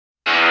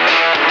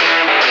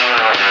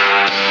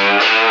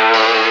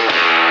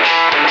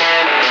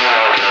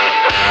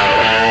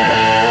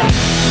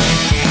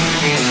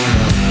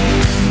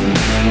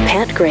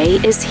Gray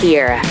is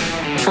here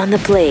on the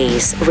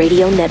Blaze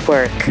Radio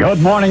Network. Good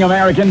morning,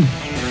 American.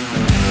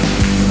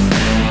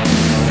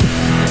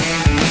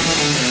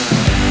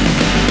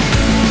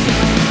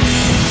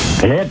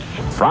 It's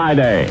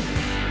Friday.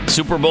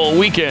 Super Bowl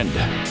weekend.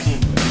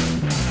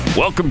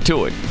 Welcome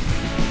to it.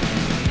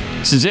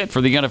 This is it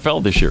for the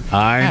NFL this year.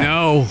 I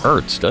know.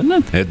 Hurts, doesn't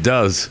it? It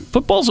does.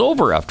 Football's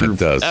over after It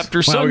does.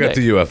 after Sunday. We got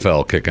the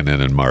UFL kicking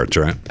in March,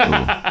 right?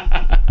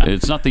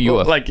 It's not the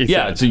UFL. like you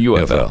yeah, said. it's a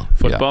UFL. UFL.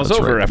 Football's that's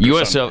over right.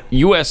 after Sunday.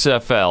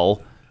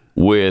 USFL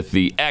with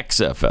the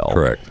XFL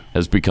Correct.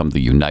 has become the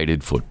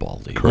United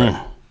Football League. Correct.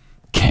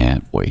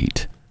 Can't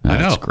wait. I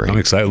That's know. great. I'm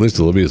excited. At least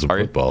there'll be some Are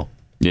you? football.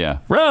 Yeah,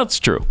 well, it's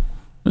true.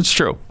 It's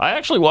true. I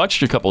actually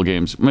watched a couple of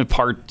games,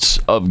 parts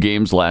of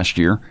games last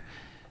year.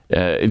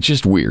 It's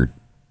just weird,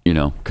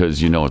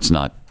 because it's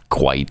not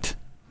quite.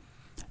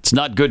 It's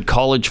not good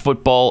college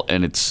football,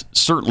 and it's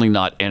certainly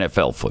not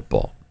NFL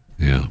football.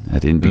 Yeah.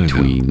 That in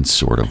between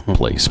sort of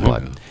place,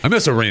 but I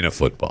miss arena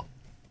football.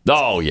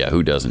 oh yeah,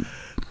 who doesn't?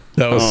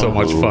 That was so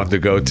much fun to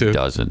go to.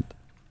 Doesn't?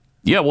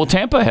 Yeah, well,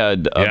 Tampa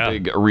had a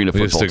big arena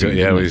We used football to go, team.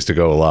 yeah, didn't we they? used to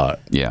go a lot.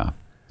 Yeah.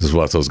 Just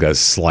watch those guys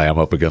slam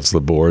up against the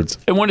boards.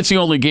 And when it's the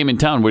only game in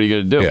town, what are you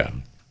going to do? Yeah.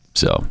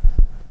 So,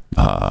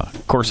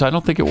 of course, I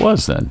don't think it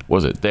was then,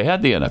 was it? They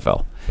had the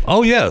NFL.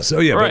 Oh, yes. Oh,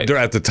 yeah. Right. But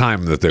at the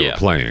time that they Yeah. were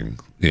playing.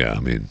 Yeah, I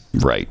mean,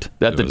 Right.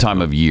 At the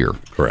time of year.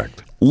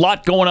 correct.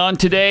 Lot going on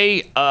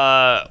today.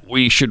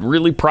 We should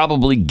really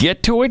probably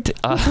get to it.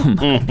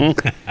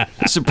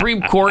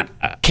 Supreme Court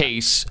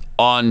case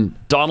on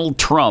Donald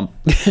Trump.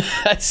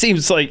 That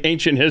seems like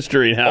ancient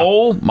history now.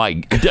 Oh, my.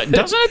 Doesn't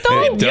it,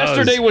 though? It does.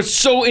 Yesterday was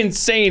so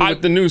insane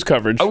with the news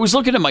coverage. I was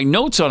looking at my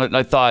notes on it, and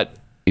I thought,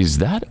 is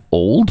that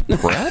old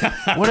prep?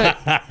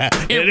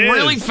 It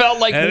really felt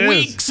like It is.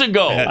 weeks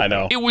ago. I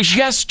know. It was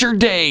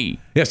yesterday.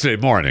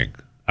 Yesterday morning.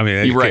 I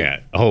mean, you You're right.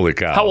 can't. Holy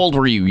cow. How old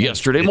were you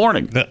yesterday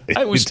morning?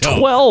 I was Don't.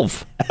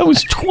 12. I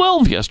was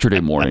 12 yesterday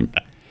morning.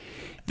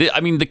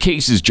 The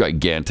case is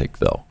gigantic,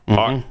 though.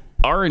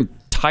 Our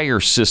entire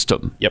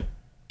system Yep.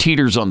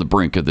 teeters on the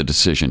brink of the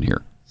decision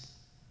here.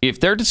 If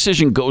their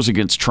decision goes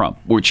against Trump,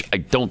 which I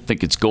don't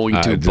think it's going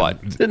to,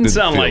 Didn't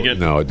sound like it.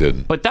 No, it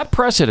didn't. but that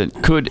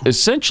precedent could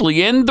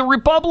essentially end the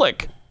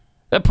republic.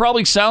 That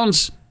probably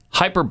sounds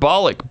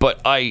hyperbolic, but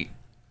I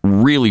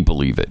really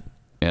believe it,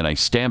 and I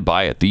stand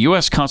by it. The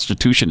U.S.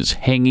 Constitution is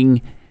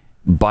hanging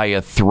by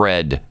a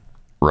thread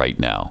right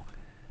now.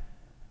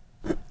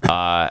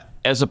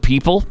 As a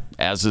people,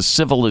 as a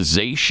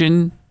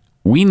civilization,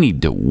 we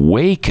need to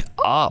wake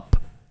up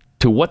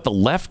to what the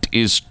left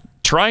is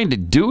trying to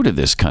do to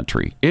this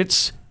country.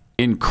 It's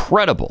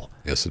incredible.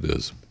 Yes, it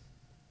is.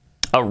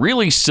 A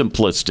really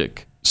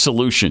simplistic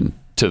solution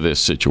to this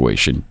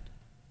situation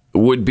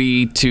would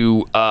be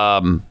to,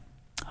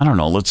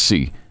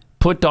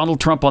 put Donald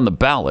Trump on the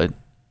ballot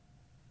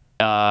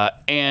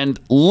and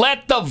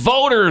let the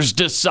voters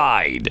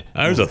decide.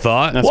 There's a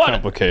thought. That's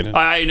complicated.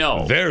 I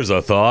know. There's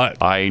a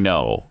thought. I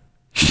know.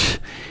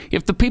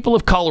 If the people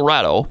of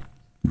Colorado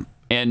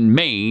and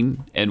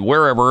Maine and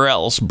wherever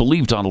else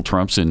believe Donald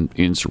Trump's an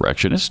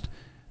insurrectionist,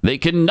 they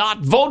cannot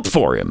vote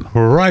for him.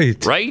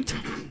 Right. Right?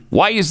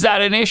 Why is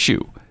that an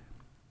issue?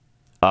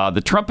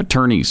 The Trump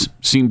attorneys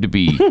seem to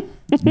be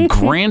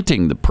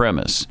granting the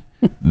premise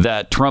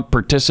that Trump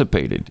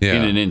participated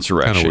in an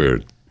insurrection. Kind of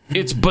weird.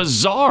 It's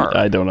bizarre.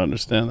 I don't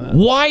understand that.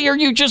 Why are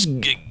you just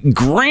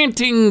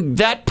granting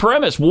that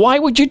premise? Why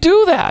would you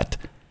do that?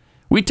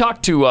 We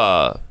talked to,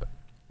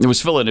 it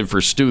was filling in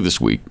for Stu this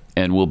week,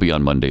 and we'll be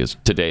on Mondays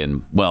today.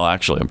 And, well,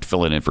 actually, I'm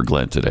filling in for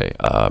Glenn today.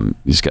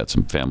 He's got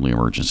some family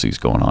emergencies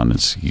going on,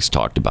 as he's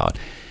talked about.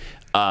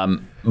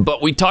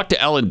 But we talked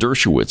to Alan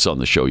Dershowitz on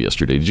the show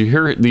yesterday. Did you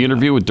hear the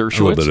interview with Dershowitz?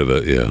 A little bit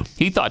of it, yeah.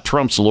 He thought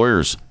Trump's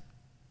lawyers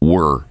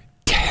were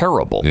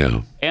terrible.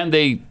 Yeah. And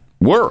they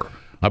were.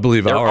 I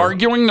believe They're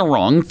arguing the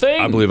wrong thing.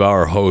 I believe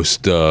our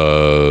host,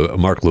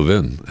 Mark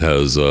Levin,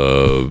 has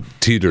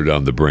teetered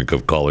on the brink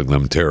of calling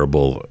them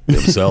terrible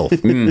himself.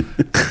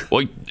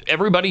 Well,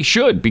 everybody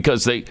should,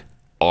 because they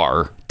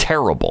are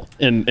terrible.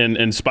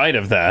 In spite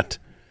of that,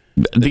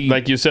 The,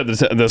 like you said,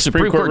 the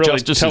Supreme Court really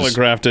justices,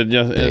 telegraphed it.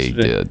 They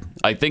did.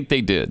 I think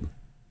they did.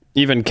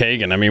 Even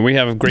Kagan. I mean, we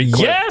have great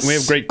clips. Yes! We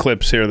have great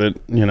clips here that,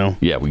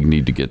 Yeah, we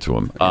need to get to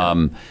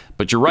them.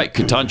 But you're right.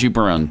 Ketanji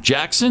Brown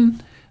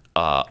Jackson,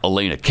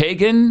 Elena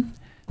Kagan,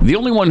 the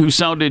only one who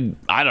sounded,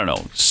 I don't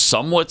know,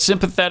 somewhat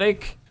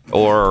sympathetic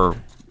or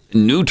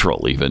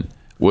neutral even,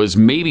 was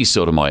maybe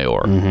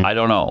Sotomayor. I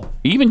don't know.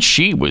 Even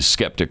she was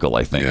skeptical,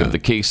 I think, of the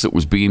case that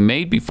was being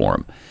made before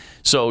him.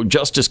 So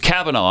Justice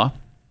Kavanaugh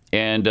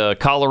and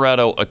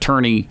Colorado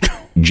attorney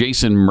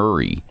Jason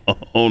Murray.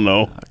 Oh,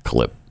 no.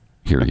 Clip.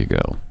 Here you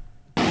go.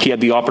 He had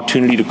the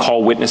opportunity to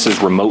call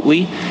witnesses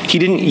remotely. He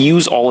didn't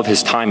use all of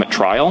his time at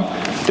trial.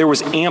 There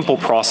was ample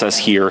process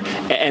here,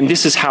 and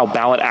this is how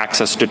ballot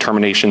access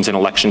determinations in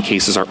election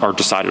cases are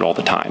decided all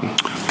the time.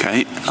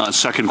 Okay.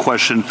 Second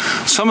question.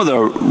 Some of the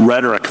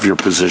rhetoric of your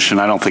position,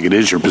 I don't think it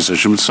is your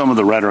position, but some of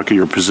the rhetoric of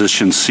your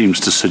position seems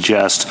to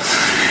suggest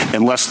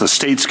unless the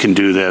states can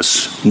do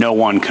this, no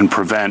one can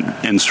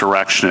prevent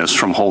insurrectionists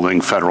from holding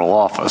federal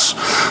office.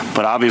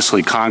 But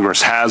obviously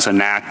Congress has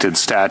enacted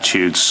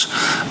statutes,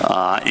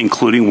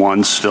 including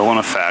one still in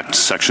effect,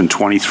 Section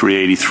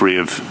 2383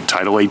 of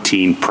Title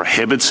 18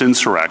 prohibits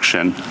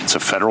insurrection. It's a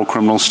federal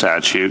criminal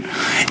statute.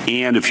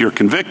 And if you're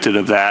convicted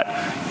of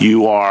that,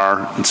 you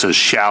are, it says,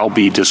 shall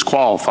be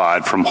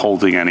disqualified from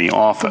holding any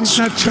office. He's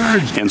not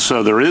charged. And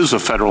so there is a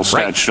federal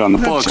statute on the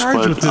books,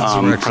 but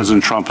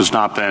President Trump has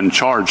not been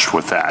charged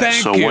with that.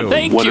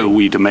 What are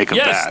we to make of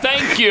that? Yes,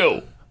 thank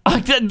you.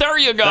 There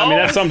you go. I mean,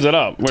 that sums it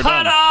up. We're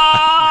Ta-da! done.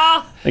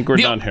 I think we're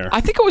done here.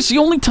 I think it was the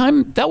only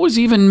time that was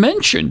even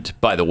mentioned,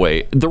 by the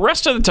way. The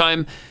rest of the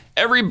time,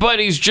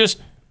 everybody's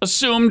just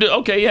assumed,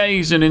 okay, yeah,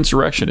 he's an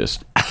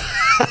insurrectionist.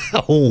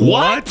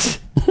 What?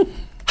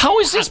 How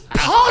is this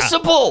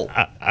possible?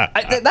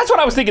 That's what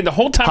I was thinking the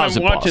whole time How's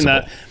I'm it watching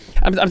possible?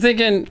 that. I'm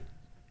thinking,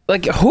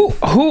 like,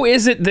 who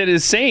is it that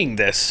is saying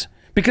this?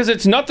 Because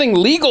it's nothing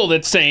legal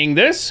that's saying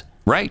this.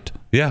 Right.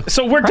 Yeah.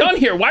 So we're done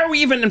here. Why are we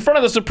even in front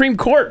of the Supreme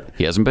Court?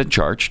 He hasn't been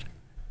charged,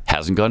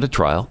 hasn't gone to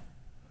trial,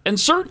 and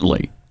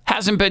certainly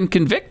hasn't been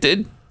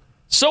convicted.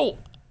 So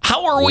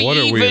how are we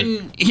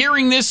even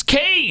hearing this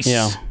case?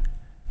 Yeah.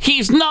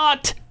 He's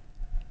not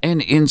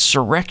an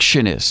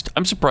insurrectionist.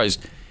 I'm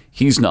surprised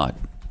he's not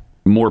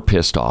more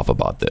pissed off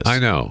about this. I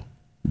know.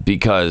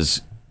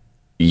 Because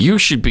you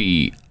should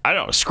be, I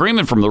don't know,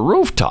 screaming from the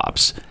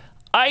rooftops.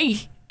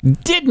 I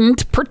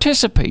didn't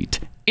participate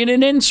in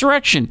an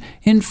insurrection.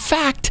 In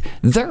fact,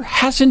 there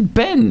hasn't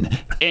been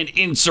an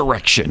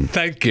insurrection.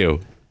 Thank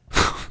you.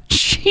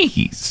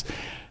 Jeez.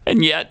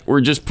 And yet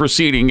we're just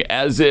proceeding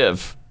as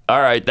if,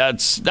 all right,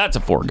 that's a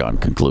foregone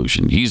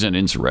conclusion. He's an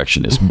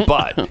insurrectionist,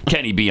 but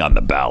can he be on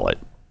the ballot?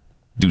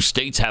 Do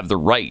states have the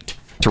right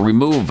to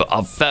remove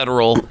a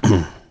federal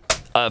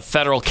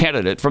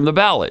candidate from the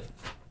ballot?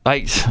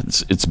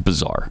 It's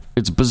bizarre.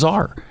 It's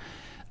bizarre.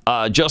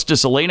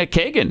 Justice Elena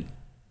Kagan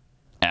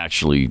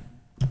actually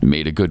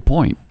made a good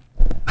point.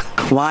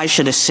 Why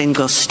should a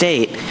single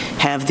state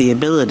have the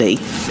ability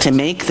to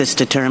make this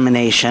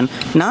determination,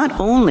 not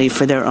only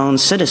for their own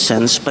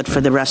citizens, but for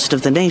the rest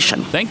of the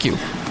nation? Thank you.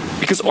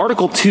 Because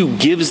Article 2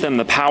 gives them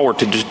the power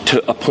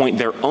to appoint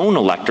their own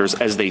electors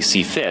as they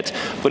see fit.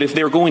 But if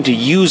they're going to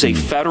use a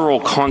federal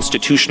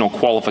constitutional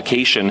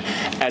qualification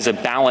as a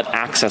ballot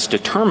access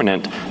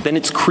determinant, then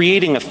it's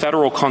creating a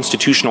federal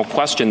constitutional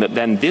question that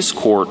then this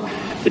court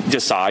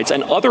decides,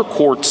 and other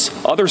courts,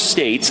 other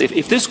states,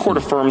 if this court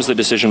affirms the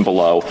decision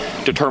below,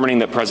 determining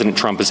that President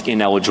Trump is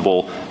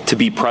ineligible to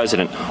be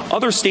president,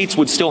 other states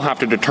would still have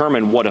to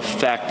determine what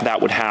effect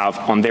that would have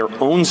on their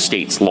own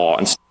state's law.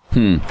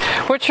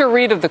 What's your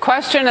read of the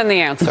question and the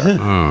answer?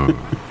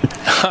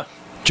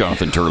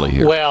 Jonathan Turley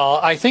here. Well,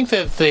 I think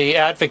that the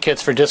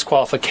advocates for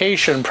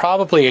disqualification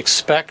probably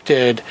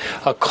expected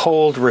a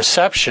cold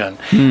reception,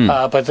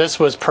 but this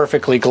was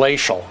perfectly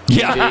glacial.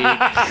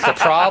 Yeah. The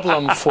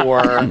problem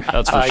for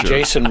sure.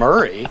 Jason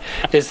Murray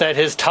is that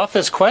his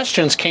toughest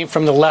questions came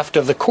from the left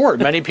of the court.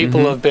 Many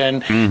people have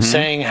been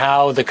saying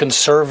how the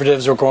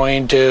conservatives are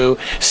going to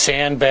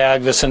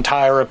sandbag this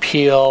entire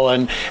appeal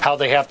and how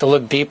they have to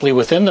look deeply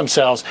within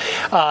themselves.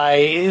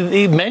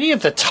 Many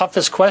of the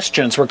toughest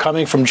questions were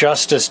coming from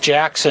Justice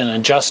Jackson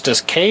and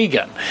Justice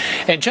Kagan.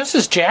 And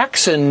Justice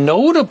Jackson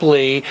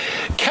notably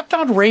kept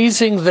on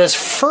raising this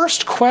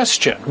first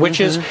question, which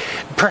is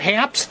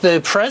perhaps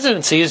the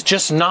presidency is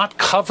just not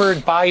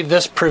covered by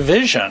this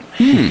provision.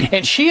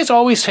 And she has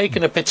always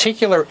taken a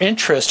particular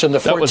interest in the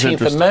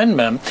 14th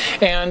Amendment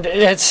and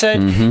had said,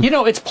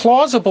 it's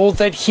plausible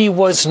that he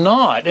was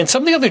not. And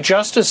some of the other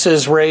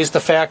justices raised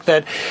the fact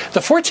that the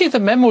 14th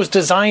Amendment was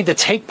designed to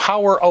take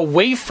power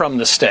away from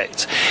the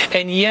states.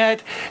 And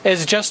yet,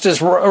 as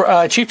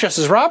Chief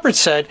Justice Roberts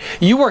said,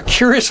 you are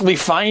curiously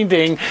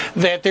finding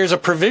that there's a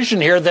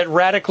provision here that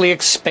radically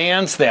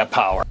expands that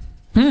power.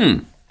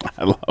 I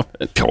love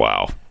it.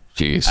 Wow.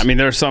 Jeez. I mean,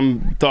 there are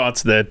some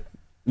thoughts that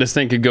this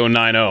thing could go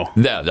 9-0.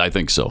 Yeah, I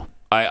think so.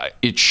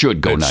 It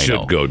should go 9-0. It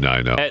should go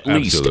 9-0. At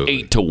least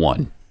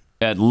 8-1.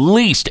 At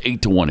least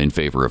 8-1 in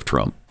favor of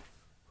Trump.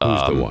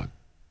 Who's the one?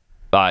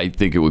 I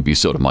think it would be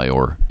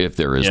Sotomayor if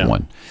there is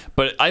one.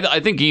 But I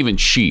think even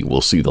she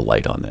will see the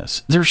light on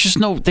this. There's just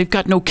they've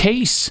got no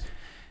case.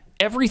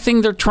 Everything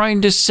they're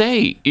trying to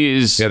say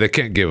is they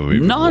can't give them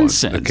even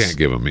nonsense. one. They can't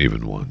give them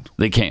even one.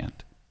 They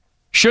can't.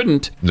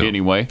 Shouldn't,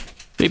 anyway.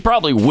 They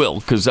probably will,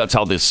 because that's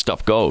how this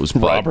stuff goes.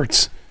 But,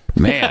 Roberts.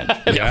 Man,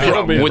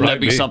 wouldn't that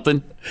be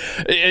something?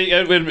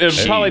 It would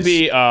probably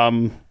be,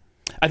 I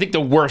think, the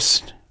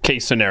worst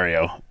case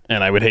scenario.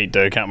 And I would hate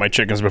to count my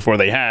chickens before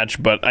they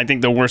hatch, but I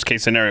think the worst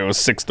case scenario is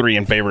 6-3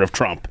 in favor of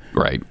Trump.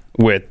 Right.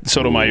 With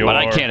Sotomayor. But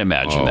I can't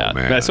imagine that.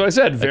 That's what I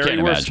said. I can't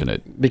imagine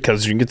it.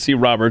 Because you can see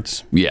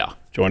Roberts. Yeah.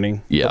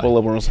 joining Yeah. a couple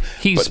liberals.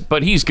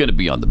 But he's going to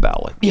be on the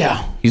ballot.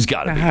 Yeah. He's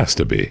got to It be. has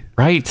to be.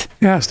 Right?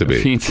 It has to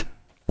be.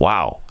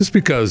 Wow. Just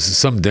because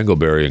some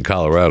dingleberry in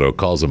Colorado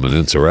calls him an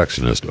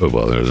insurrectionist,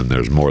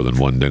 there's more than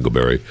one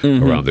dingleberry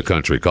around the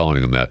country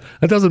calling him that.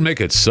 That doesn't make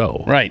it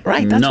so. Right.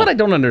 That's what I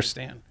don't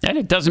understand. And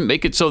it doesn't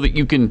make it so that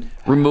you can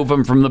remove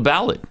him from the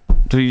ballot.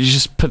 It's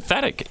just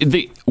pathetic.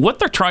 What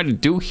they're trying to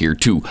do here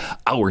to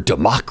our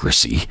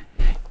democracy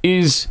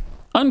is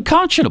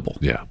unconscionable.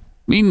 Yeah. I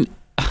mean,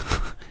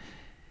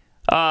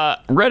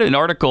 read an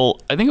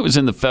article, I think it was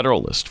in the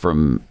Federalist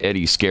from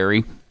Eddie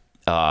Scarry.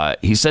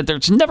 He said there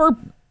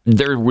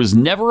was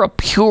never a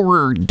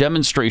purer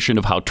demonstration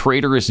of how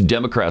traitorous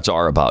Democrats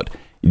are about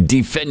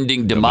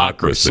defending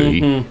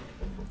democracy.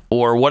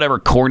 Or whatever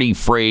corny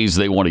phrase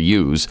they want to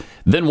use,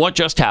 than what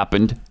just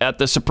happened at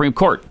the Supreme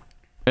Court.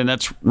 And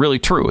that's really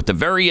true. At the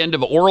very end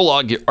of oral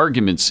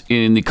arguments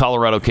in the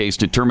Colorado case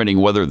determining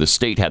whether the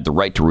state had the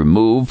right to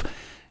remove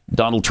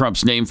Donald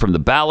Trump's name from the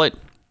ballot,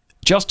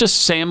 Justice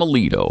Sam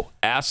Alito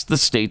asked the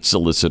state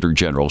Solicitor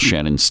General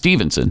Shannon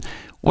Stevenson,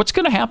 what's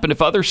going to happen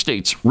if other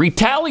states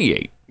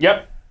retaliate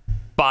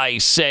by,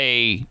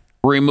 say,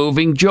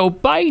 removing Joe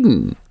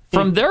Biden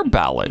from their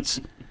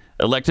ballots?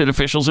 Elected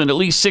officials in at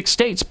least 6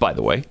 states, by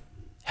the way,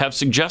 have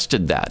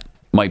suggested that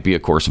might be a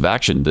course of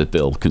action that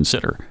they'll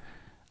consider.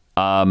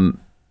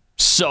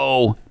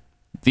 So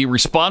the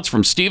response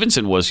from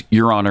Stevenson was,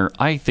 Your Honor,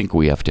 I think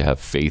we have to have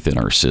faith in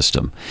our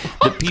system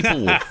that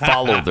people will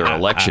follow their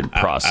election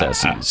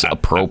processes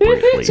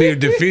appropriately. So you're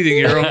defeating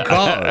your own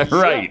cause.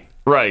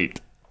 Right.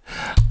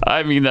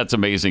 I mean, that's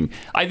amazing.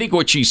 I think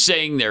what she's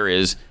saying there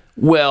is,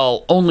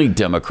 well, only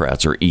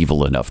Democrats are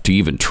evil enough to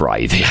even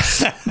try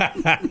this.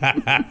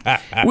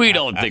 We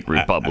don't think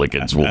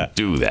Republicans will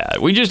do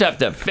that. We just have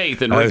to have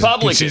faith in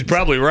Republicans. She's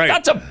probably right.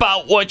 That's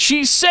about what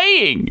she's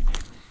saying.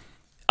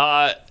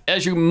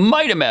 As you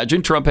might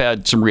imagine, Trump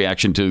had some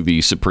reaction to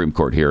the Supreme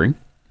Court hearing.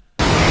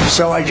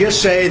 So I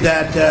just say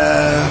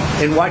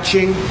that in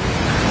watching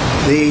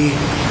the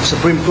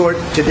Supreme Court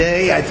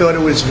today, I thought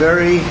it's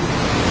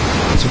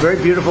a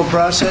very beautiful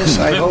process.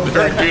 I hope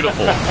that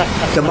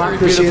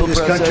democracy in this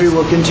country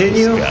will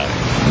continue.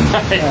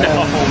 I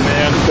know,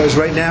 man. Because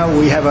right now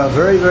we have a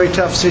very, very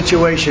tough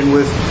situation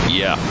with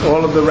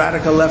all of the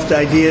radical left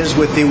ideas,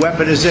 with the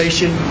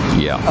weaponization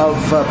of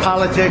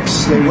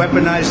politics. They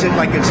weaponize it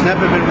like it's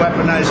never been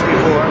weaponized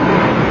before.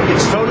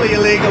 It's totally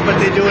illegal, but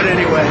they do it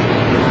anyway.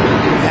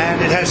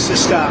 And it has to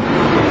stop.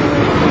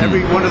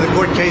 Every one of the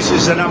court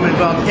cases that I'm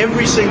involved,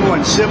 every single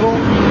one, civil,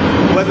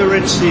 whether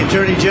it's the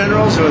attorney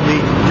generals or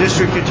the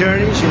district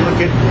attorneys. You look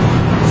at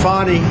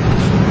Fani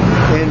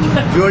in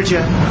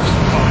Georgia.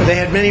 They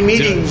had many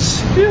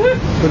meetings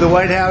with the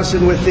White House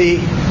and with the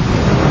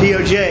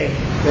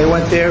DOJ. They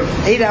went there,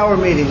 8-hour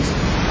meetings.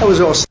 That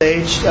was all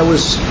staged. That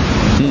was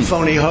a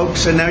phony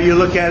hoax. And now you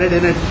look at it,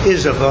 and it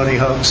is a phony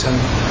hoax. And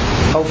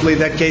hopefully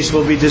that case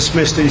will be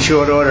dismissed in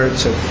short order.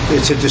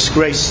 It's a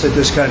disgrace to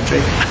this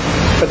country.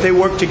 But they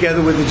work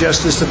together with the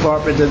Justice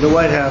Department and the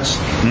White House.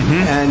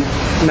 And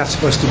you're not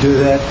supposed to do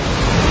that.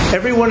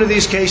 Every one of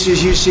these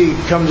cases you see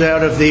comes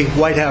out of the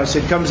White House.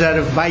 It comes out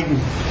of Biden.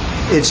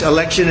 It's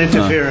election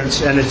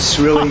interference, and it's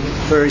really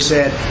very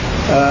sad.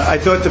 I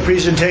thought the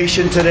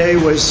presentation today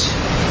was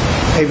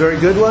a very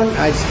good one.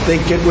 I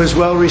think it was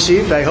well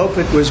received. I hope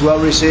it was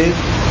well received.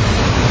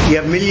 You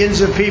have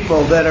millions of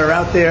people that are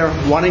out there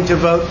wanting to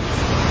vote,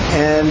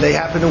 and they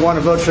happen to want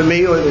to vote for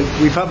me or the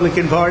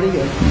Republican Party,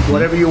 or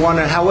whatever you want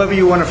to, however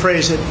you want to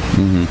phrase it.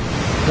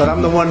 But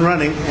I'm the one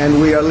running,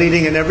 and we are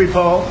leading in every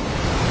poll.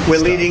 We're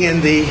leading in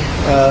the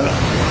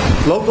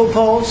local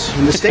polls,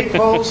 in the state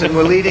polls, and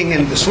we're leading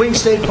in the swing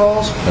state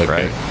polls.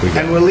 Right.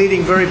 And we're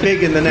leading very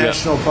big in the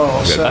national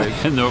polls. So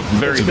it's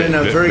been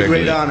a very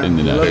great honor.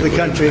 We love the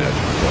country.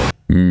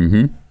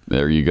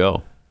 There you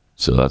go.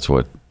 So that's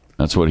what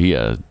he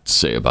had to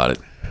say about it,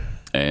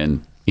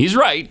 and he's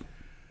right.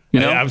 You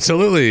know,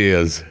 absolutely he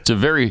is. It's a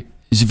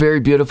very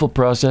beautiful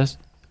process,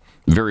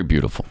 very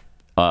beautiful,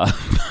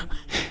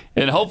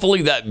 and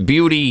hopefully that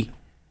beauty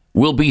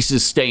will be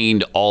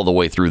sustained all the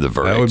way through the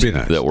verdict that would be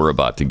nice. That we're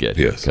about to get.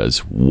 Yes.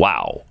 Because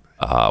wow,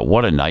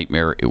 what a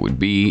nightmare it would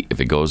be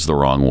if it goes the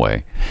wrong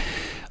way.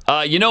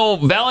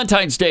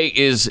 Valentine's Day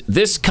is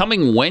this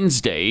coming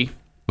Wednesday.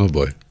 Oh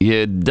boy.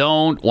 You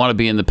don't want to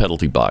be in the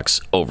penalty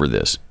box over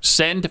this.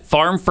 Send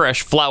farm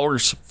fresh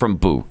flowers from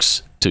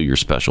Bouqs to your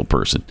special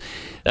person.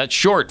 That's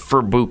short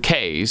for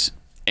bouquets,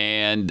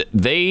 and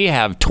they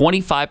have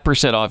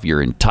 25% off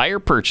your entire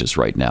purchase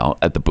right now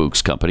at the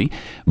Bouqs company.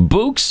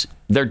 Bouqs,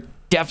 they're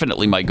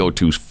definitely my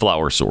go-to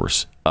flower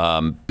source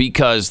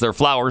because their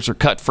flowers are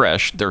cut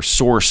fresh. They're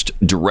sourced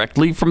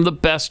directly from the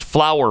best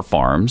flower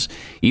farms,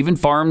 even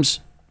farms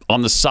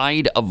on the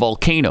side of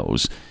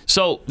volcanoes.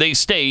 So they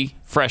stay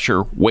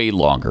fresher way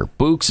longer.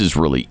 Bouqs is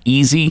really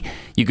easy.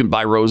 You can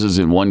buy roses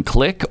in one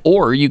click,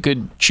 or you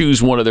could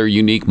choose one of their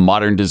unique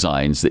modern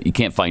designs that you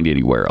can't find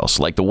anywhere else,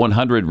 like the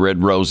 100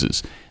 red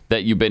roses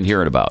that you've been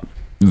hearing about.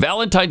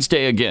 Valentine's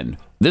Day again,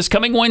 this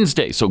coming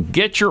Wednesday. So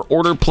get your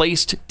order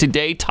placed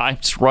today.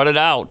 Time's running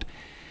out.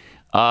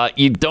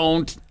 You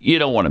don't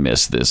want to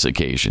miss this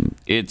occasion.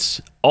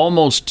 It's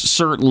almost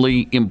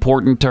certainly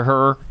important to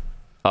her.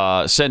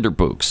 Send her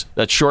Books.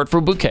 That's short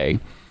for bouquet.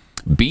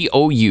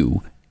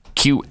 BOUQS.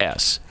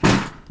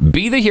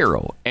 Be the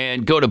hero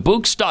and go to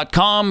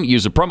Books.com.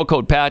 Use the promo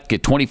code PAT.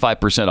 Get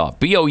 25% off.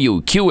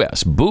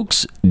 BOUQS.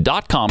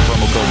 Books.com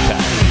promo code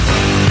PAT.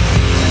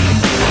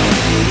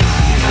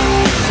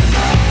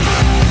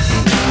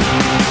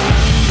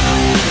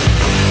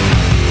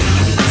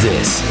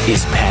 This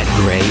is Pat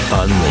Gray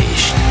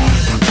Unleashed.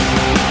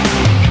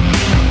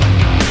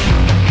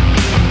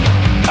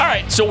 All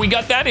right, so we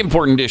got that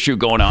important issue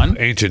going on.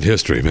 Ancient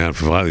history, man.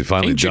 Finally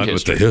done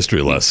with the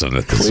history lesson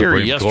at the Clear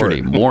Supreme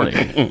yesterday Court.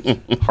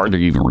 morning. Hard to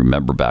even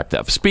remember back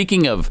that.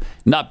 Speaking of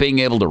not being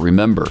able to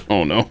remember.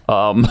 Oh, no.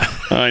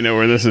 I know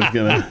where this is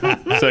going to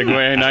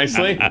segue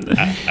nicely.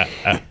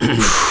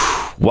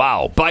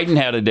 Wow. Biden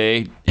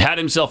had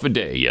himself a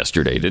day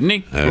yesterday, didn't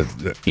he?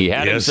 He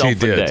had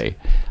himself a day.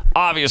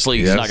 Obviously,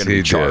 he's not going to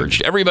be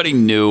charged. Everybody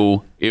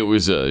knew it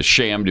was a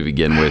sham to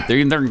begin with.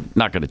 They're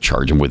not going to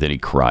charge him with any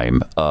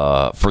crime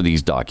for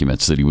these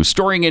documents that he was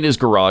storing in his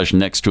garage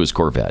next to his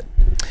Corvette.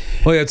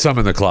 Well, he had some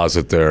in the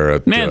closet there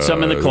at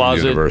some in the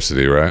closet.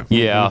 University, right?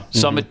 Yeah,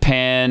 some at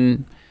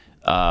Penn.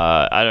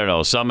 I don't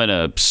know, some in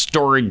a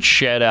storage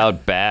shed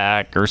out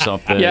back or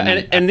something.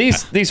 Yeah, and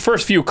these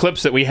first few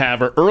clips that we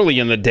have are early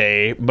in the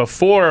day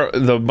before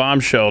the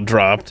bombshell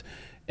dropped.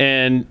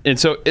 And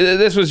so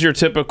this was your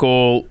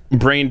typical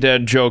brain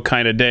dead Joe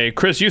kind of day.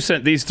 Chris, you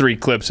sent these 3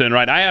 clips in,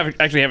 right? I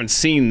actually haven't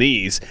seen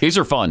these. These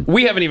are fun.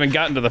 We haven't even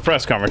gotten to the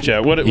press conference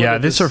yet.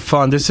 These are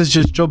fun. This is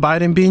just Joe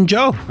Biden being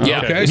Joe.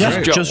 Yeah, okay.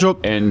 Joe.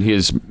 And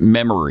his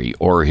memory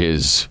or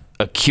his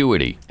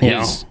acuity,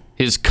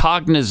 his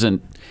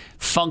cognizant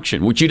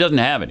function, which he doesn't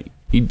have any.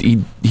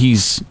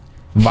 He's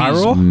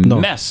viral?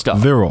 Messed up.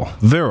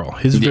 Viral.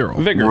 He's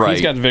viral. Vigor. Right.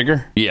 He's got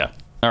vigor. Yeah.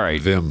 All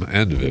right. Vim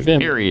and vigor.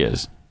 Here he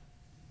is.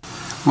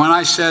 When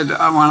I said,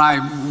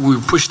 we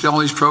pushed all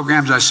these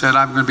programs, I said,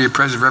 I'm going to be a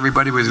president for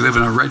everybody, whether you live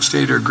in a red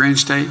state or a green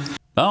state.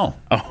 Oh.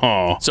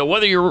 So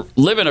whether you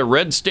live in a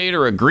red state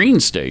or a green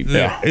state.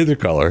 Yeah, either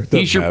color.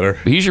 Doesn't matter.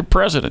 He's your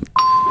president.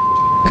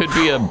 Could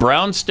be a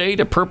brown state,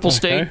 a purple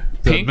state,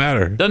 pink.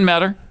 Doesn't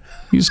matter.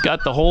 He's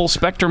got the whole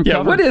spectrum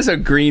covered. What is a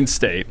green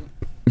state?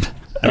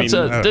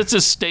 That's a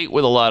state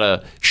with a lot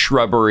of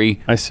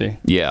shrubbery. I see.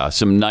 Yeah,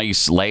 some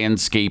nice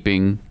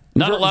landscaping.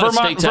 Not a lot of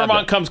states have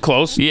Vermont that. comes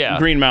close. Yeah.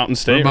 Green Mountain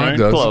State, Vermont right?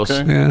 does. Close.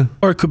 Okay. Yeah.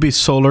 Or it could be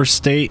solar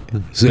state.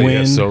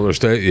 Wind. Solar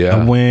state,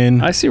 yeah.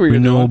 Wind. I see where you're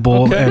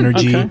renewable doing.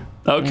 energy.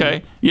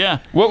 Okay. Yeah.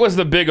 What was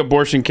the big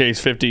abortion case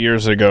 50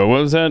 years ago?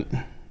 What was that?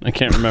 I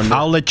can't remember.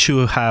 I'll let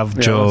you have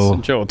Joe.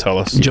 Joe will tell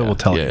us. Joe will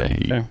tell you. Okay.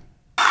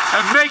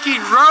 And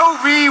making Roe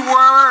v.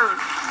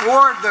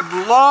 Ward the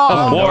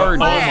law of Ward.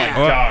 the land.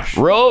 Oh, my gosh.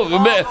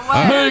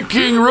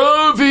 Making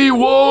Roe v.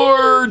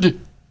 Ward.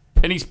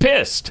 And he's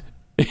pissed.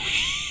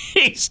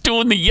 He's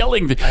doing the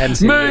yelling thing.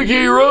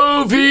 Making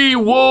Roe v.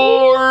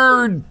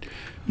 Ward.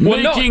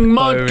 Making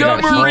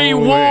Montgomery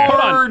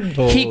Ward.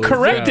 He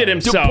corrected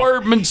himself.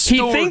 Department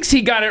store. He thinks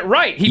he got it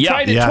right. He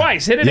tried it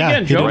twice. Hit it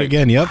again, Joe. Hit it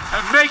again, yep.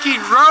 And making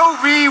Roe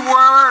v.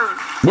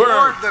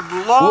 Ward the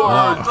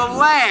law of the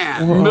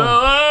land.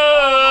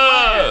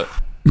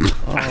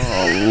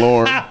 Oh,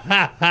 Lord. All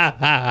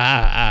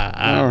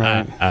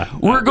right.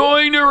 We're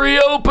going to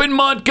reopen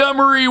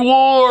Montgomery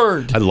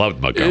Ward. I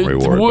loved Montgomery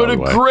Ward. What by a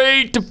the way.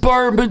 great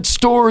department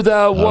store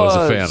that was. I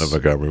was a fan of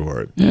Montgomery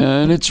Ward.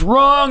 And it's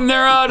wrong.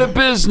 They're out of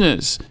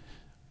business.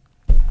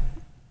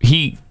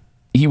 He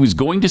was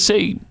going to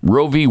say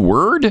Roe v.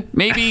 Word,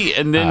 maybe,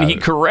 and then he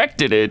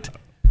corrected it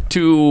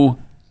to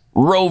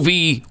Roe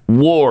v.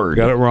 Ward.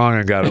 Got it wrong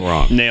and got it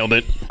wrong. Nailed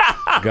it.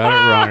 Got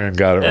it wrong and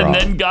got it wrong. And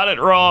then got it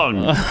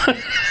wrong.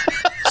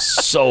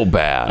 So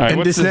bad. Right,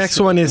 and this next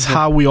one is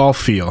how we all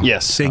feel.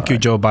 Yes. Thank you,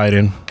 Joe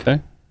Biden.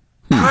 Okay.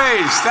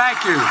 Please,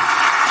 thank you.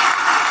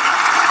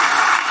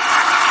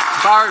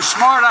 If I were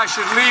smart, I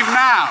should leave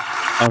now.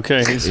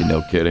 Okay.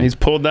 No kidding. He's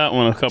pulled that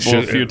one a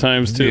few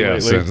times too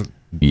lately.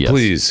 Yes.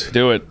 Please.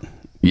 Do it.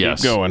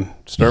 Yes. Keep going.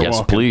 Start yes,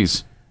 walking.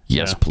 please.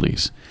 Yes,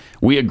 please.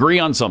 We agree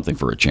on something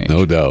for a change.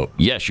 No doubt.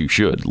 Yes, you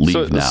should.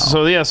 Leave now.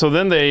 So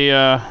then they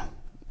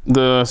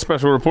the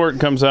special report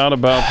comes out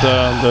about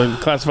the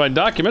classified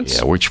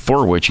documents. Yeah,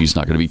 for which he's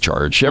not going to be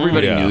charged.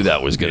 Everybody knew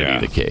that was going to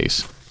be the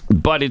case.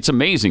 But it's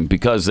amazing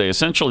because they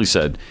essentially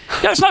said,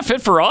 "That's not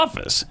fit for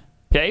office."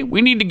 Okay,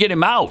 we need to get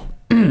him out.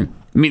 I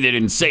mean, they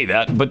didn't say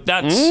that, but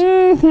that's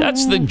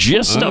the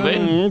gist of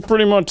it.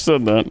 Pretty much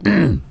said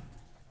that.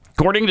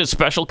 According to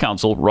special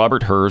counsel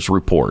Robert Hur's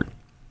report,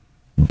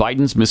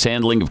 Biden's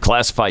mishandling of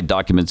classified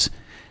documents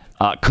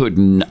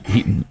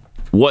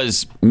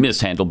was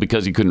mishandled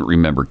because he couldn't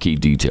remember key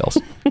details.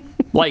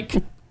 Like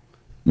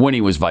when he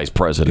was vice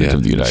president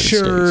of the United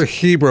States. Sure,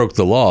 he broke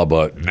the law,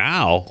 but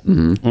now,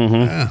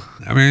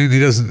 I mean, he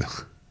doesn't.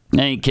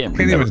 He can't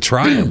even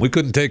try him. We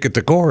couldn't take it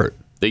to court.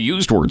 They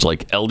used words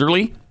like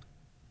elderly,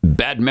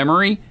 bad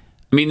memory.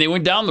 I mean, they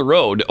went down the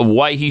road of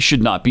why he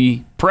should not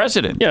be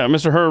president. Yeah,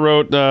 Mr. Hur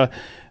wrote,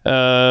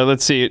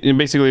 Let's see.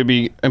 Basically, it'd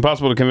be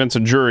impossible to convince a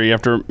jury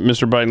after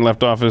Mr. Biden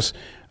left office.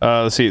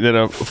 Let's see, that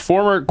a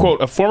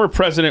former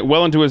president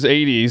well into his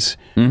 80s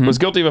was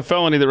guilty of a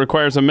felony that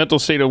requires a mental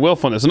state of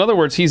willfulness. In other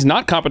words, he's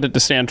not competent to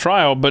stand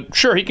trial, but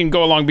sure, he can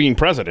go along being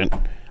president.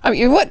 I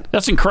mean, what?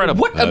 That's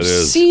incredible. What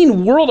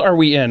obscene world are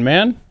we in,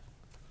 man?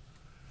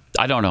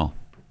 I don't know.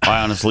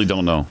 I honestly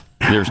don't know.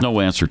 There's no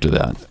answer to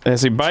that.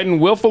 Let's see, Biden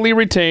willfully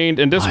retained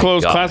and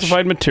disclosed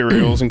classified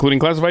materials, including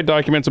classified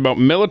documents about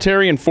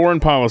military and foreign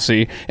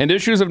policy and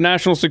issues of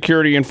national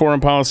security and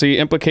foreign policy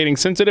implicating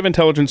sensitive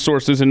intelligence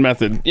sources and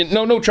method.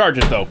 No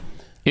charges, though.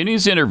 In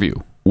his interview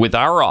with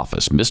our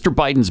office, Mr.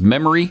 Biden's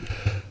memory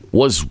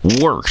was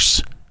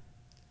worse.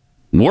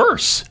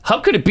 Worse? How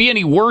could it be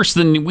any worse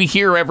than we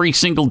hear every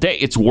single day?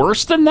 It's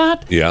worse than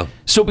that? Yeah.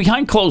 So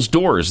behind closed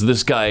doors,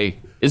 this guy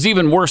is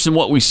even worse than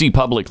what we see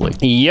publicly.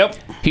 Yep.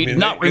 He did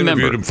not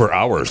remember. Interviewed him for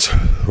hours,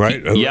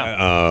 right?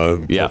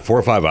 For 4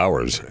 or 5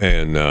 hours,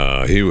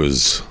 and he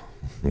was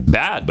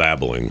bad,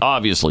 babbling.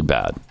 Obviously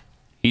bad.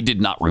 He did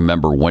not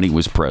remember when he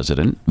was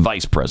president,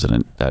 vice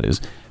president, that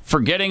is,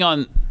 forgetting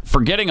on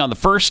the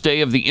first day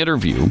of the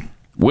interview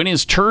when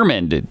his term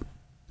ended.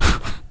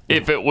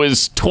 If it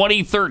was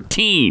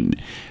 2013.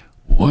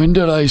 When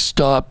did I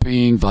stop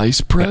being vice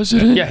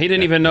president? Yeah, he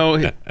didn't even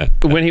know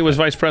when he was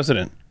vice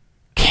president.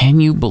 Can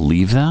you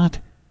believe that?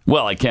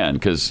 Well, I can,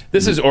 because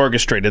this is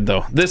orchestrated,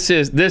 though. This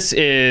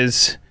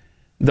is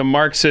the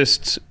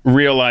Marxists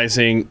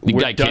realizing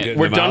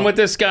we're done with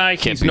this guy.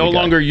 He's no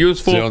longer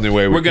useful. The only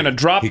way we're going to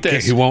drop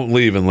this. He won't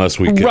leave unless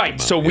we kick him out.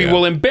 So we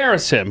will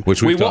embarrass him.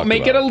 Which we won't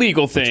make it a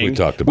legal thing. We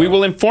talked about. We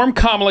will inform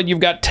Kamala,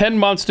 you've got 10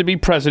 months to be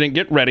president.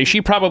 Get ready.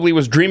 She probably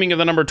was dreaming of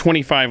the number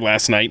 25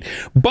 last night.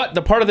 But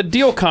the part of the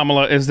deal,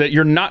 Kamala, is that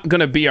you're not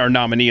going to be our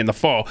nominee in the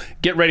fall.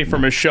 Get ready for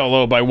Michelle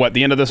O by what,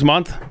 the end of this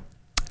month?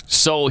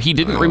 So he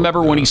didn't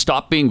remember when he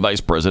stopped being vice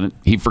president.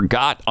 He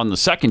forgot on the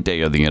second day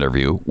of the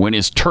interview when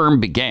his term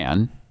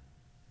began.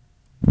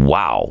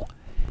 Wow.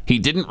 He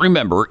didn't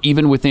remember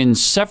even within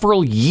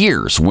several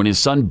years when his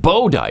son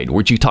Beau died,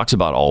 which he talks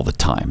about all the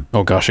time.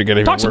 Oh, gosh, it got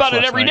even talks worse about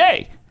it every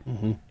day.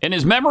 And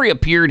his memory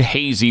appeared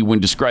hazy when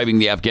describing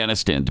the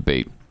Afghanistan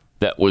debate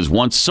that was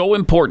once so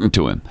important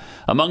to him.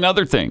 Among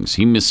other things,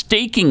 he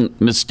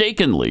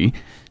mistakenly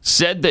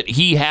said that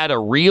he had a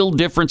real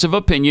difference of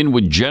opinion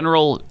with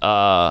General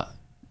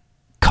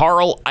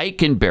Carl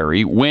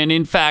Eikenberry, when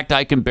in fact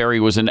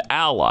Eikenberry was an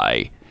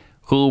ally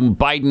whom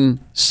Biden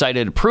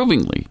cited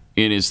approvingly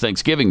in his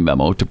Thanksgiving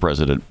memo to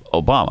President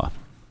Obama.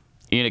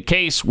 In a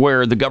case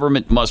where the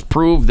government must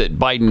prove that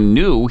Biden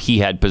knew he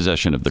had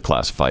possession of the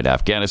classified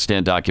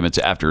Afghanistan documents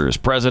after his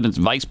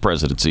vice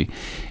presidency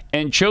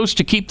and chose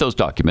to keep those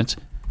documents,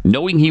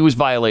 knowing he was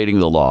violating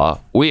the law,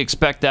 we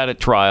expect that at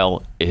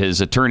trial his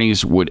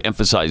attorneys would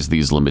emphasize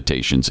these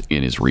limitations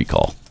in his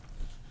recall.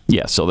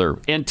 Yeah, so they're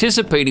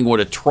anticipating what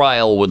a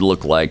trial would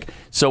look like,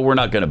 so we're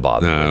not going to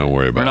bother. No, don't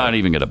worry about it. We're not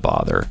even going to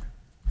bother.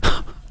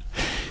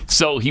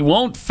 So he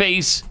won't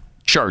face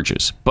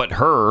charges, but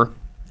Herr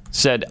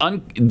said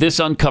this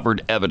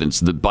uncovered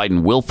evidence that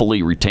Biden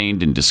willfully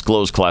retained and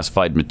disclosed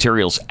classified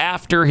materials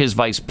after his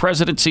vice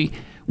presidency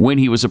when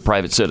he was a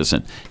private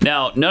citizen.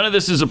 Now, none of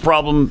this is a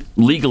problem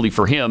legally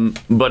for him,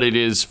 but it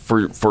is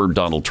for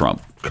Donald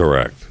Trump.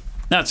 Correct.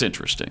 That's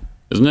interesting,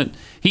 isn't it?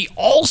 He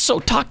also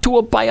talked to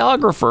a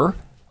biographer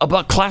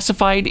about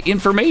classified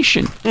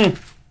information,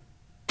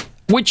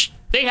 which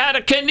they had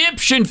a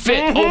conniption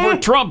fit over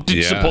Trump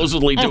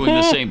supposedly doing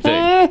the same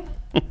thing.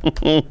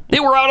 They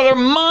were out of their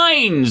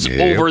minds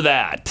over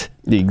that.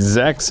 The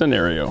exact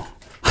scenario.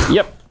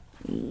 Yep.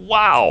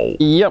 Wow.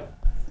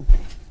 Yep.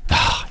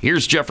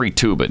 Here's Jeffrey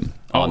Toobin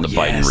on the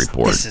Biden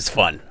report. This is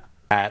fun.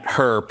 At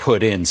her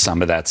put in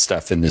some of that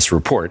stuff in this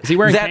report. Is he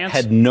wearing that pants?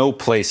 Had no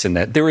place in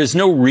that. There is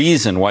no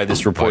reason why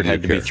this report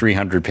had to be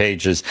 300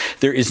 pages.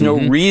 There is no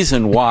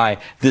reason why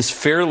this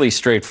fairly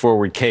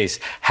straightforward case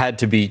had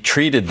to be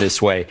treated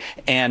this way.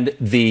 And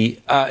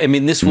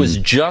this was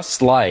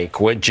just like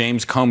what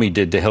James Comey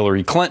did to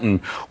Hillary Clinton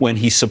when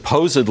he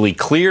supposedly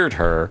cleared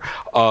her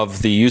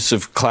of the use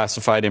of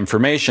classified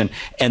information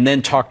and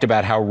then talked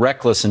about how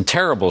reckless and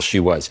terrible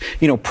she was.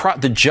 You know,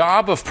 the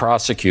job of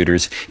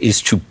prosecutors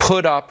is to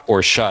put up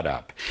or shut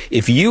up.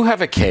 If you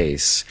have a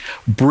case,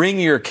 bring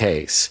your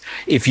case.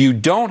 If you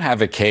don't have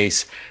a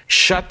case,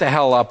 shut the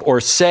hell up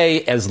or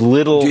say as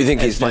little. Do you think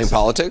he's playing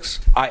politics?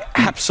 I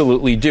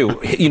absolutely do.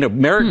 You know,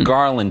 Merrick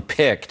Garland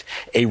picked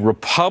a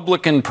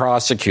Republican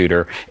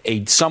prosecutor,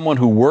 someone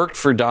who worked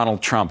for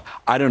Donald Trump.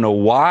 I don't know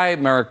why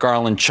Merrick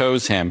Garland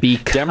chose him.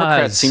 Because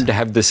Democrats seem to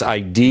have this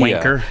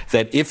idea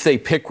that if they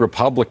pick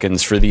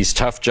Republicans for these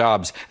tough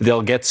jobs,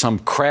 they'll get some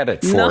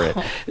credit for it.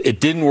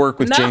 It didn't work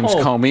with James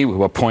Comey,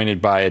 who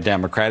appointed by a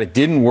Democrat. It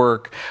didn't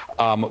work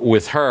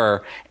with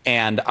her.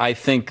 And I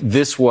think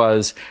this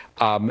was,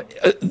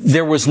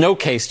 there was no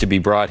case to be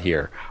brought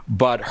here,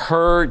 but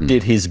Herr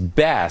did his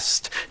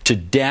best to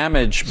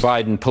damage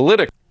Biden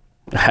politically.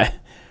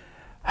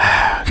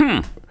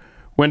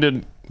 When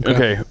did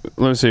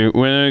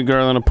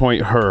Garland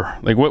appoint Herr?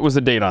 Like, what was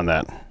the date on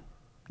that?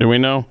 Do we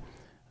know?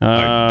 I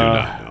do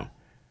not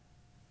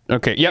know.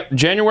 Okay, yep,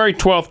 January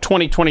 12th,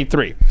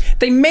 2023.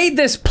 They made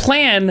this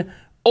plan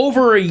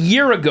over a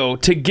year ago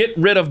to get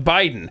rid of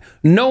Biden,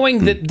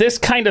 knowing that this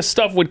kind of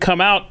stuff would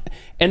come out,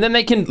 and then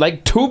they can,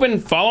 like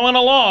Toobin following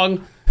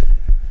along,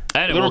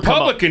 and the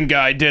Republican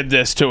guy did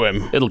this to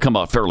him. It'll come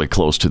out fairly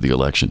close to the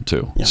election,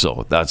 too. Yeah.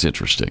 So that's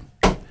interesting.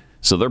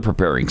 So they're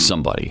preparing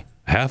somebody.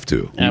 Have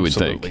to. You would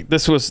think.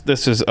 This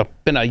has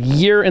been a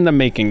year in the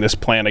making, this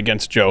plan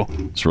against Joe.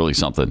 It's really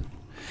something.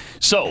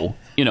 So,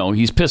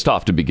 he's pissed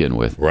off to begin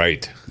with.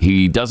 Right.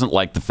 He doesn't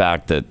like the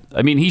fact that,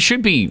 he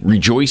should be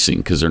rejoicing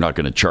because they're not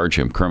going to charge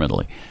him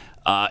criminally.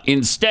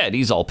 Instead,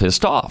 he's all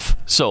pissed off.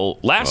 So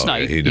last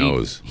night,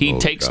 he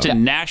takes to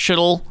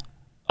national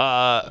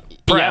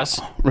press.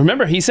 Yeah.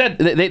 Remember, he said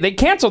they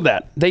canceled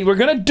that. They were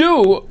going to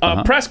do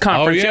a press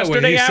conference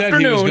yesterday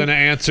afternoon. Said he was going to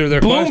answer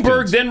their Bloomberg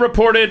questions. then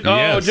reported,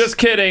 just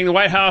kidding. The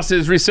White House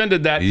has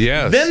rescinded that.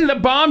 Yes. Then the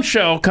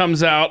bombshell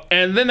comes out,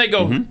 and then they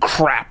go,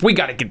 crap, we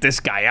got to get this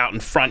guy out in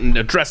front and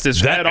address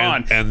this head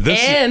on.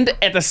 And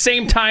at the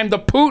same time, the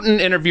Putin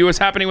interview is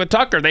happening with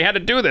Tucker. They had to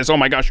do this. Oh,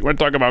 my gosh, you want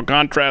to talk about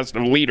contrast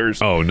of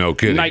leaders. Oh, no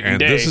kidding. Night and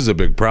day. This is a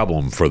big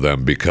problem for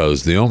them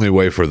because the only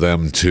way for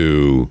them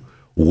to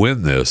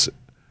win this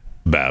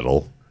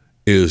battle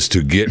is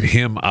to get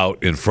him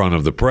out in front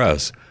of the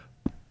press,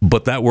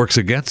 but that works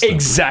against them.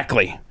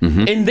 Exactly.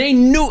 And they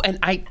knew, and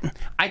I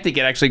think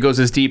it actually goes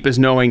as deep as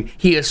knowing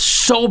he is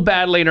so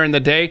bad later in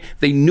the day.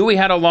 They knew he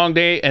had a long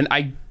day, and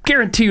I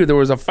guarantee you there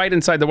was a fight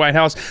inside the White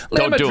House.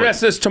 Let him address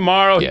this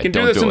tomorrow. He can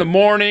do this in the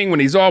morning when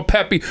he's all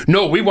peppy.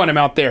 No, we want him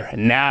out there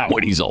now.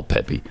 When he's all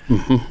peppy.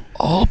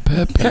 All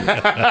peppy.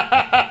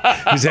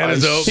 He's had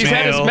his oatmeal. He's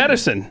had his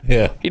medicine.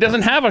 Yeah. He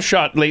doesn't have a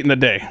shot late in the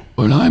day.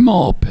 When I'm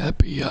all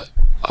peppy,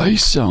 I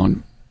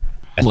sound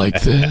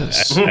like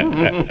this,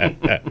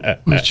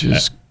 which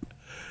is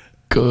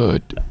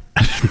good.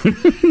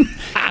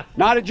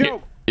 Not a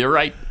joke. You're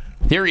right.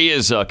 Here he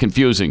is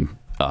confusing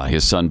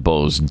his son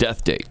Beau's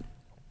death date.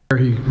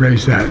 He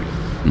raised that.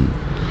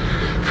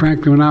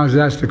 Frankly, when I was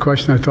asked the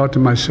question, I thought to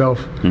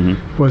myself,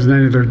 wasn't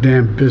any of their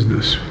damn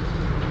business.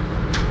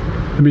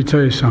 Let me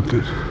tell you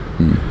something.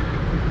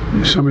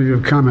 Some of you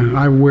have commented,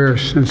 I wear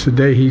since the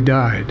day he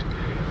died,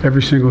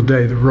 every single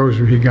day, the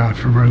rosary he got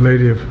from Our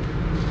Lady of...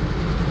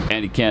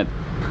 And he can't...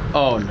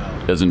 Oh,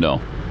 no. Doesn't know.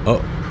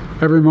 Oh.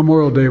 Every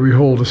Memorial Day, we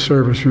hold a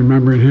service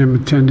remembering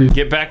him attending...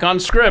 Get back on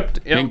script.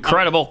 Yep.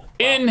 Incredible.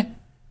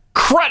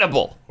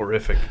 Incredible.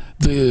 Horrific.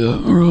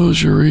 The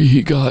rosary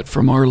he got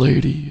from Our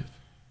Lady.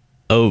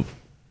 Oh.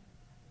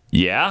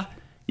 Yeah?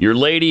 Your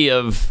Lady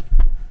of...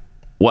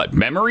 What,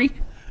 memory?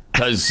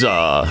 Because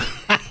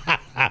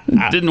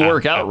it didn't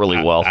work out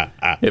really well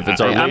if it's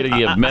Our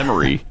Lady of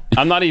Memory.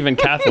 I'm not even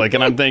Catholic,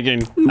 and I'm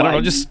thinking, I don't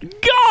know, just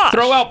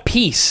throw out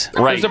peace.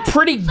 Right. There's a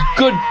pretty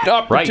good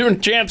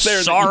opportune chance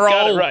there. Sorrow, that you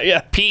got it right.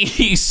 Yeah.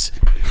 Peace,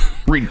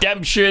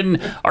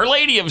 redemption, Our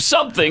Lady of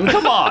something.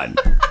 Come on.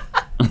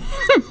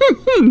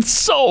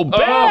 So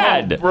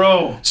bad. Oh,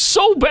 bro.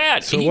 So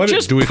bad. So he what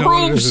just do we know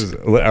what this is?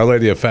 Our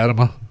Lady of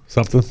Fatima?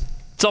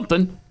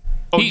 Something?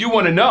 Oh, you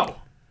want to know?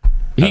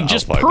 He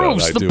just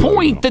proves the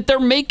point that they're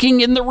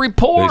making in the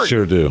report. They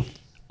sure do.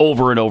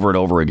 Over and over and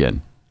over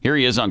again. Here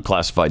he is on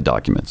classified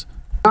documents.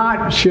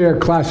 Not share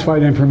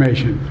classified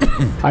information.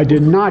 I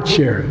did not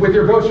share it. With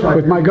your ghostwriter?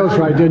 With my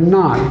ghostwriter, I did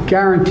not.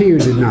 Guarantee you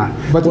did not.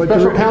 But the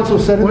special counsel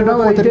said it.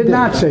 No, they did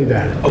not say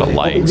that. The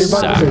lights.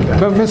 But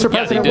Mr.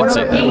 President,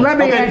 let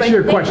me answer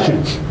your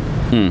question.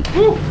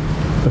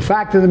 The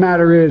fact of the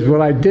matter is, what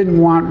I didn't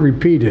want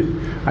repeated,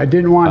 I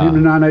didn't want him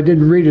to know, and I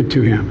didn't read it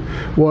to him,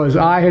 was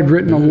I had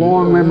written a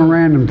long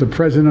memorandum to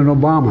President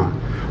Obama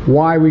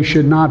why we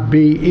should not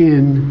be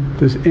in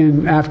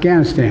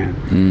Afghanistan.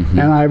 And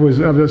I was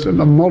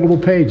multiple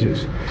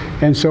pages.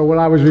 And so what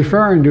I was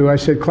referring to, I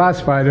said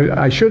classified.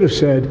 I should have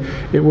said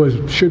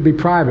it should be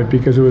private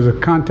because it was a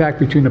contact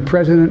between the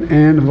president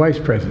and the vice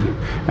president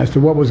as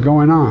to what was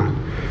going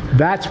on.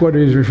 That's what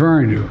it is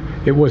referring to.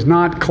 It was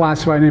not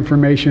classified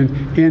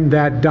information in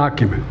that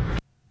document.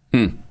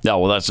 No,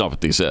 well, that's not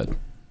what they said.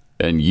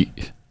 And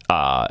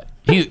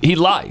he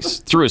lies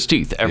through his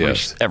teeth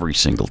every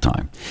single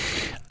time.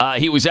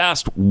 He was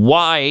asked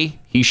why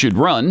he should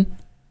run.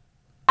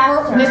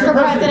 Mr.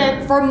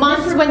 President, for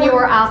months when you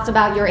were asked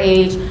about your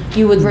age,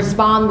 you would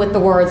respond with the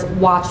words,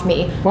 watch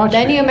me.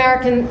 Many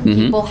American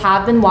people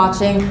have been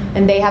watching,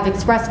 and they have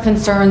expressed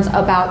concerns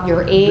about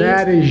your age.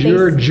 That is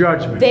your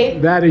judgment.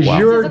 That is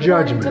your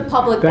judgment.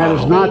 That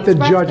is not the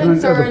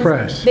judgment of the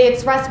press. They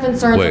expressed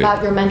concerns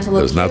about your mental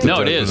appearance. Not the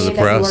judgment of the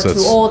press. That you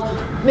were too old.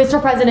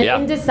 Mr. President,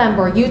 in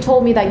December, you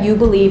told me that you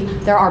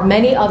believe there are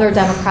many other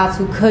Democrats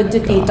who could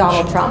defeat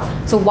Donald Trump.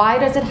 So why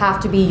does it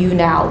have to be you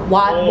now?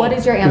 What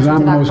is your answer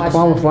to that question? Because I'm the most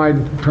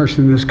qualified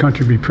person in this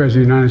country to be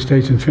president of the United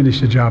States and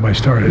finish the job I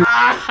started.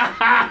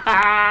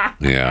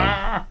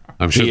 Yeah.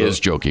 I'm sure he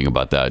is joking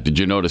about that. Did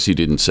you notice he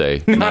didn't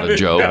say not a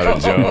joke? Not a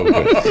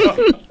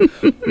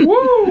joke.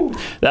 Woo!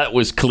 That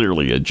was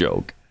clearly a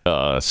joke.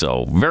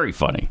 So very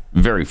funny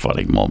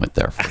moment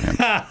there for him.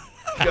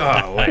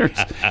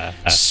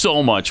 There's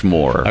so much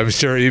more. I'm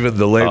sure even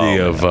the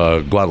lady of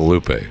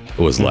Guadalupe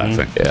was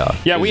laughing.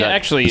 Yeah, we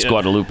actually... It's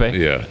Guadalupe?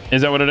 Yeah.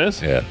 Is that what it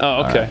is? Yeah.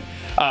 Oh, okay.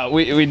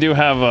 We do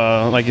have,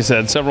 like you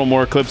said, several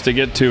more clips to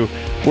get to.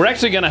 We're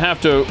actually going to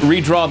have to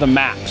redraw the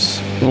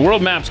maps. The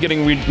world map's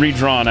getting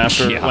redrawn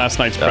after last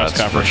night's press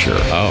conference. For sure.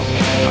 Oh,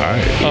 all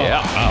right.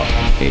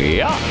 Yeah.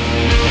 Yeah.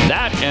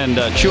 That and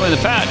Chewing the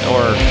Fat,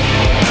 or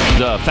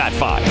the Fat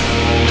Five.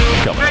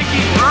 Coming up.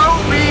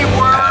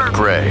 Pat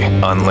Gray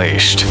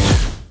Unleashed.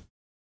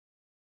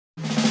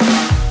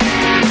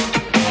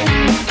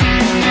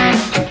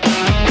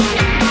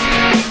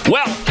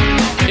 Well,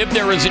 if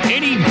there was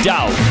any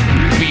doubt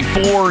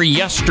before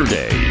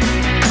yesterday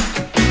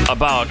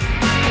about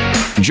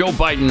Joe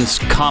Biden's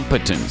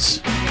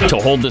competence to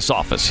hold this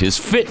office, his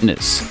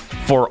fitness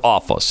for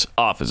office,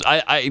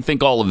 I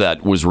think all of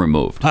that was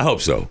removed. I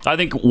hope so. I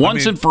think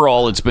once and for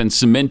all, it's been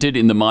cemented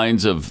in the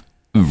minds of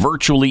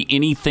virtually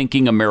any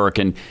thinking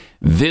American.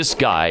 This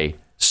guy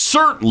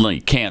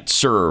certainly can't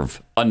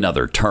serve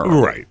another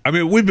term. Right. I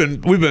mean, we've been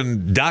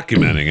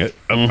documenting it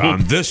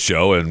on this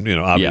show, and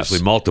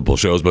obviously multiple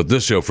shows, but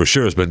this show for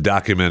sure has been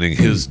documenting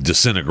his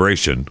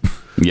disintegration.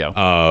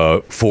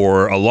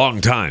 For a long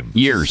time,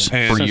 years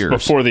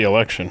before the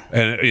election,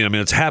 and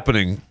it's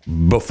happening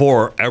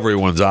before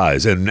everyone's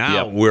eyes, and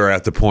now we're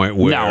at the point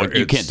where now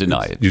you can't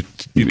deny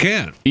it. You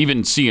can't.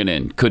 Even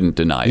CNN couldn't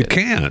deny it. You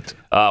can't.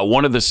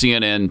 One of the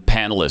CNN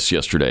panelists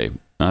yesterday.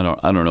 I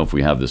don't know if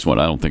we have this one.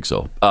 I don't think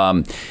so.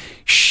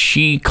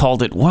 She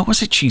called it. What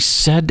was it she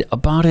said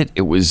about it?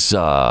 It was.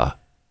 I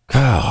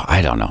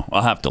don't know.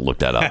 I'll have to look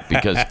that up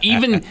because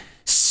even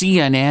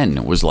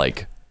CNN was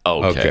like,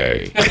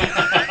 okay.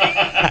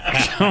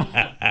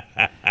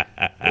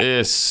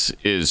 This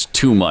is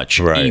too much,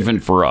 even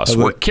for us.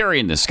 We're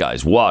carrying this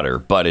guy's water,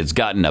 but it's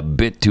gotten a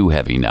bit too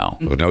heavy now.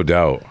 Oh, no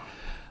doubt.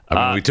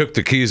 I mean, we took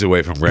the keys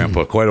away from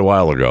Grandpa quite a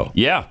while ago.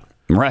 Yeah,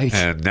 right.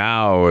 And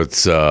now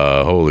it's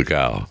holy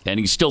cow. And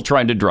he's still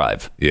trying to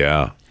drive.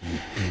 Yeah.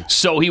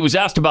 So he was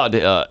asked about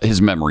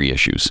his memory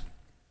issues.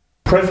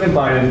 President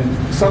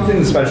Biden, something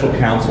the special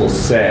counsel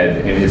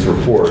said in his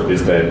report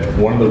is that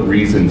one of the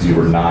reasons you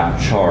were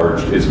not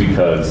charged is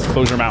because,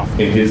 close your mouth,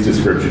 in his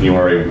description, you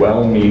are a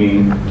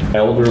well-meaning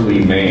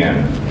elderly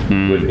man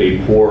with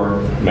a poor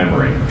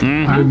memory.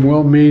 I'm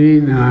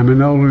well-meaning, and I'm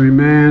an elderly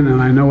man,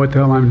 and I know what the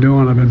hell I'm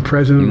doing. I've been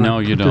president. No,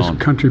 you don't.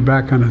 This country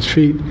back on its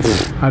feet.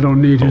 I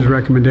don't need his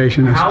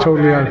recommendation. It's How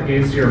totally bad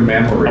is your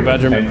memory, and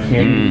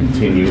can you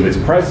continue as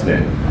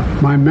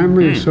president? My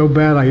memory is so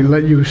bad, I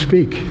let you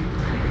speak.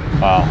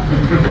 Wow.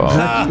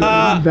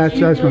 That's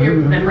my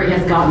memory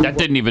has gotten. That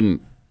didn't even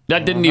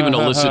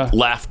elicit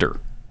laughter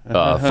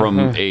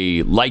from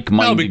a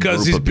like-minded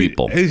group of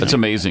people. That's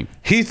amazing.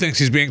 He thinks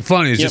he's being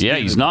funny. He's just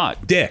he's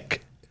not.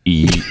 Dick.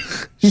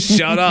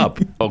 Shut up.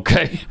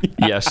 Okay.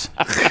 Yes.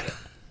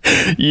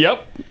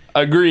 Yep.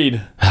 Agreed.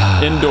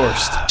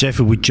 Endorsed.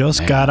 Jeffy, we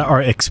just got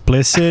our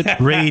explicit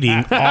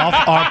rating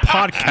off our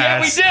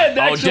podcast. Yeah, we did.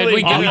 Actually. Oh, did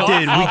we? We did.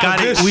 We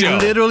got it. We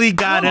literally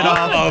got it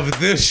off of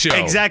this show.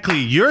 Exactly.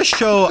 Your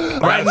show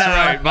right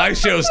now. Right. My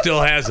show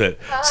still has it.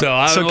 So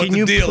I don't know what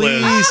the deal is. So can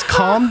you please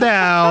calm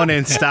down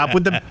and stop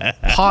with the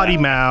potty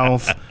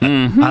mouth?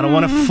 I don't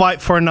want to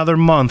fight for another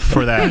month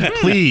for that.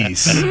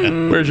 Please.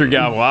 Where's your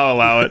gavel? I'll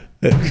allow it.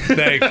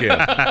 Thank you.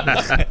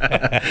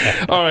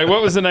 All right,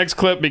 what was the next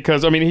clip?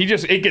 Because, I mean,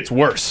 it gets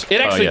worse.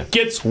 It actually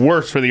gets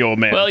worse for the old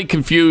man. Well, he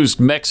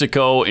confused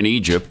Mexico and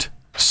Egypt,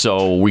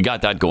 so we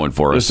got that going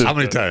for us. How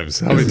many times?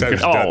 How many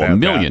times? A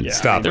million. Yeah.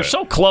 Stop They're it.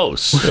 so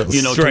close, to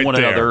right one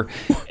there. another,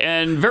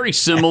 and very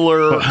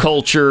similar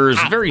cultures,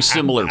 very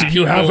similar people. Do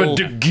you have a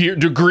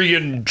degree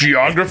in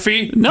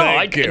geography? No,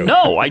 I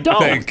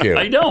don't. Thank you.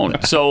 I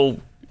don't. So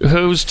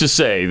who's to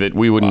say that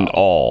we wouldn't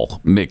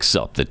all mix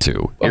up the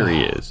two? Here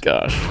he is.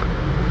 Gosh.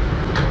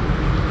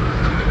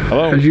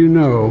 Hello. As you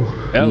know,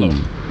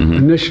 Mm-hmm.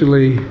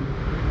 initially,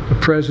 the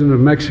president of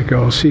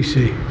Mexico,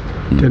 Sisi,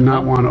 did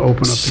not want to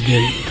open up the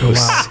gate to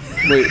allow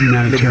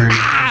humanitarian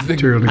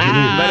material to get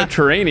in.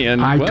 Mediterranean.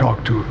 I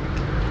talked to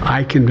him.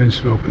 I convinced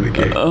him to open the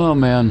gate. Oh,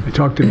 man. I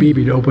talked to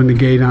Bibi to open the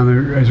gate on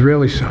the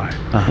Israeli side.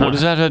 What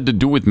does that have to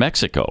do with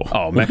Mexico?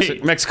 Oh,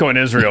 Mexico and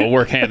Israel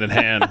work hand in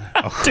hand.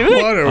 Dude,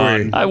 what are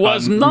we? I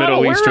was not Middle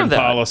aware Eastern of that.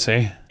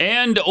 policy.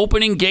 And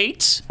opening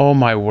gates? Oh,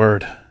 my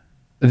word.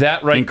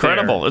 That right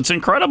Incredible. there. It's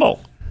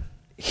incredible.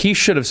 He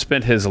should have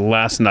spent his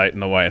last night in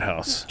the White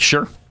House.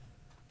 Sure.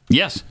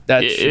 Yes.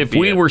 That if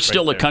we were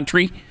still a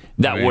country,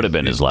 that would have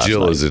been his last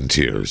Jill night. is in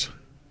tears.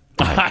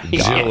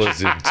 Jill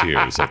is in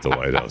tears at the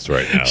White House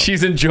right now.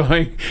 She's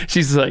enjoying.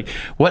 She's like,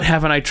 "What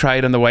haven't I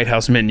tried on the White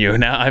House menu?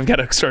 Now I've got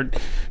to start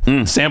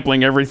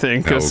sampling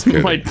everything because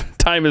my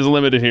time is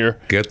limited here."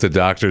 Get the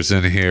doctors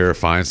in here.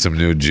 Find some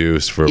new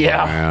juice for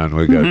Brian.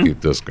 We got to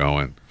keep this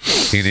going.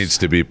 He needs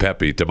to be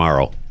peppy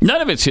tomorrow.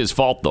 None of it's his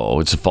fault, though.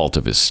 It's the fault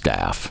of his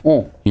staff.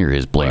 Here he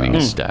is blaming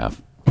his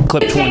staff.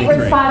 Clip 23. Take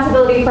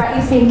responsibility for at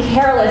least being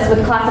careless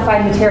with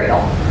classified material.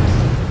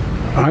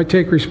 I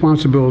take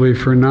responsibility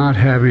for not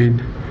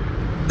having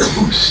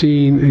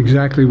seen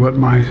exactly what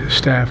my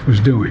staff was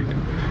doing.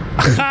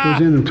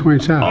 Goes in and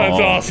points out.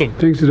 That's awesome.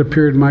 Things that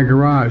appeared in my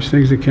garage,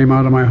 things that came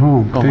out of my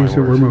home, things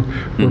that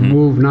were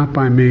moved not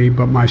by me,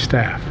 but my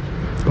staff.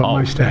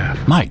 My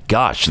staff. My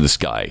gosh, this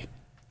guy.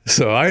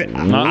 So I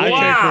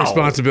take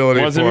responsibility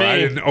for it. I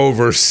didn't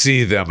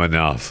oversee them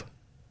enough.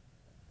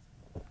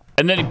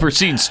 And then he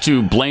proceeds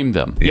to blame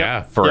them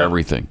for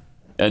everything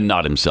and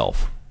not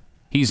himself.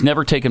 He's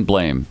never taken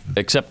blame,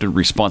 accepted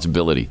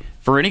responsibility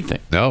for anything.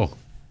 No.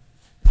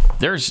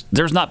 There's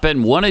not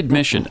been one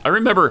admission. I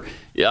remember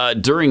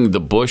during the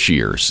Bush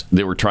years,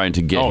 they were trying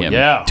to get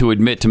him to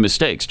admit to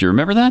mistakes. Do you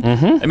remember that?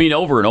 I mean,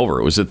 over and over.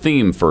 It was a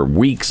theme for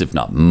weeks, if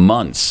not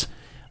months,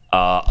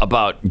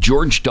 about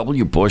George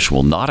W. Bush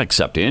will not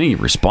accept any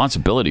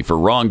responsibility for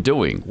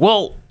wrongdoing.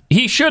 Well,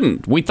 he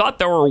shouldn't. We thought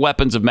there were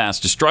weapons of mass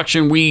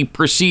destruction. We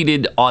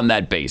proceeded on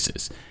that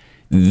basis.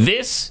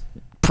 This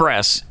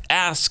press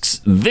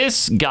asks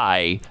this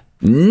guy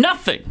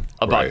nothing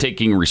about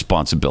taking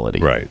responsibility.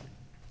 Right.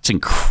 It's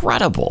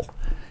incredible.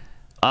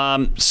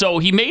 So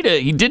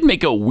he did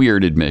make a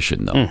weird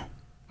admission, though.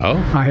 Oh.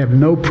 I have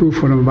no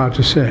proof what I'm about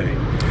to say.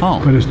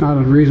 But it's not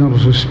unreasonable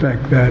to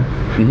suspect that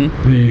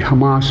the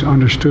Hamas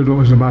understood what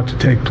was about to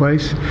take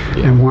place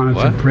and wanted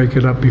to break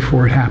it up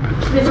before it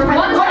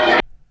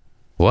happened.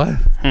 What?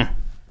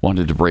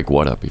 Wanted to break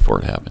what up before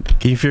it happened?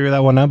 Can you figure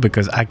that one out?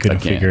 Because I couldn't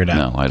figure it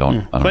out. No, I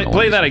don't. I don't know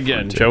Play that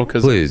again, Joe.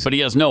 Please. But he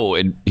has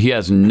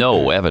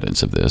no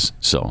evidence of this.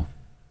 So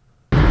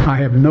I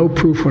have no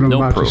proof what I'm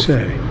about to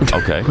say.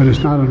 Okay. But it's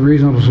not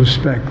unreasonable to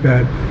suspect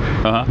that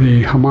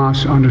the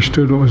Hamas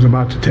understood what was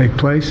about to take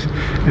place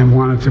and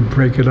wanted to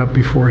break it up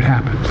before it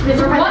happened.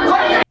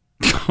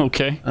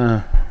 Okay.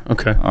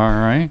 Okay. All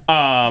right.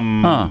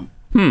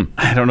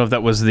 I don't know if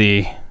that was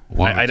the.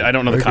 I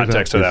don't know the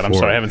context of that. I'm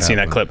sorry, I haven't seen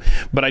that clip.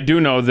 But I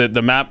do know that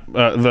the map,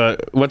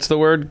 what's the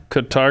word?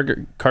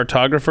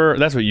 Cartographer?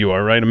 That's what you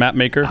are, right? A map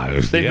maker?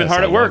 They've been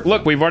hard at work.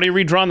 Look, we've already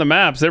redrawn the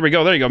maps. There we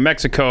go. There you go.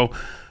 Mexico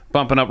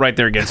bumping up right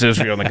there against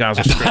Israel in the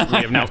Gaza Strip. We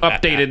have now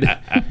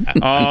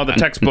updated all the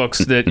textbooks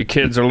that your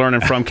kids are learning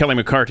from. Kelly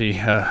McCarthy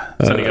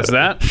sending us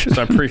that.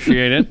 So I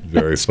appreciate it.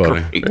 Very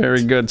funny. Great.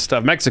 Very good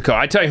stuff. Mexico.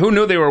 I tell you, who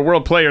knew they were a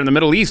world player in the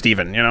Middle East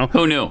even, you know?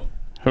 Who knew?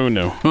 Who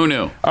knew? Who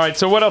knew? All right,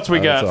 so what else we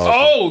got? Awesome.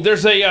 Oh,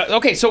 there's a...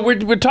 okay, so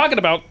we're talking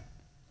about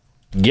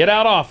get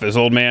out office,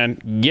 old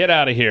man. Get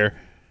out of here.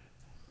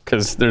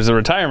 Because there's a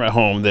retirement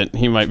home that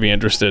he might be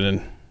interested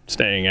in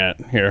staying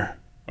at here.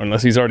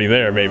 Unless he's already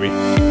there, baby.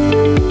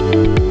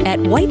 At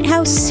White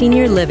House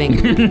Senior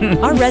Living,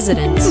 our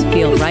residents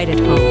feel right at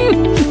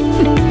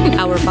home.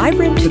 Our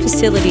vibrant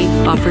facility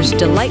offers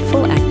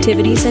delightful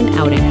activities and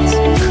outings.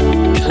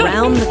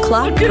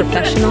 Round-the-clock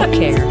professional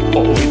care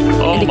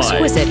and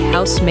exquisite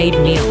house-made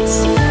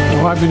meals.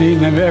 Well, I've been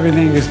eating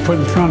everything that's put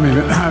in front of me.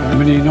 I've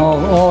been eating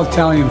all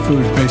Italian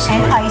foods, basically.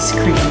 And ice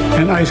cream.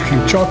 And ice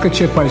cream, chocolate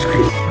chip ice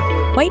cream.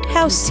 White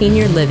House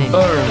Senior Living,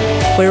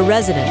 where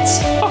residents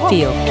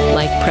feel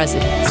like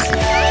presidents.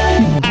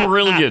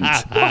 Brilliant.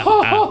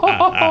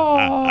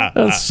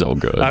 That's so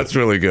good. That's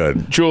really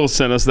good. Jules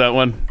sent us that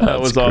one. That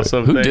was great.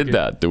 awesome. Who Thank did you.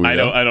 that? Do we I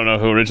know? don't know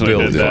who originally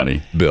Bill did did.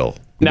 Funny. Bill.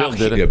 Now, Bill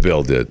did it. Yeah,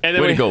 Bill did. And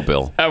then Way we to go,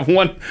 Bill. have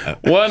one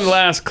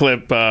last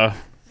clip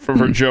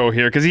for Joe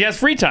here because he has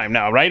free time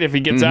now, right? If he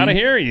gets out of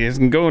here, he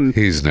can go and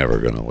He's never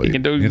going to leave. he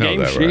can do you know game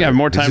that, show. right? You have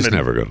more time He's to just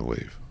never going to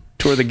leave.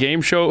 tour the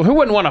game show. Who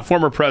wouldn't want a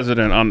former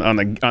president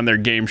on their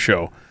game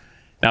show?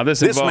 Now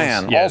this This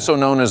involves, man, also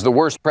known as the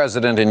worst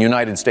president in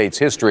United States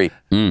history,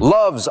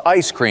 loves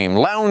ice cream,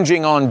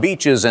 lounging on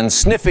beaches, and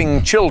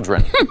sniffing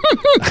children.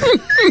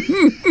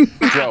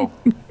 Joe.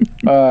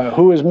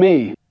 Who is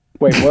me?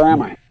 Wait, where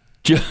am I?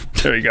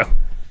 There you go.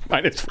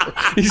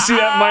 You see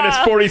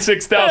that?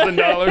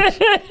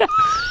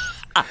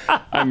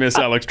 -$46,000. I miss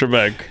Alex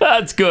Trebek.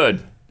 That's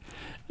good.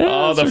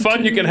 Oh, the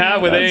fun you can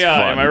have with AI.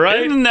 Fun. Am I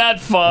right? Isn't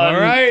that fun?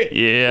 All right.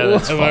 Yeah,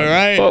 that's fun. Am I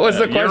right? What was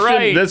the You're question?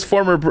 right. This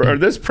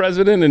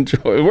president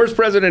worst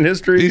president in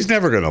history? He's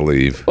never going to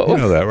leave. You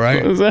know that,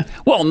 right? What was that?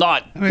 Well,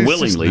 not it's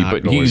willingly, just not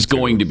but going he's to.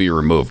 going to be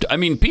removed. I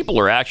mean, people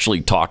are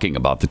actually talking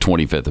about the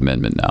 25th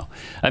Amendment now.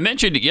 I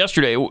mentioned it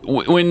yesterday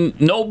when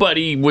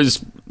nobody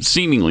was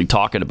seemingly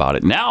talking about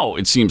it. Now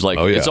it seems like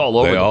it's all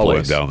over they the all place.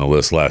 went down the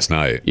list last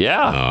night.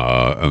 Yeah.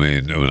 I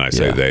mean, when I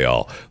say they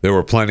all, there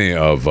were plenty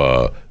of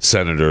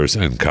senators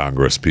and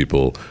Congress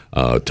people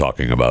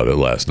talking about it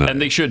last night.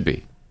 And they should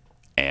be.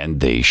 And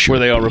they should Were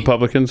they all be.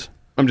 Republicans?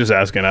 I'm just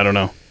asking. I don't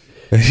know.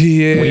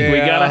 Yeah. We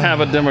got to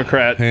have a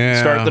Democrat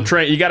start the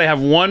train. You got to have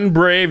one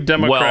brave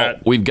Democrat.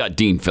 Well, we've got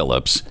Dean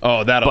Phillips.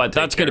 Oh, but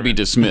that's going to be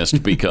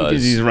dismissed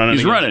because he's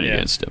running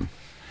against him.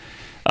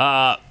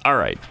 All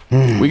right.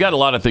 We got a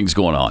lot of things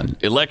going on.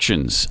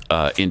 Elections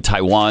in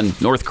Taiwan,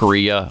 North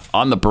Korea,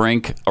 on the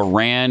brink,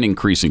 Iran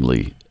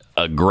increasingly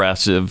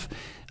aggressive.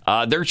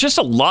 There's just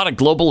a lot of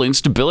global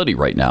instability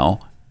right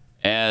now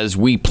as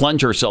we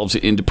plunge ourselves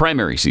into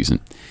primary season.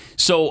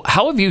 So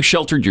how have you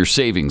sheltered your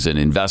savings and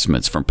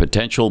investments from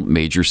potential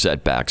major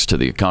setbacks to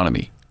the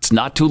economy? It's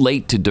not too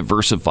late to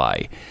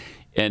diversify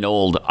an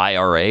old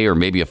IRA or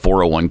maybe a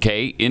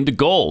 401k into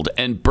gold,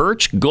 and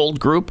Birch Gold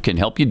Group can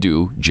help you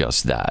do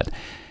just that.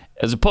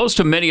 As opposed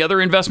to many other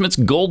investments,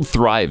 gold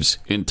thrives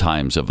in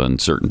times of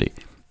uncertainty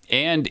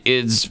and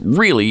is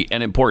really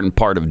an important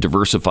part of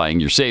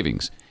diversifying your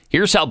savings.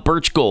 Here's how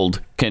Birch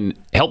Gold can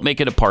help make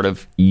it a part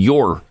of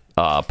your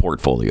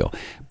portfolio.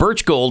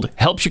 Birch Gold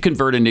helps you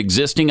convert an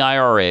existing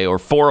IRA or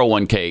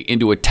 401k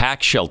into a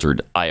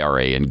tax-sheltered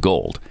IRA in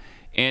gold.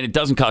 And it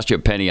doesn't cost you a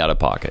penny out of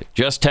pocket.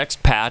 Just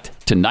text PAT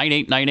to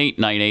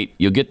 989898.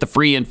 You'll get the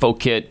free info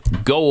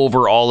kit, go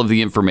over all of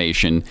the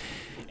information,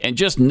 and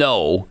just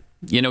know,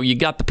 you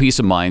got the peace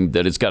of mind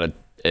that it's got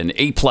an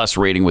A-plus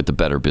rating with the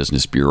Better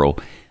Business Bureau,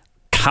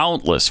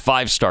 countless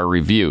 5-star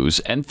reviews,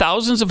 and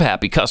thousands of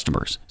happy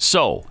customers.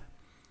 So,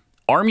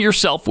 arm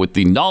yourself with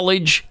the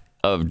knowledge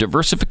of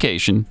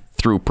diversification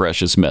through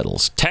precious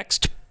metals.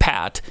 Text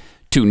PAT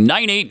to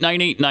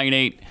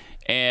 989898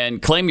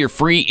 and claim your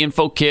free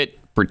info kit.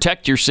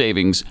 Protect your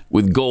savings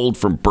with gold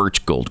from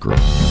Birch Gold Group.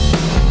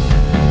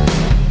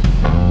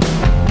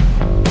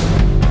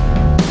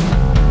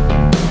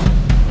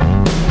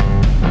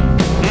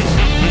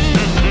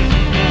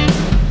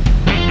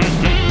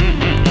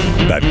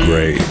 Pat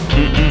Gray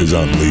is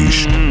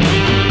unleashed.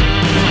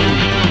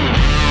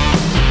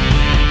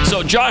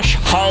 So Josh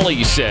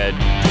Hawley said,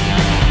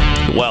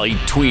 he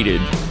tweeted,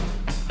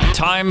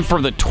 time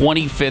for the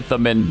 25th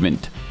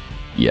Amendment.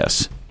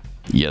 Yes,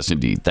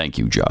 indeed. Thank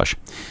you, Josh.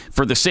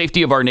 For the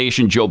safety of our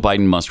nation, Joe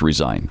Biden must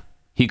resign.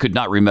 He could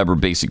not remember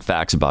basic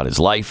facts about his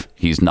life.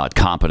 He's not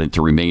competent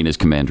to remain as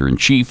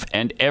commander-in-chief.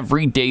 And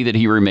every day that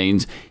he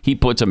remains, he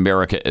puts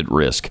America at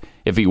risk.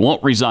 If he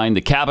won't resign,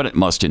 the cabinet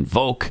must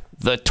invoke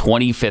the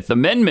 25th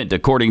Amendment,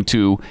 according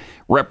to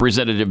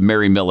Representative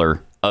Mary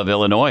Miller of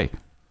Illinois.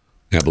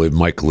 I believe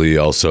Mike Lee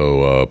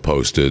also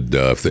posted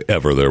if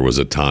ever there was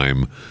a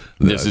time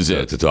this is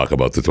it to talk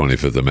about the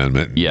 25th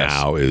Amendment. Yes.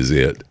 Now is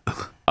it.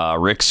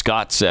 Rick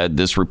Scott said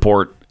this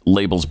report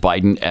labels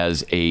Biden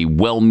as a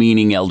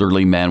well-meaning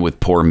elderly man with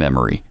poor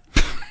memory.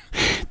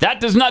 That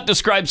does not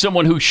describe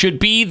someone who should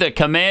be the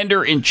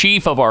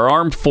commander-in-chief of our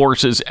armed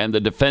forces and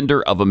the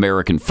defender of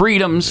American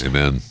freedoms.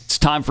 Amen. It's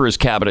time for his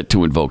cabinet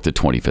to invoke the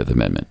 25th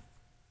Amendment.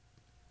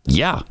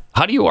 Yeah.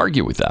 How do you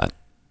argue with that?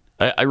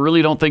 I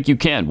really don't think you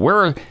can.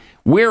 Where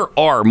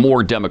are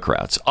more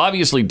Democrats?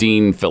 Obviously,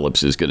 Dean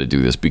Phillips is going to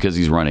do this because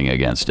he's running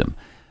against him.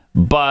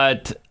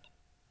 But,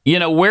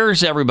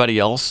 where's everybody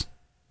else?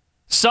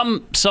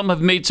 Some have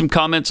made some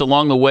comments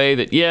along the way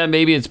that,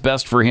 maybe it's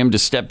best for him to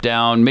step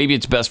down. Maybe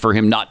it's best for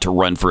him not to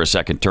run for a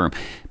second term.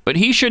 But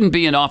he shouldn't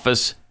be in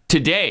office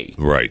today.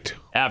 Right.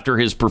 After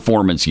his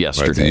performance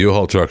yesterday. Right. The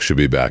U-Haul truck should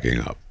be backing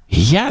up.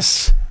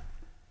 Yes.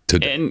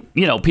 Today.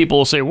 And, people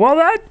will say, well,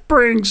 that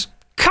brings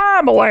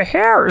Kamala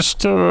Harris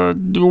to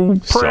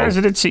the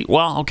presidency.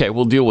 Well, okay,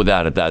 we'll deal with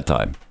that at that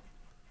time.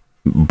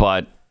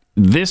 But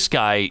this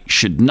guy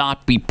should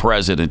not be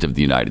president of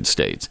the United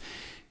States.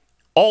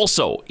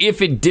 Also,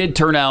 if it did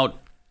turn out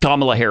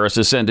Kamala Harris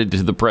ascended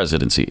to the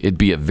presidency, it'd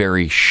be a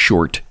very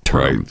short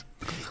term. Right.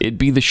 It'd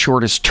be the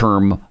shortest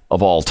term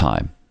of all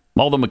time.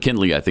 Although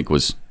McKinley, I think,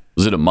 was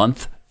it a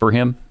month for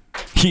him?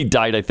 He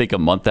died, I think, a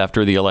month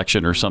after the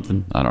election or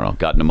something. I don't know.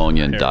 Got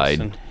pneumonia and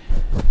died.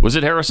 Was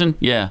it Harrison?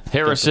 Yeah.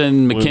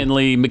 Harrison,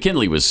 McKinley.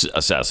 McKinley was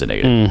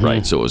assassinated,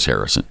 right? So it was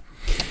Harrison.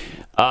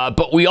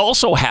 But we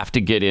also have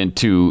to get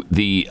into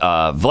the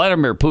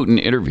Vladimir Putin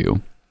interview.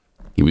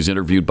 He was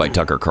interviewed by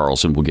Tucker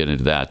Carlson. We'll get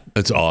into that.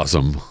 It's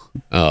awesome.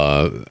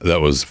 That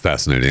was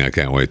fascinating. I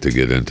can't wait to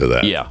get into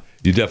that. Yeah.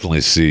 You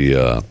definitely see,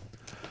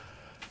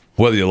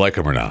 whether you like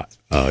him or not,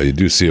 you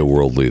do see a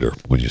world leader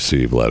when you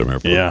see Vladimir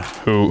Putin. Yeah,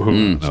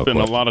 who spent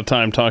a lot of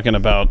time talking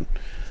about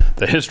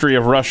the history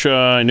of Russia.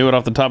 I knew it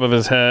off the top of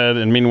his head.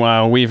 And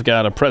meanwhile, we've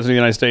got a president of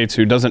the United States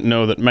who doesn't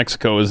know that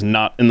Mexico is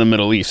not in the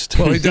Middle East.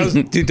 Well, he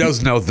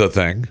does know the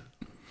thing.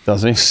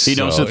 Does he? He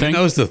knows the thing? He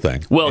knows the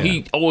thing. Well,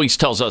 he always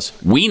tells us,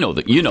 we know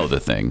that you know the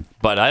thing,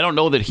 but I don't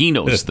know that he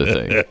knows the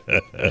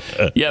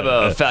thing. You have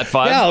a Fat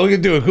Five? Yeah, we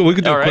can do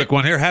a quick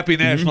one here. Happy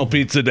National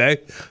Pizza Day.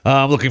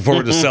 I'm looking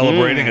forward to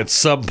celebrating at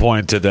some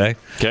point today.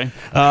 Okay.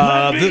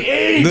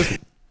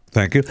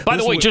 Thank you. By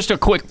the way, just a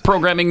quick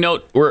programming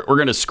note. We're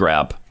going to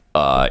scrap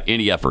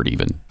any effort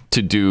even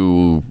to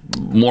do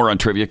more on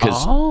trivia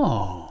because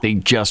they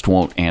just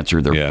won't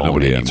answer their phone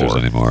nobody answers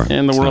anymore.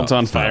 And the world's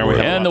on fire.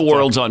 The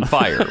world's on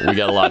fire. We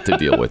got a lot to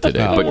deal with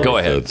today. But go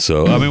ahead.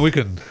 So, I mean, we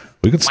can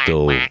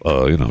still,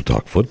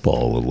 talk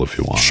football a little if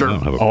you want. Sure.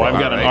 I've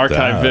got an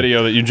archive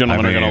video that you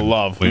gentlemen are going to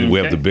love. We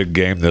have the big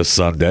game this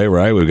Sunday,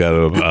 right? We've got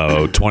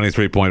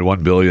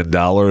 $23.1 billion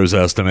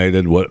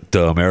estimated what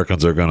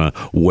Americans are going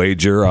to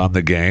wager on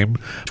the game.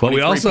 But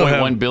we also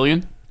have $23.1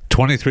 billion?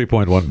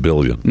 $23.1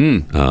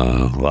 billion.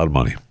 A lot of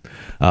money.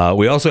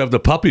 We also have the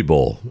Puppy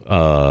Bowl,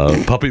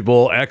 Puppy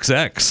Bowl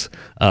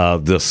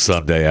XX this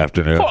Sunday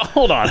afternoon. Oh,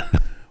 hold on.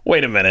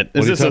 Wait a minute.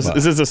 Is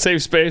this a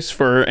safe space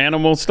for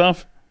animal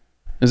stuff?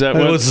 Is that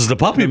what? This is the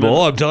Puppy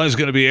Bowl. I'm telling you, it's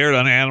going to be aired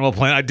on Animal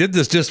Planet. I did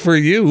this just for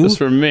you. Just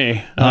for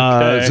me.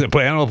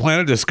 Okay. Animal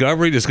Planet,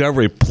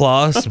 Discovery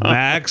Plus,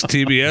 Max,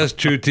 TBS,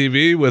 True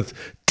TV with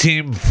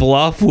Team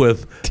Fluff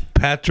with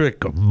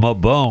Patrick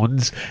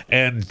Mabones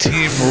and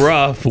Team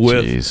Rough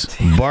with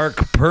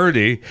Bark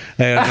Purdy.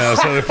 And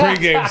so the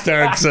pregame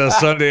starts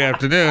Sunday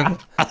afternoon.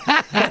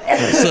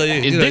 So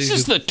this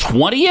is the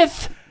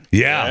 20th?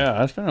 Yeah,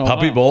 that's been a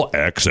Puppy while. Bowl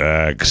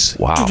XX.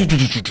 Wow.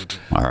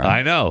 All right.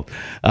 I know.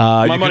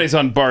 My money's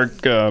on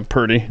Bark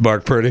Purdy.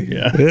 Bark Purdy?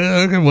 Yeah.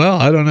 Okay, well,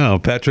 I don't know.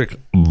 Patrick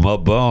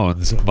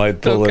Mabones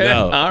might pull it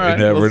out. All right.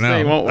 You never we'll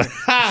know. See, won't we?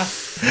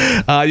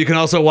 You can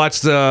also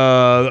watch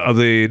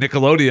the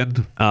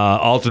Nickelodeon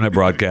alternate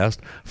broadcast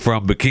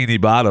from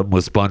Bikini Bottom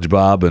with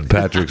SpongeBob and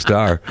Patrick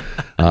Star.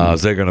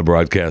 They're going to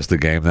broadcast the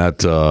game.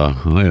 That I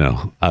don't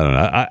know.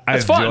 I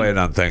It's enjoy fun. it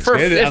on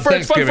Thanksgiving.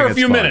 It's fun for a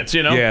few minutes,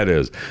 you know. Yeah, it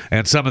is.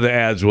 And some of the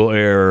ads will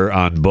air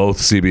on both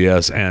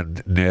CBS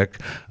and Nick,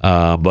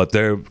 but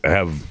they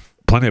have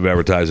plenty of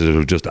advertisers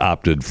who just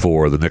opted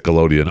for the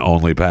Nickelodeon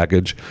only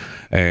package.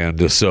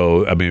 And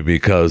so, I mean,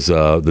 because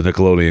the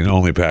Nickelodeon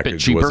only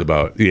package was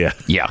about a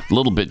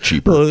little bit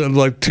cheaper,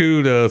 like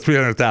 $200,000 to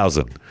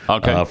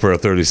 $300,000 for a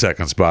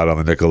 30-second spot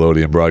on the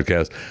Nickelodeon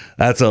broadcast.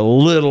 That's a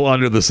little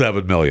under the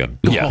 $7 million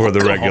for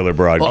the regular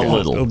broadcast. A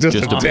little, just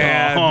a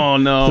tad. Oh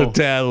no, a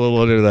tad, a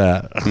little under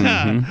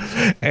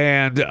that.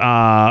 And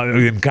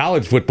in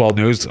college football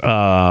news,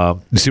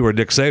 you see where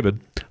Nick Saban,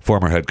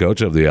 former head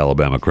coach of the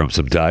Alabama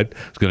Crimson Tide,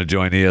 is going to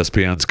join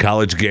ESPN's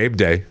College Game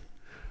Day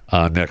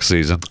next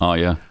season. Oh,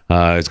 yeah.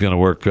 He's going to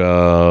work,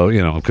 I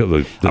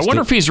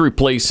wonder if he's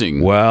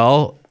replacing.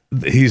 Well,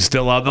 he's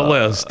still on the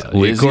list.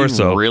 Lee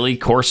Corso. Really?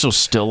 Corso's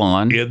still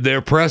on? In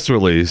their press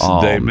release,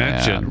 they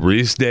mentioned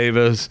Reese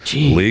Davis,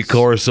 Lee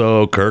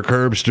Corso, Kirk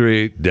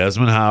Herbstreit,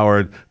 Desmond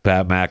Howard,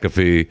 Pat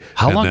McAfee.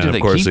 How long do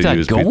they keep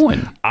that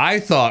going? I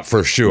thought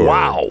for sure.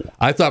 Wow.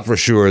 I thought for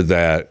sure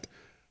that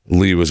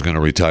Lee was going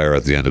to retire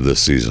at the end of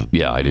this season.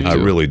 Yeah, I did too. I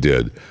really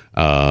did.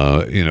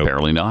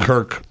 Apparently not.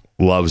 Kirk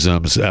loves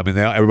him. I mean,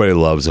 everybody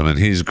loves him, and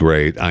he's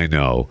great. I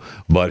know,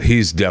 but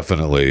he's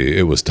definitely.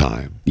 It was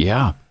time.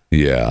 Yeah.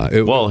 Yeah.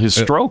 His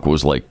stroke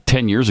was like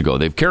 10 years ago.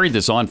 They've carried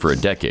this on for a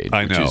decade.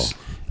 I know. Which is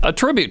a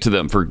tribute to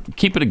them for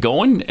keeping it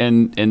going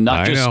and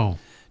not just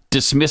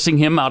dismissing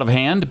him out of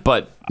hand.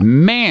 But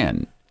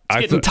man,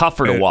 it's getting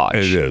tougher to watch.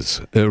 It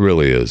is. It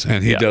really is.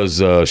 And he does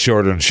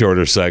shorter and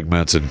shorter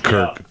segments. And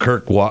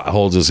Kirk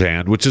holds his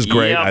hand, which is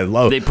great. Yeah. I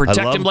love. They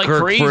protect him like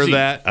Kirk crazy. for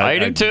that. I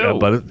do too.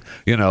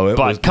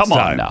 But come on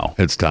time. now.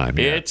 It's time.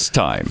 Yeah. It's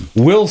time.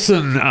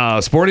 Wilson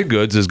Sporting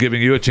Goods is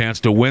giving you a chance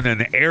to win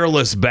an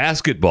airless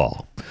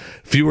basketball.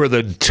 Fewer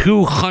than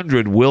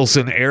 200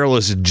 Wilson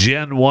airless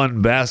Gen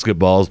 1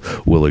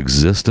 basketballs will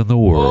exist in the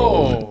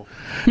world. Whoa.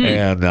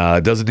 And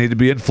it doesn't need to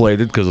be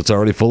inflated because it's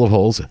already full of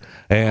holes.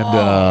 And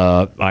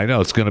I know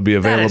it's going to be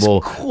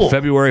available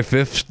February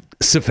 5th,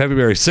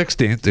 February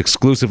 16th,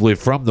 exclusively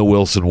from the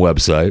Wilson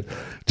website.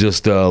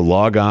 Just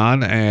log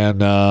on,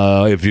 and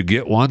if you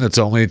get one, it's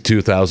only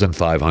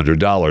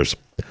 $2,500.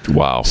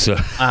 Wow. So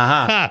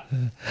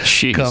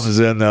Jeez. comes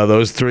in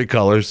those three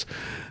colors.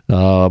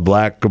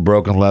 Black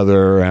broken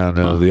leather and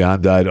the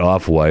undyed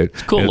off-white.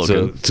 It's cool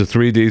looking. It's a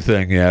 3D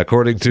thing, yeah.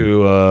 According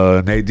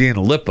to Nadine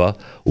Lippa,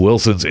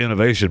 Wilson's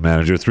innovation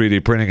manager,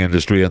 3D printing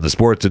industry and the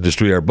sports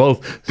industry are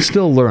both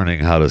still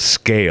learning how to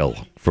scale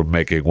from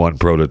making one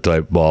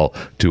prototype ball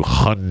to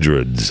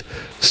hundreds.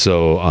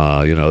 So,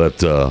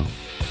 that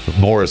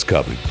more is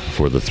coming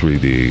for the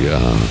 3D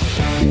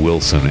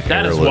Wilson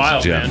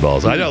airless Gen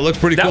balls. I know, it looks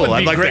pretty cool. Would be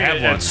I'd like great to have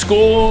at one.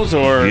 Schools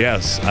or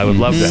yes, I would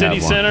love to have one.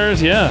 city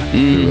centers, yeah.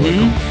 Really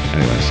cool.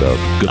 Anyway, so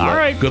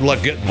good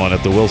luck getting one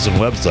at the Wilson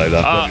website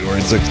on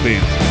February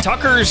 16th.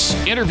 Tucker's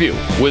interview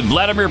with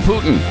Vladimir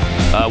Putin.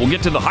 We'll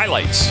get to the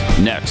highlights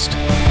next.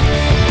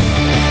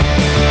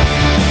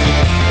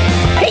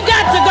 He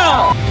got to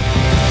go!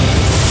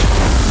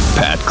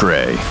 Pat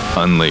Gray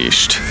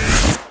Unleashed.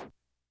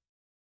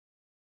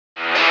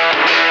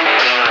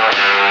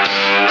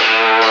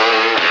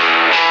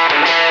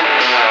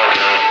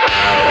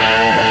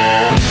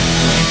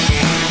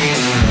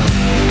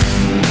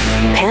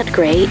 Pat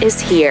Gray is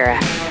here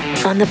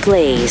on the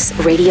Blaze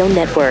Radio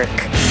Network.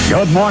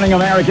 Good morning,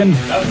 American.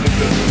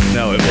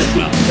 No, it was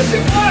not. Yes, it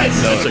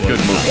was. That's a good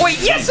move. Wait,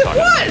 yes, it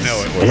was.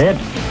 No, it was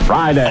It's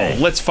Friday.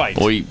 Let's fight.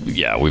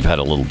 We've had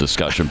a little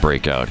discussion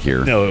breakout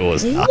here. No, it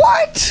was not.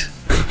 What?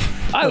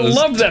 I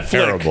love that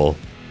flick. Terrible.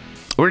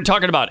 We're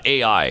talking about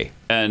AI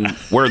and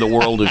where the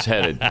world is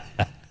headed.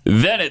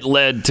 Then it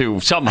led to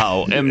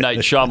somehow M. Night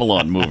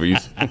Shyamalan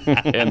movies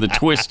and the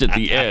twist at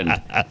the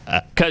end.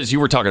 Because you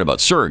were talking about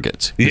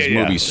Surrogates. His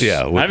movies.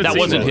 Yeah. That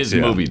wasn't his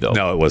movie, though.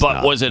 No, it was but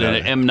not. But was it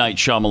an M. Night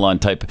Shyamalan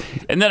type?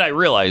 And then I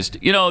realized,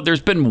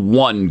 there's been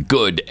one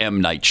good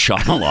M. Night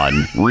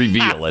Shyamalan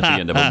reveal at the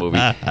end of a movie.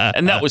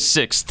 And that was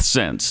Sixth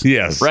Sense.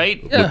 Yes.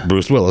 Right? With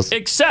Bruce Willis.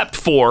 Except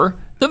for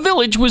The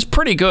Village was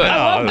pretty good.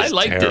 I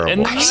liked terrible. it.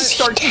 And then you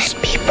start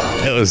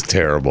It was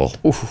terrible.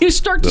 You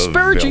start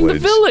disparaging The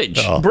Village.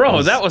 Oh,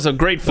 Bro, that was a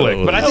great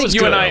flick. But I think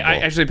you and I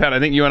terrible. actually, Pat, I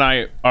think you and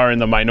I are in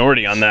the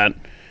minority on that.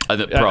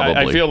 Probably.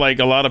 I feel like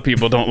a lot of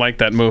people don't like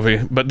that movie.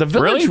 But The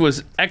Village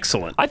was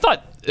excellent. I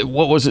thought,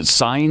 what was it,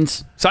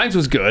 Signs? Signs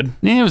was good.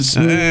 It was,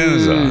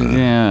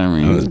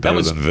 It was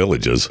better than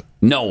Villages.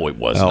 No, it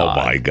was not.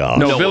 Oh, my God.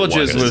 No,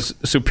 Villages was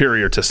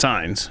superior to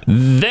Signs.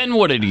 Then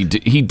what did he do?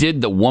 He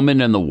did The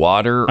Woman in the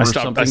Water or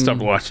something? I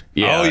stopped watching.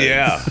 Yeah. Oh,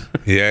 yeah.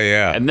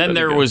 Yeah. And then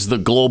there was the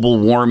global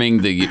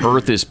warming, the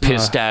Earth is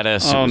pissed at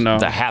us. Oh, no.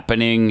 The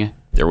Happening.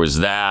 There was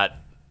that.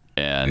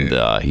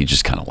 And he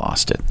just kind of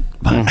lost it.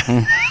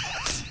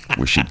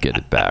 Wish he'd get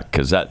it back,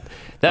 because that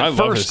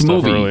first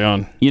movie, early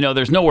on.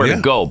 There's nowhere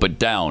to go but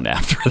down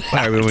after that.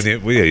 I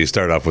mean, you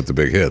start off with the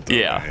big hit. Though.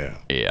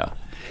 Yeah.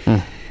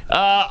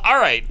 All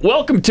right,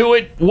 welcome to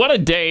it. What a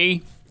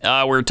day.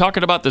 We're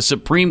talking about the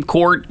Supreme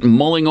Court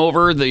mulling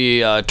over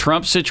the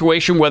Trump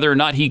situation, whether or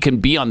not he can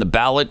be on the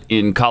ballot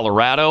in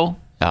Colorado.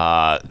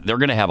 They're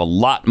going to have a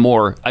lot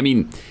more. I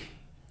mean,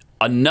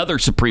 another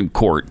Supreme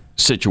Court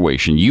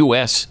situation,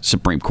 U.S.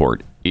 Supreme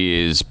Court,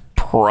 is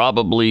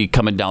probably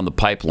coming down the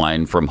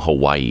pipeline from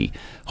Hawaii.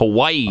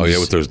 Hawaii's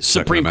with their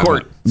Supreme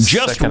Court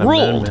just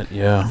ruled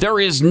there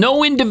is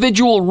no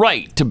individual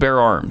right to bear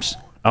arms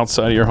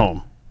outside of your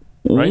home.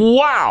 Right?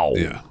 Wow.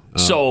 Yeah.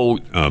 So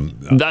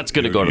that's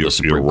going to go to the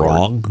Supreme Court. You're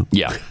wrong.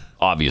 Yeah.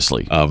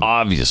 Obviously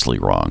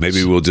wrong.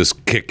 Maybe we'll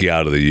just kick you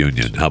out of the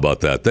union. How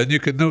about that? Then you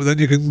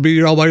can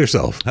be all by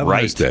yourself. Have a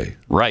nice day.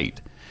 Right.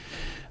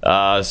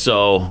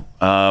 We'll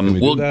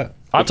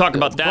talk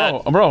about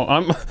that, bro.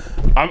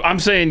 I'm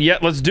saying,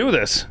 let's do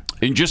this.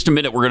 In just a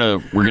minute, we're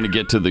gonna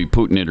get to the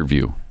Putin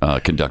interview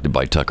conducted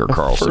by Tucker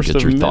Carlson.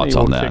 Get your thoughts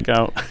on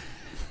that.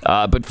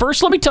 But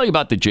first, let me tell you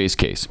about the Jase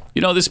case.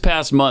 This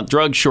past month,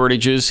 drug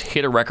shortages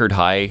hit a record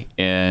high,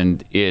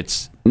 and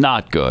it's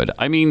not good.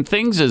 I mean,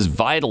 things as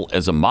vital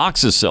as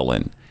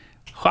amoxicillin.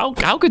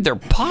 How could there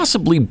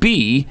possibly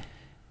be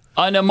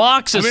an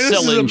amoxicillin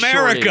this is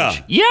America.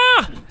 shortage?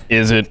 Yeah.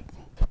 Is it?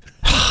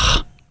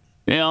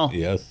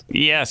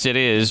 Yes, it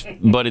is,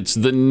 but it's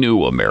the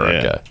new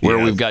America, where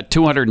we've got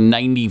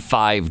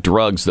 295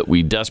 drugs that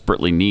we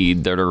desperately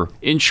need that are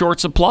in short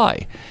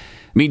supply.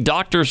 I mean,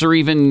 doctors are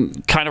even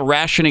kind of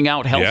rationing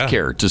out health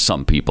care to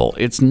some people.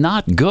 It's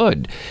not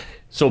good.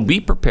 So be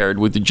prepared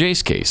with the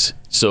Jase case.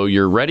 So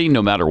you're ready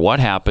no matter what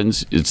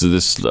happens. It's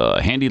this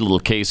handy little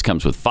case,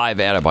 comes with 5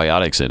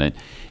 antibiotics in it.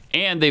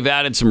 And they've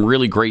added some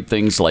really great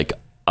things like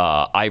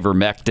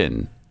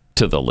ivermectin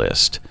to the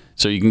list.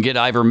 So you can get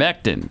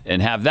ivermectin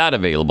and have that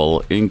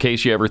available in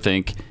case you ever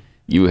think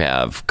you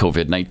have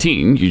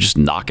COVID-19. You just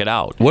knock it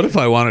out. What if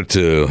I wanted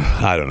to,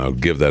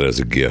 give that as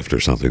a gift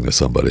or something to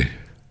somebody?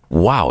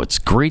 Wow, it's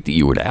great that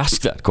you would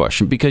ask that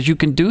question, because you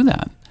can do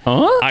that.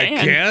 Huh? I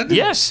can?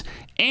 Yes.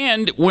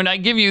 And when I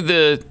give you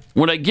the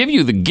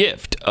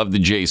gift of the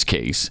Jase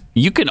case,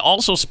 you can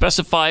also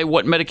specify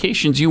what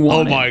medications you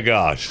want. Oh my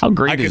gosh. How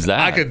great is that?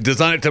 I can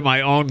design it to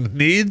my own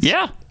needs?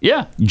 Yeah.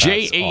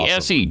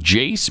 JASE,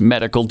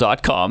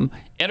 JaseMedical.com.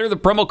 Enter the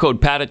promo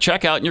code PAT at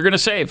checkout and you're going to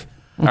save.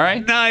 All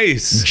right?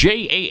 Nice.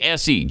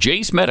 JASE,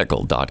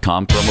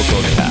 JaseMedical.com, promo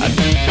code PAT.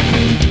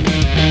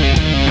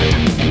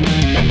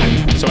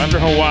 So after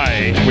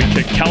Hawaii, we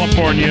kick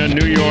California,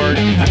 New York.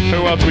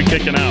 Who else are we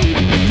kicking out?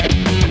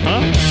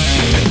 Huh?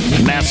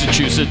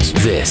 Massachusetts.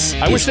 This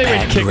I wish they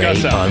would kick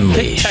us out.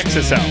 Kick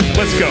Texas out.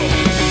 Let's go.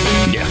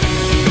 Yeah.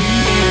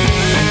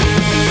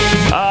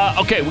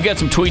 Okay, we got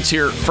some tweets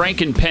here.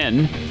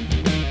 Frankenpen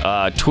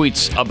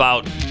tweets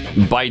about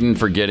Biden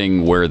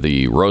forgetting where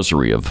the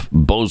rosary of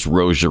Beau's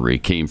Rosary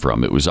came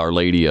from. It was Our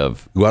Lady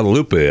of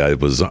Guadalupe. I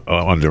was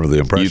under the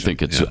impression. You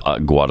think it's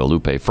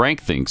Guadalupe.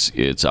 Frank thinks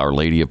it's Our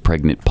Lady of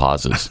Pregnant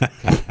Pauses.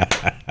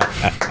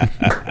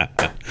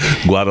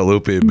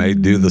 Guadalupe may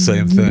do the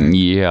same thing.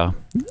 Yeah.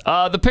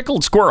 The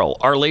Pickled Squirrel,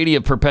 Our Lady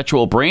of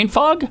Perpetual Brain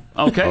Fog.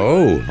 Okay.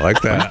 Oh,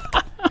 like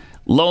that.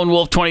 Lone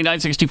Wolf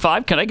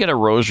 2965, can I get a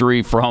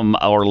rosary from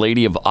Our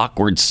Lady of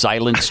Awkward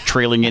Silence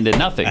trailing into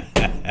nothing?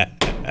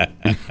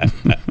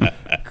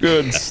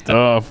 Good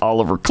stuff.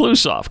 Oliver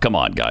Klusoff, come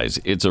on, guys.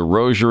 It's a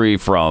rosary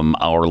from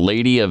Our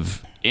Lady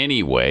of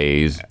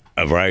Anyways.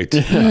 Right.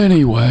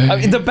 Anyway. I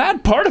mean, the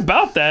bad part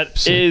about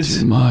that is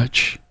too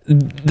much.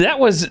 That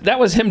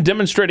was him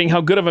demonstrating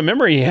how good of a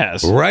memory he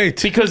has. Right.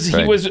 Because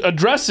he was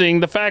addressing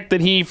the fact that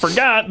he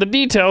forgot the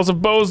details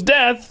of Beau's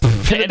death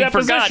in the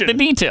deposition. Forgot the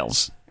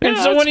details. And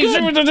so when he's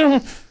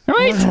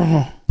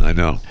right. I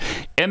know.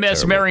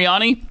 MS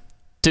Mariani.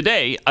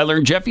 Today, I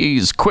learned Jeffy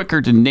is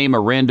quicker to name a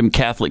random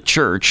Catholic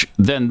church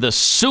than the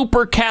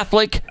super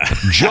Catholic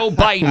Joe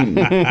Biden.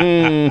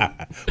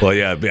 Well,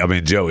 yeah, I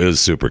mean, Joe is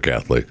super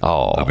Catholic.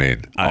 Oh, I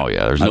mean,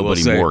 there's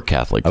nobody more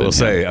Catholic than him. I will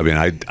say, I mean,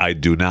 I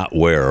do not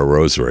wear a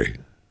rosary.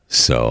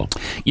 So,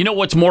 you know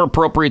what's more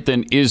appropriate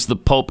than is the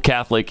Pope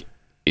Catholic?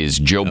 Is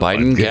Joe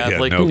Biden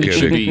Catholic? No it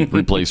should be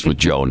replaced with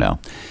Joe now.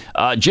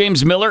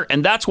 James Miller,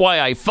 and that's why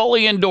I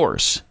fully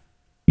endorse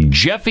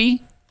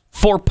Jeffy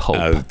for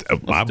Pope.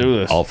 I'm do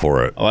this. All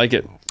for it. I like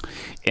it.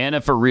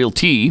 Anna for Real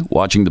Tea,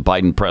 watching the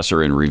Biden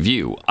presser and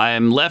review. I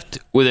am left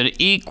with an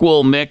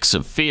equal mix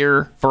of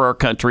fear for our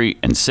country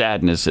and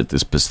sadness at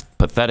this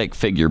pathetic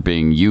figure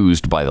being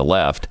used by the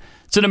left.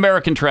 It's an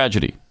American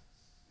tragedy.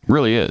 It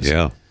really is.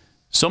 Yeah.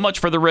 So much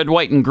for the red,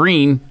 white, and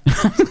green.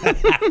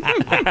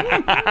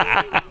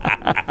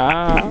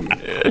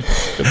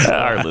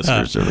 Our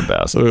listeners are the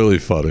best. Really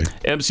funny.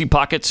 MC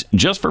Pockets,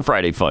 just for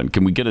Friday fun,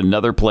 can we get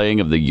another playing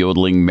of the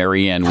yodeling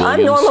Marianne Williams?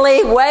 I'm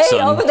normally way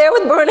over there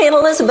with Bernie and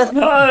Elizabeth.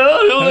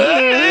 Over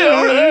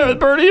there with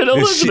Bernie and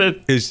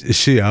Elizabeth. Is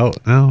she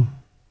out now?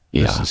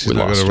 Yeah, She's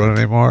not going to run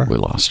anymore? We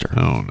lost her.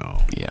 Oh,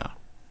 no. Yeah.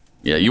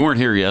 Yeah, you weren't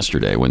here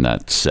yesterday when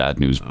that sad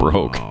news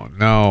broke. Oh,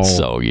 no.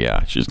 So,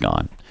 yeah, she's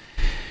gone.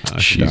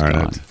 She's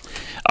gone.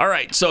 All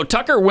right, so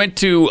Tucker went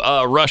to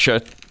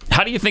Russia.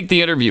 How do you think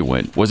the interview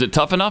went? Was it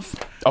tough enough?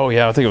 Oh,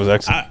 yeah, I think it was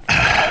excellent.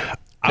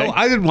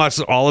 I didn't watch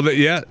all of it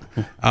yet.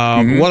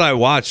 What I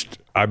watched,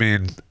 I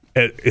mean,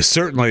 it's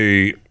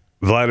certainly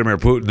Vladimir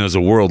Putin is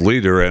a world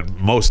leader, and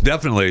most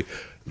definitely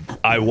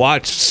I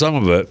watched some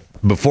of it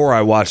before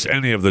I watched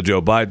any of the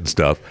Joe Biden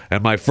stuff,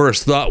 and my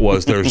first thought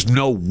was there's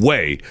no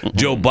way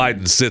Joe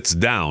Biden sits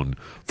down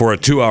for a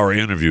 2-hour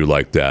interview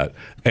like that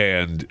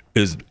and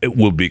it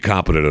will be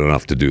competent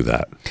enough to do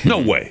that. No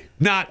way.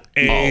 Not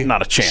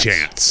a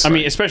chance. I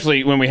mean,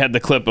 especially when we had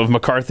the clip of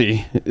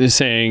McCarthy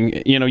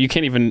saying, you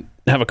can't even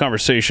have a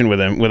conversation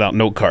with him without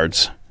note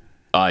cards.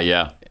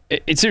 Yeah.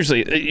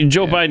 Seriously,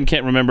 Joe Biden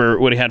can't remember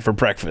what he had for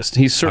breakfast.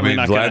 He's certainly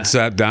not going to. Vlad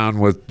sat down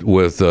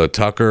with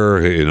Tucker.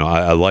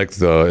 I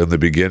liked in the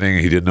beginning,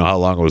 he didn't know how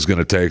long it was going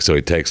to take, so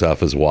he takes off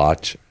his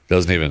watch.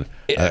 Doesn't even.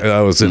 That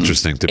was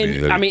interesting to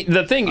me. I mean,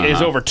 the thing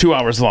is over 2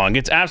 hours long.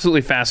 It's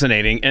absolutely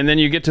fascinating. And then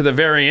you get to the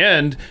very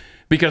end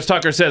because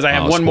Tucker says, I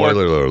have one more.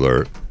 Spoiler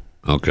alert.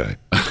 Okay.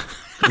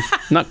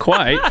 Not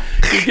quite.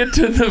 You get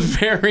to the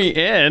very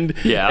end,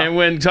 and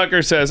when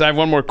Tucker says, I have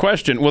one more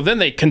question, well, then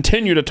they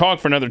continue to talk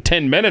for another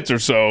 10 minutes or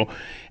so,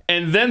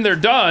 and then they're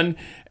done,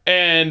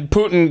 and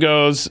Putin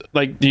goes,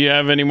 do you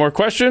have any more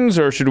questions,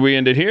 or should we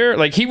end it here?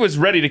 He was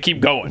ready to keep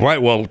going. Right,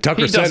 well,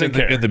 Tucker said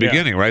in the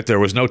beginning, right, there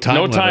was no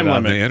time limit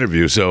on the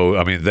interview, so,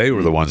 I mean, they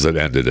were the ones that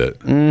ended it.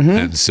 Mm-hmm.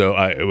 And so,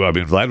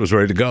 Vlad was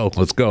ready to go.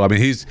 Let's go. I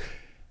mean, he's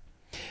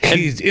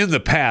in the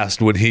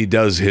past, when he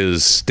does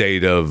his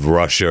state of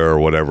Russia or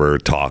whatever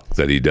talk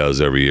that he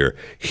does every year,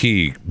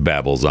 he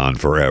babbles on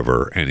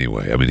forever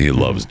anyway. I mean, he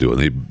loves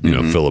doing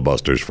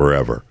filibusters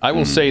forever. I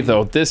will say,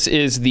 though, this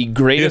is the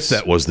greatest. If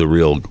that was the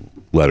real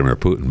Vladimir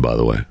Putin, by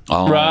the way.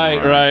 Right.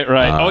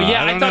 Oh,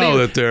 yeah. I don't know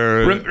that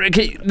they're.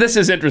 Okay, this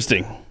is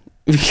interesting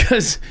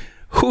because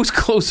who's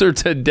closer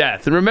to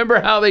death? And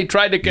remember how they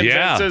tried to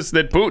convince us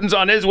that Putin's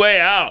on his way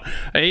out.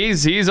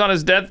 He's on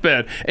his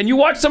deathbed. And you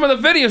watch some of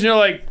the videos and you're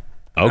like,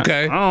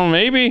 okay. Oh,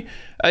 maybe.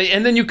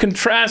 And then you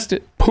contrast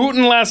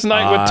Putin last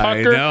night with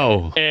Tucker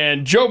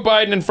and Joe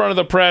Biden in front of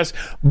the press.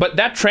 But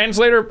that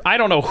translator, I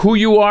don't know who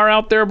you are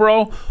out there,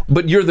 bro,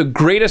 but you're the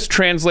greatest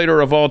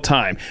translator of all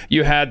time.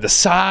 You had the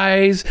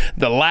sighs,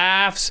 the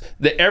laughs,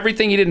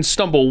 everything. He didn't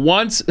stumble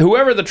once.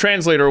 Whoever the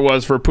translator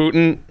was for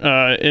Putin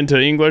into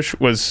English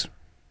was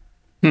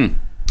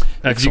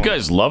If you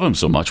guys love him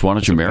so much, why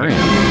don't you marry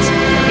him?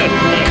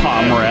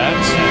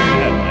 Comrades.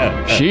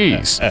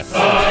 Jeez.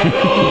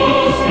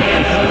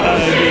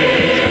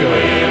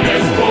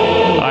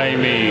 I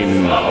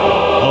mean,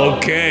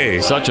 okay.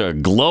 Such a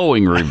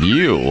glowing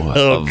review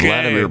of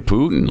Vladimir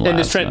Putin.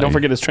 And don't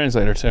forget his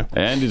translator, too.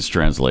 And his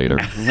translator.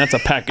 That's a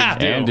package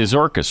deal. And his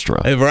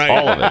orchestra. Right.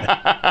 All of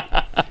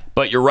it.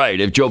 But you're right.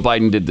 If Joe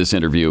Biden did this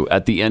interview,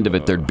 at the end of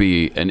it, there'd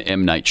be an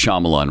M. Night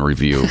Shyamalan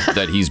review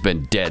that he's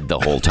been dead the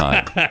whole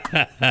time.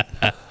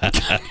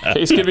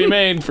 Case could be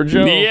made for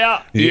Joe.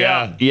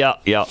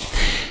 Yeah.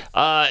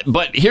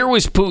 But here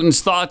was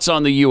Putin's thoughts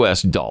on the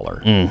U.S.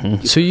 dollar.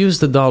 Mm-hmm. To use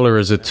the dollar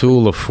as a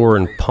tool of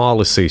foreign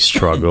policy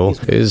struggle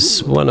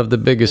is one of the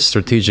biggest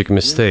strategic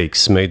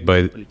mistakes made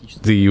by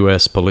the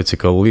U.S.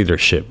 political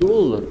leadership.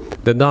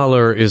 The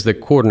dollar is the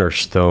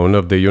cornerstone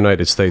of the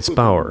United States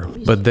power,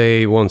 but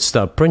they won't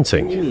stop printing.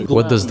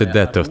 What does the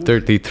debt of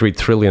 $33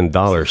 trillion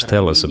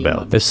tell us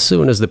about? As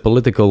soon as the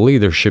political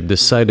leadership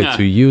decided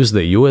to use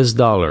the U.S.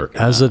 dollar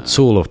as a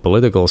tool of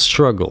political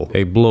struggle,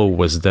 a blow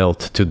was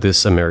dealt to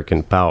this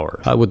American power.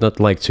 I would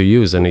not like to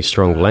use any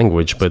strong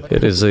language, but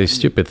it is a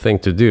stupid thing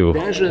to do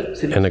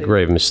and a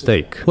grave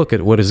mistake. Look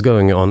at what is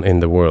going on in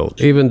the world.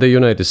 Even the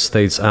United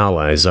States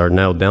allies are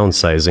now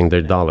downsizing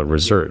their dollar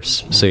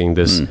reserves. Seeing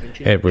this,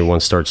 everyone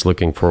starts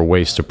looking for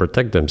ways to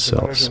protect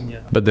themselves.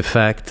 But the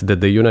fact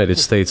that the United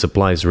States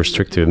applies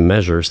restrictive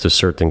measures to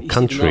certain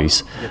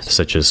countries,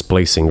 such as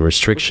placing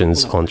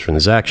restrictions on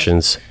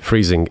transactions,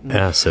 freezing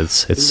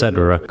assets,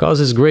 etc.,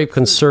 causes grave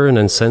concern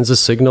and sends a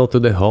signal to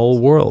the whole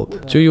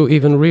world. Do you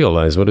even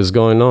realize what is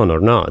going on or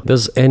not?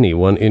 Does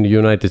anyone in the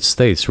United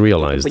States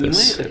realize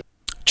this?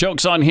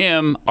 Joke's on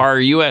him. Our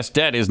U.S.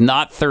 debt is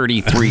not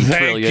 $33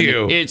 trillion.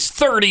 You. It's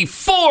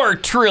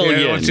 $34 trillion.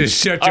 Yeah, don't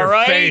just shut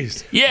your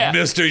face, yeah.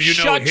 Mister.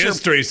 You know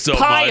history so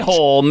pie much.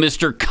 Hole,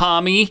 Mr.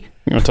 Commie.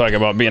 You're talking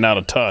about being out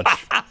of touch.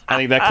 I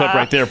think that clip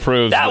right there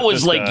proves that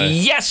was like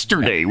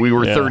yesterday. We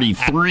were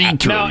 33 trillion.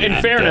 Now,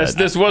 in fairness,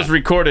 this was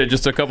recorded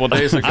just a couple of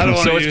days ago,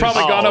 so it's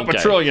probably gone up a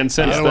trillion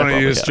since then. I don't want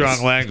to use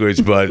strong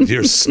language, but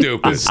you're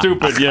stupid.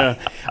 Stupid, yeah.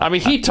 I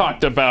mean, he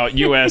talked about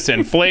U.S.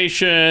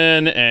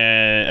 inflation,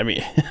 and I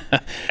mean,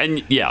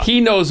 and yeah,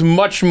 he knows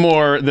much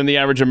more than the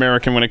average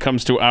American when it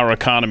comes to our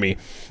economy.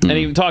 And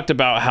he talked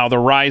about how the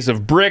rise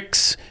of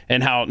BRICS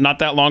and how not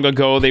that long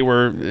ago they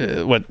were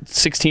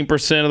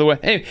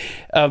 16%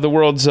 of the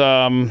world's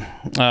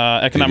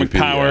economic GDP,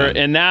 power,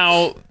 and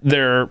now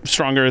they're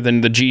stronger than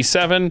the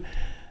G7.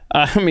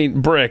 I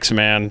mean, BRICS,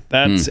 man.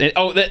 That's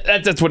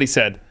that's what he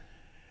said.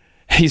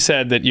 He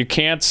said that you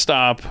can't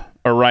stop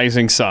a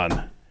rising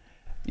sun.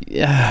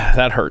 Yeah,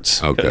 that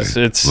hurts. Okay,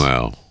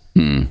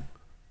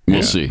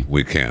 we'll see.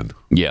 We can.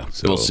 Yeah,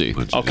 we'll see.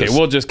 Okay,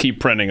 we'll just keep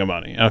printing the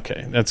money.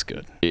 Okay, that's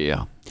good.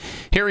 Yeah.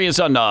 Here he is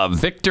on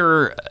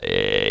Viktor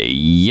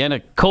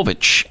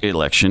Yanukovych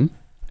election.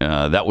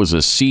 That was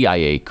a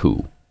CIA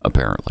coup,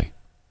 apparently.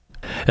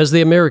 As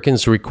the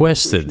Americans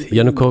requested,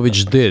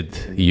 Yanukovych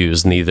did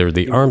use neither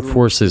the armed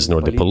forces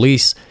nor the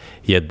police,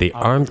 yet the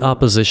armed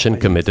opposition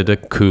committed a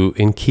coup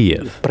in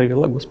Kiev.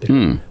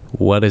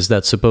 What is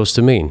that supposed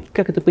to mean?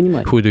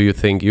 Who do you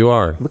think you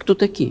are?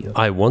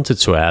 I wanted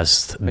to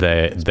ask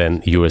the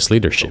then U.S.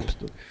 leadership.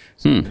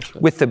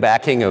 With the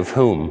backing of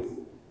whom?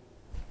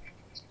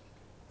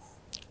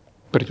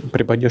 With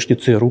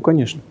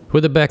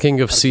the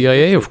backing of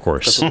CIA, of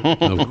course.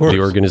 The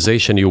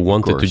organization you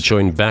wanted to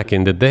join back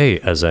in the day,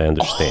 as I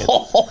understand.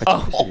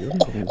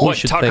 You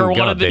should thank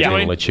God they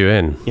didn't let you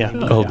in.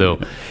 Although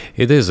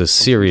it is a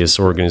serious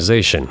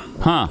organization.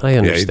 I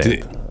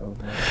understand.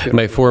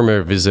 My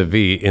former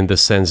vis-a-vis in the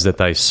sense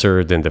that I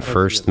served in the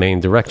first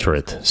main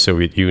directorate,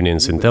 Soviet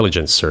Union's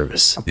intelligence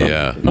service.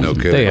 Yeah, no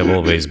kidding. They have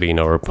always been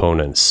our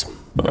opponents.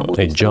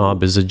 A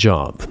job is a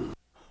job.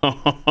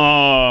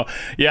 Yeah,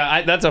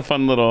 that's a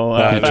fun little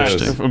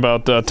fact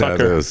about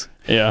Tucker.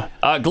 Yeah,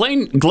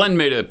 Glenn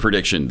made a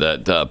prediction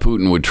that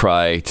Putin would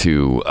try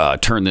to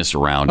turn this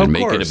around and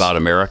make it about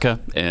America,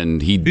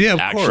 and he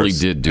actually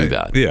did do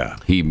that. Yeah,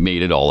 he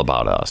made it all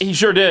about us. He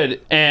sure did,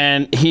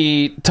 and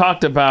he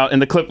talked about,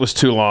 and the clip was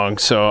too long,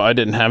 so I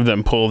didn't have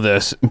them pull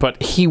this,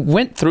 but he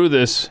went through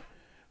this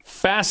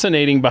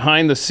fascinating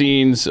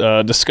behind-the-scenes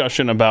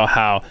discussion about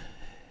how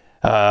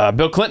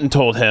Bill Clinton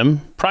told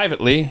him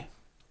privately.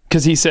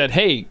 Because he said,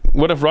 hey,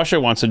 what if Russia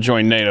wants to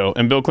join NATO?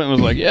 And Bill Clinton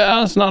was like, yeah,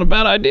 that's not a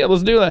bad idea.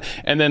 Let's do that.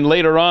 And then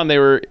later on, they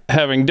were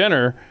having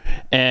dinner,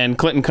 and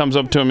Clinton comes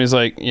up to him. He's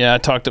like, yeah, I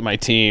talked to my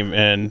team,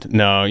 and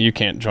no, you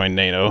can't join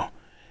NATO.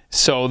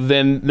 So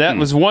then that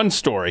was one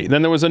story.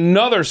 Then there was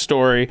another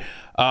story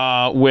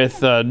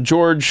with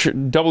George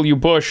W.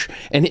 Bush,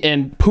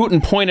 and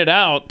Putin pointed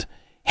out,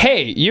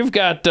 hey, you've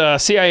got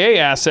CIA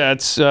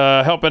assets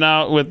helping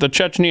out with the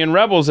Chechenian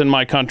rebels in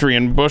my country.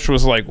 And Bush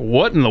was like,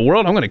 what in the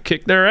world? I'm going to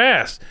kick their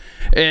ass.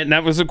 And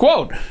that was the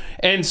quote.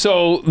 And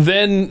so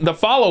then the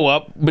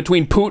follow-up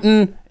between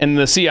Putin and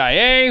the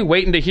CIA,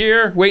 waiting to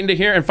hear.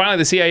 And finally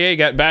the CIA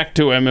got back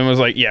to him and was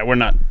like, yeah, we're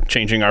not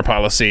changing our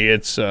policy.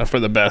 It's for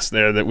the best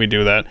there that we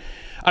do that.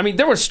 I mean,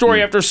 there was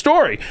story after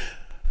story.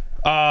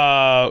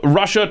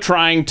 Russia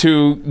trying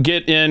to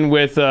get in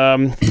with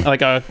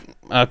like a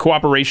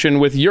cooperation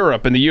with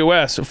Europe and the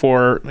U.S.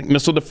 for like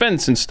missile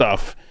defense and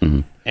stuff,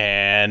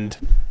 and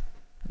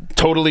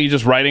totally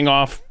just writing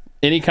off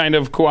any kind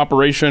of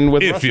cooperation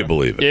with Russia. If you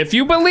believe it. If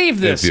you believe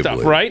this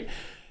stuff, right?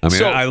 I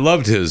mean, I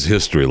loved his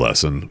history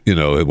lesson,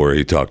 where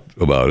he talked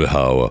about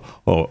how,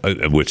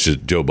 which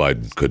Joe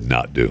Biden could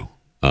not do,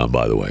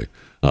 by the way.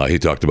 He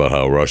talked about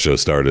how Russia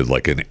started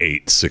like in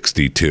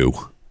 862.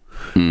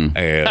 And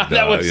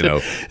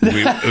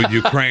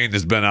Ukraine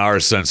has been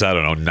ours since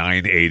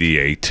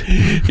 988.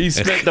 He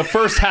spent the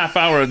first half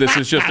hour of this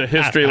is just a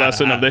history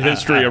lesson of the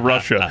history of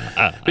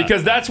Russia,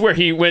 because that's where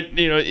he went.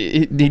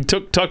 He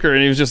took Tucker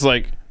and he was just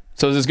like,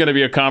 so is this going to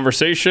be a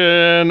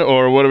conversation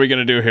or what are we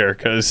going to do here?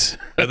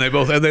 And they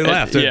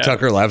laughed. And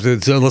Tucker laughed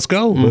and said, let's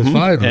go. It's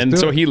fine. And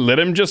so he let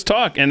him just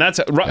talk. And that's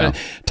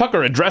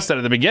Tucker addressed that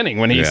at the beginning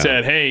when he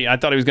said, hey, I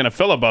thought he was going to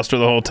filibuster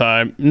the whole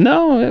time.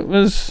 No, it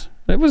was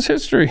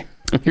history.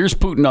 Here's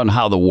Putin on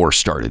how the war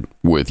started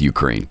with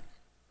Ukraine.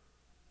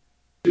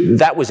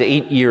 That was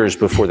 8 years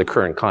before the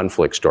current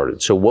conflict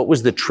started. So what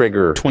was the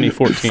trigger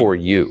 2014 for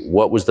you?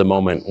 What was the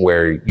moment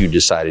where you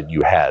decided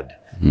you had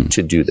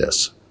to do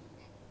this?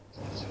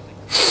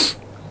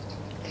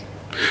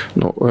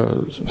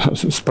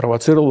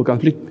 Спровоцировал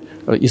конфликт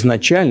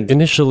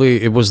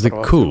Initially, it was the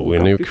coup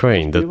in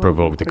Ukraine that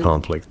provoked the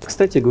conflict.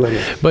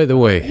 By the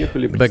way,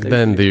 back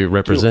then the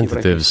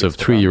representatives of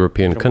 3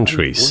 European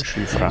countries,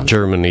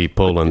 Germany,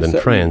 Poland, and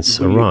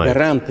France,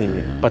 arrived.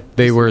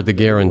 They were the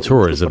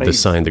guarantors of the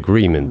signed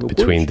agreement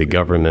between the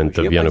government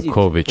of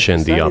Yanukovych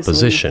and the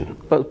opposition.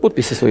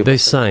 They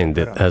signed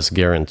it as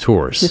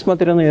guarantors.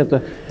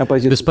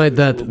 Despite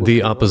that,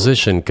 the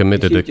opposition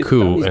committed a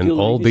coup, and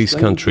all these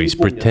countries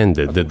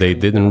pretended that they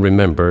didn't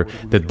remember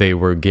that they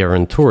were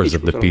guarantors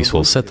of the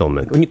peaceful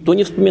settlement.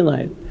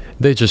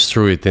 They just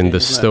threw it in the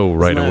stove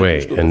right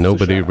away, and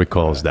nobody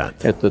recalls that.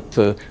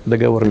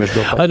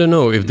 I don't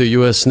know if the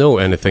U.S. know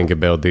anything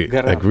about the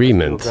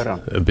agreement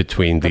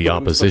between the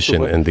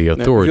opposition and the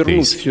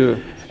authorities,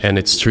 and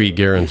its three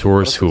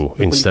guarantors who,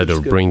 instead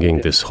of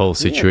bringing this whole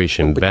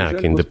situation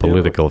back in the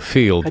political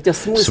field,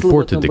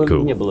 supported the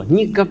coup.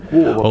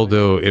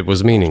 Although it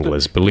was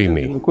meaningless, believe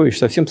me,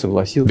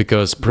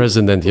 because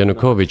President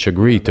Yanukovych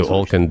agreed to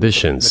all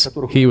conditions.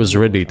 He was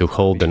ready to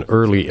hold an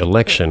early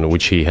election,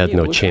 which he had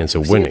no chance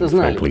of winning,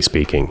 frankly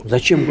speaking.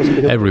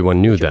 Everyone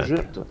knew that.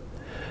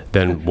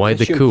 Then why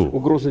the coup?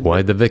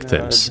 Why the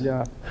victims?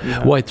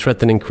 Why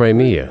threatening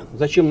Crimea?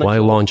 Why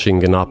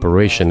launching an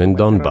operation in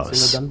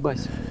Donbass?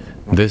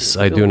 This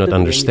I do not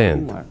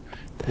understand.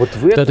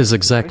 That is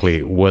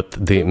exactly what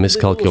the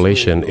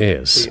miscalculation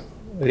is.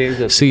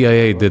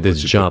 CIA did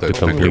its job to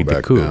complete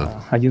the coup.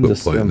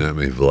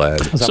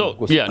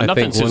 So, yeah, I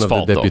think one of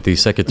the deputy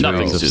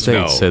secretaries of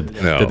state said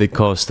that it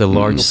cost a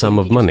large sum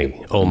of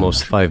money,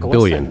 almost $5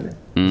 billion.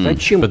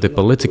 But the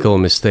political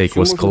mistake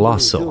was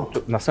colossal.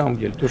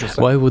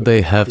 Why would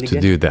they have to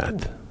do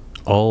that?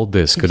 All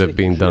this could have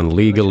been done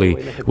legally,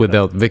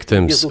 without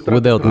victims,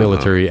 without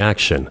military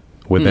action,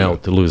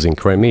 without losing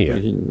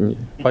Crimea.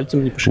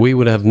 We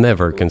would have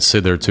never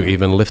considered to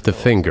even lift a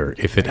finger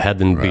if it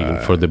hadn't been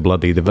for the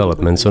bloody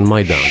developments on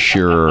Maidan.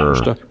 Sure.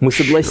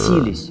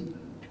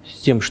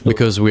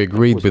 Because we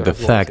agreed with the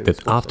fact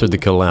that after the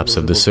collapse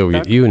of the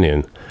Soviet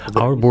Union,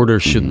 our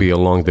borders should be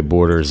along the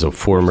borders of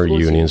former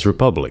Union's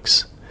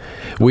republics.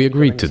 We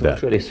agreed to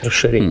that.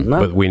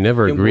 But we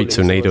never agreed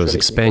to NATO's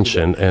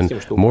expansion,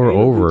 and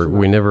moreover,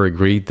 we never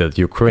agreed that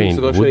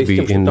Ukraine would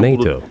be in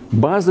NATO.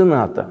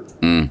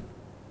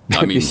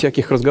 I mean,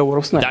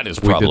 that is problematic.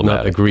 We did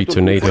not agree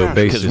to NATO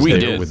bases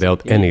there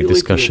without any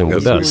discussion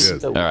with us.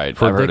 All right, I've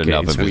heard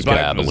enough of his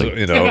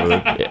babbling.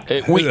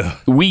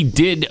 We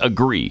did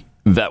agree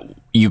that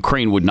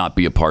Ukraine would not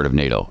be a part of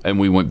NATO, and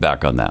we went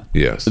back on that.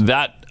 Yes.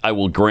 That I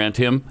will grant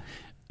him.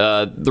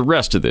 The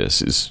rest of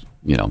this is,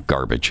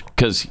 garbage,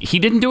 because he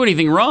didn't do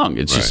anything wrong.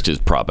 It's just his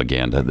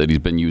propaganda that he's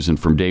been using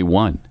from day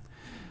one.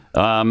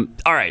 All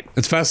right.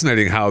 It's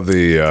fascinating how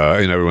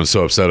everyone's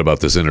so upset about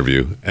this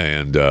interview,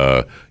 and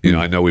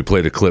I know we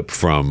played a clip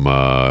from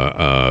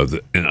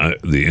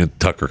the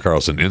Tucker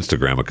Carlson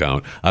Instagram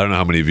account. I don't know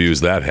how many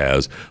views that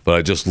has, but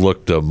I just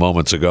looked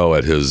moments ago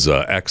at his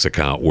X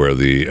account where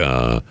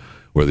the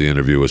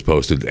interview was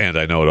posted, and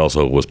I know it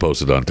also was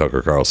posted on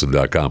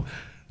TuckerCarlson.com.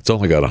 It's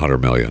only got 100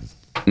 million.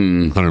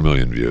 100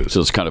 million views.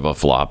 So it's kind of a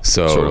flop.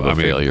 So sort of a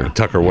failure.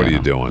 Tucker, what are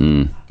you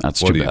doing?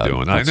 That's what too are bad. you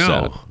doing? That's I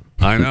know. sad.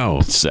 I know.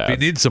 It's sad. You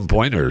need some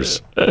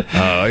pointers.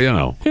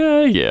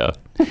 Yeah.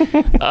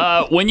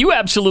 When you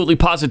absolutely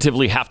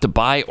positively have to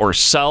buy or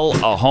sell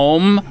a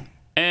home,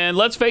 and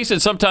let's face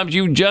it, sometimes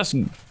you just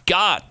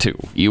got to.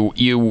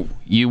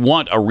 You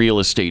want a real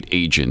estate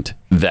agent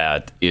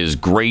that is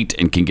great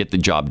and can get the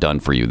job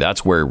done for you.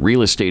 That's where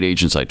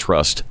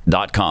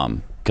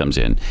realestateagentsitrust.com comes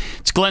in.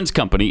 It's Glenn's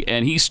company,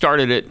 and he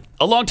started it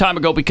a long time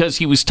ago because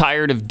he was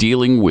tired of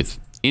dealing with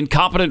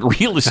incompetent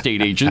real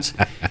estate agents,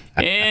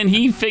 and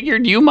he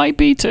figured you might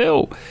be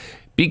too,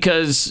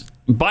 because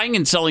buying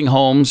and selling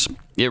homes,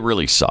 it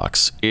really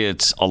sucks.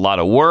 It's a lot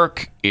of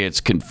work, it's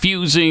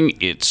confusing,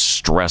 it's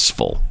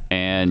stressful,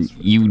 and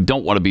you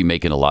don't want to be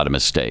making a lot of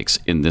mistakes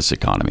in this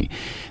economy.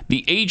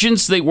 The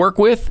agents they work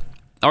with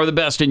are the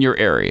best in your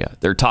area.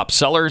 They're top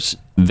sellers.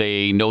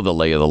 They know the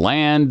lay of the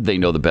land. They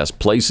know the best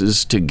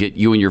places to get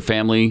you and your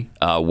family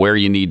where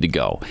you need to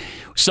go.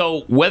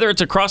 So whether it's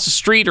across the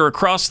street or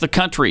across the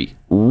country,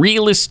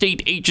 Real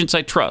Estate Agents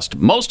I Trust.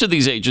 Most of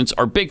these agents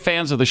are big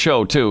fans of the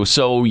show, too,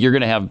 so you're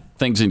going to have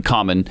things in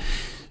common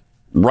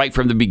right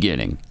from the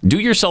beginning. Do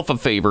yourself a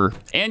favor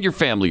and your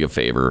family a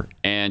favor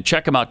and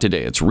check them out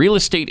today. It's Real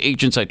Estate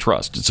Agents I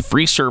Trust. It's a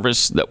free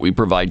service that we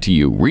provide to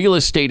you.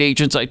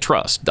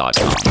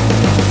 realestateagentsitrust.com.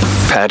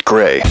 Pat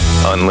Gray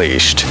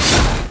Unleashed.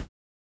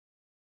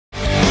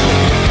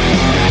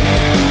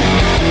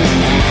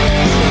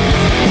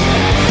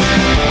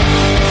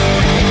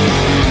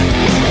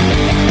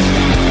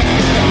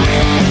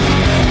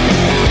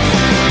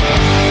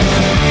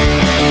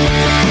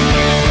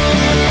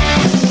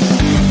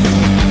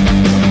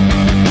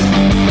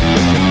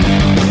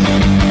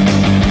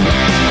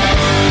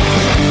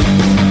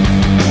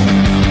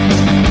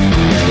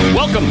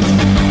 Welcome.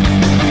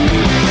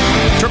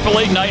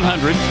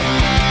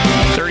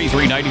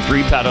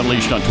 888-900-3393. Pat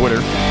Unleashed on Twitter.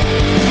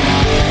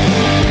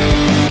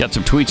 Got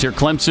some tweets here.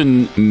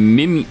 Clemson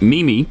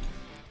Mimi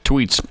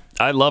tweets,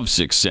 I love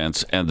Sixth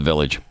Sense and The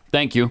Village.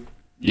 Thank you.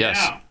 Yes.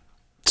 Yeah.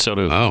 So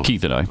do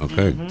Keith and I.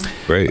 Okay.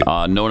 Great.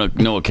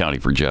 No accounting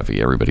for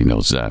Jeffy. Everybody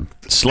knows that.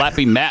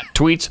 Slappy Matt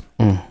tweets,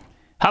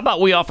 how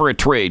about we offer a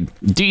trade?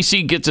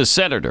 D.C. gets a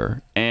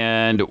senator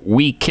and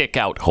we kick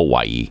out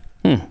Hawaii.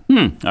 All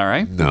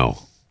right. No?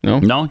 You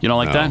don't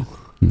like that?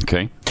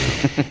 Okay.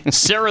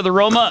 Sarah the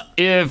Roma,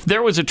 if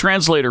there was a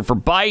translator for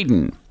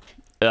Biden,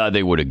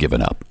 they would have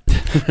given up.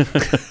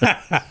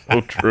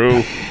 So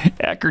true.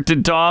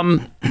 Eckerton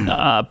Tom,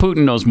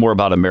 Putin knows more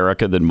about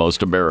America than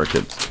most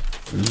Americans.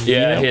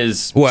 Yeah,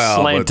 his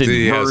slanted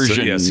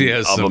version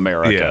of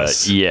America.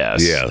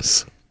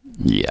 Yes.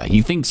 Yeah,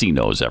 he thinks he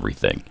knows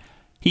everything.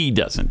 He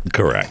doesn't.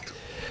 Correct.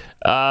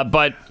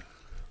 But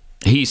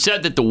he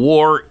said that the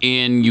war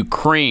in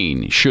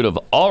Ukraine should have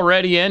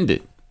already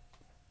ended.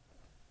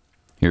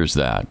 Here's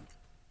that.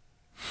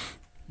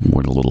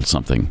 What a little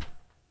something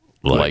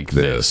like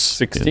this.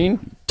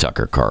 16?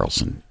 Tucker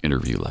Carlson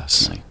interview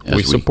last night.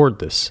 We support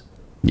this.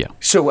 Yeah.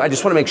 So I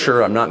just want to make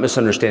sure I'm not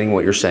misunderstanding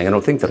what you're saying. I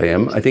don't think that I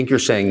am. I think you're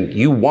saying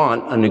you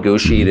want a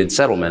negotiated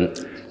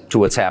settlement to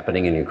what's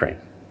happening in Ukraine.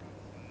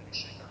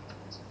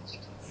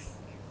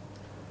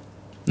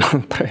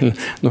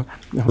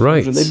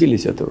 Right.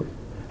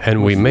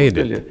 And we made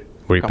it.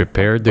 We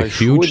prepared a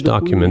huge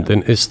document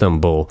in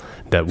Istanbul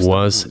that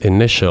was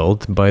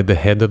initialed by the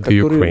head of the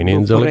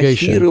Ukrainian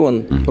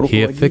delegation.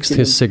 He affixed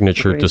his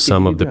signature to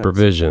some of the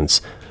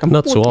provisions,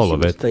 not to all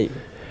of it.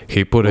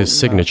 He put his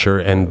signature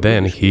and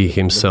then he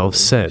himself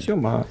said,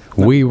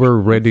 we were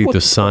ready to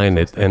sign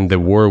it and the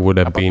war would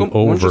have been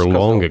over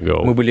long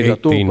ago,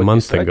 18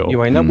 months ago.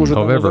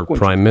 However,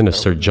 Prime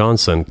Minister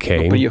Johnson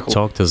came,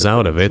 talked us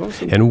out of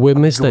it, and we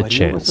missed that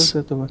chance.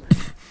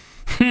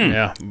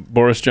 Yeah,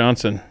 Boris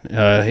Johnson.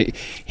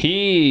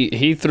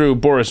 He threw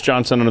Boris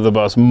Johnson under the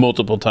bus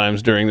multiple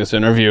times during this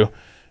interview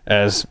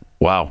as,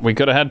 wow, we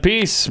could have had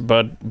peace,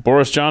 but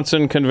Boris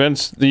Johnson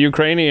convinced the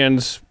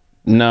Ukrainians,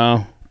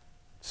 no.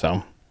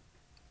 So...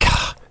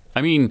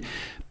 I mean,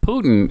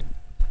 Putin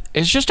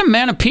is just a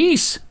man of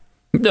peace.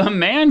 The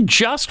man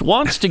just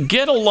wants to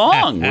get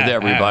along with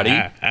everybody,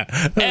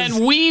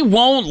 and we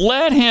won't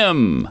let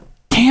him.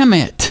 Damn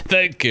it.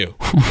 Thank you.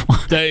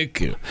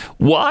 Thank you.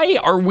 Why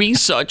are we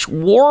such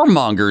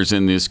warmongers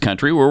in this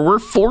country where we're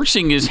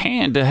forcing his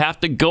hand to have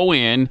to go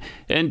in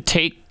and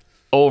take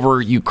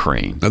over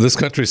Ukraine? Now, this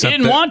country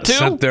sent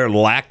their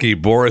lackey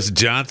Boris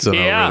Johnson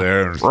over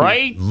there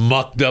and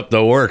mucked up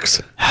the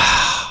works.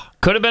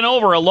 Could have been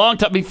over a long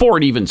time before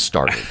it even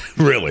started.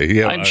 Really?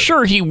 Yeah. I'm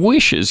sure he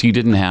wishes he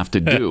didn't have to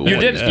do.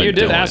 You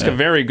did ask a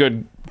very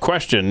good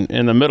question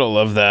in the middle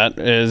of that.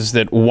 Is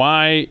that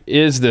why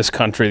is this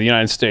country, the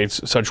United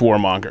States, such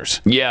warmongers?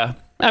 Yeah.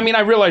 I mean, I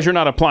realize you're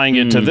not applying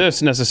it to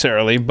this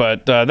necessarily,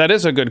 but that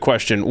is a good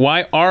question.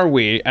 Why are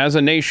we, as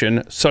a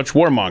nation, such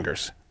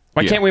warmongers?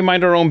 Why can't we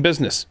mind our own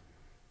business?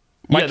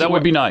 That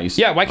would be nice.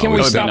 Yeah, why can't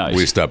we stop?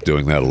 We stopped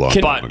doing that a long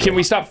time ago. Can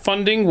we stop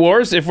funding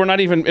wars if we're not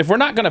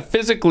going to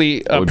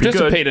physically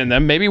participate in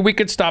them? Maybe we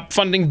could stop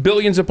funding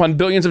billions upon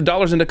billions of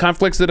dollars into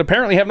conflicts that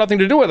apparently have nothing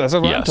to do with us.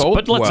 That's what I'm told.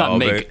 But let's not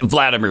make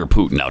Vladimir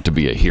Putin out to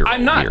be a hero.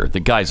 I'm not. Here. The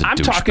guy's a douchebag. I'm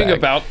talking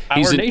about our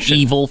nation. nation. He's an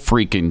evil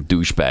freaking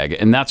douchebag,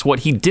 and that's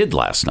what he did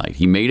last night.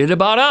 He made it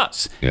about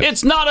us. Yeah.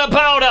 It's not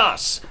about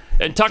us.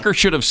 And Tucker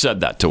should have said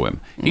that to him.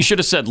 He should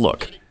have said,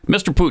 "Look,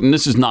 Mr. Putin,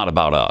 this is not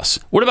about us.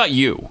 What about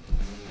you?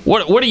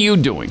 What are you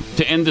doing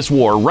to end this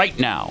war right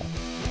now?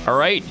 All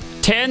right?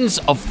 Tens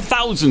of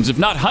thousands, if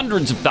not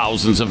hundreds of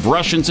thousands of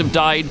Russians have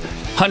died.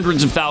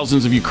 Hundreds of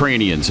thousands of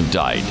Ukrainians have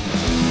died.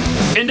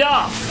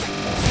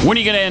 Enough! When are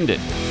you going to end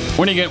it?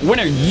 When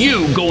are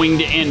you going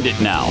to end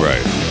it now?"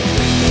 Right.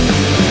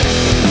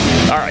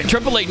 All right.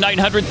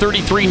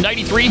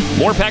 888-900-3393.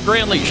 More Pat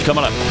Gray Unleashed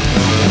coming up.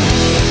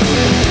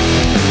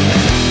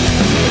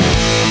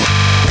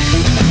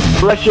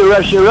 Russia,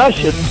 Russia,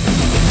 Russia.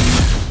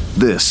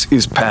 This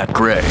is Pat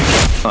Gray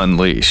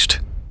Unleashed.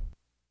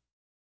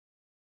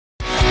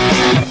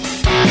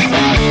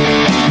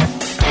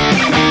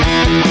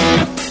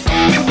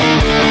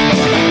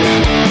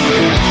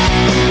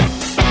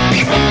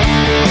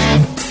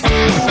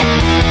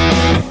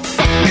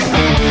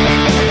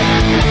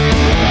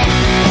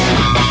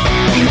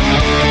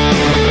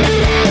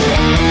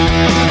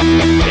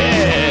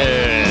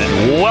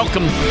 And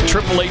welcome,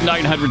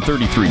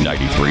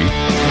 888-900-3393.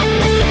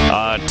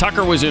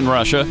 Tucker was in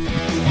Russia.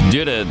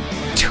 Did a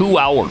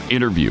 2-hour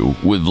interview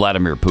with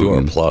Vladimir Putin. 2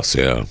 hour plus,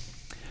 yeah.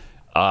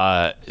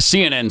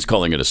 CNN's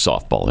calling it a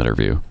softball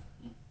interview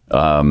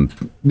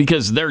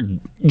because they're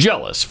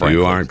jealous, frankly.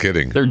 You aren't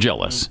kidding. They're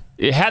jealous.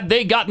 Had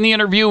they gotten the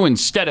interview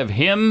instead of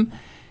him,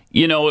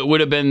 it would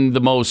have been the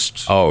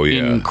most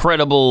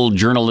incredible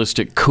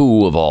journalistic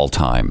coup of all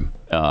time.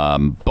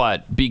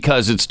 But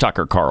because it's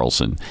Tucker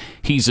Carlson,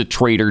 he's a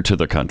traitor to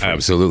the country.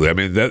 Absolutely. I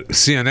mean, that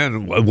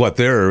CNN,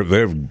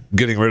 they're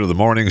getting rid of the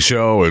morning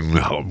show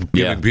and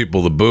giving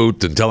people the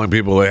boot and telling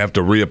people they have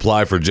to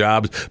reapply for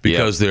jobs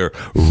because they're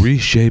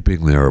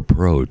reshaping their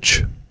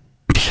approach.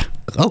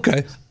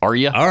 Okay. Are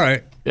you? All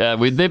right. Yeah,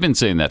 they've been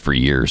saying that for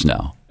years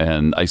now,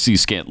 and I see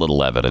scant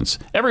little evidence.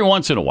 Every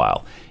once in a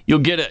while, you'll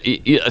get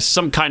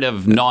some kind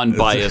of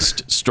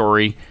non-biased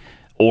story,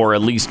 or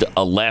at least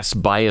a less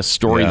biased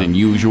story than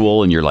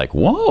usual, and you're like,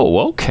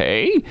 whoa,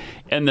 okay.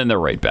 And then they're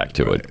right back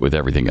to it with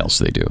everything else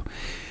they do.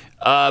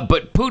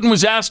 But Putin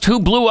was asked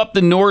who blew up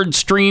the Nord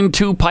Stream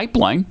 2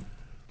 pipeline.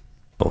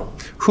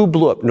 Who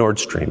blew up Nord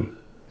Stream?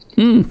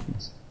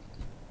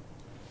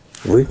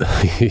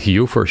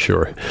 You for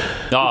sure.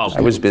 Oh, I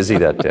was busy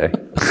that day.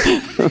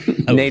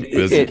 Nate,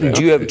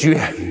 do you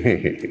have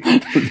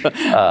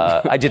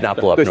I did not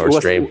blow up Nord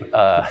Stream.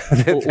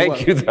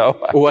 Thank you, though.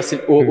 У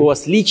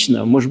вас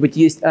лично, может быть,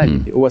 есть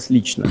алиби. У вас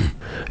лично.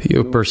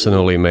 You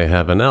personally may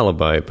have an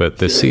alibi, but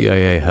the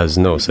CIA has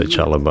no such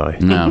alibi.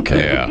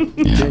 Okay.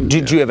 Do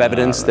you have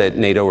evidence that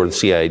NATO or the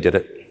CIA did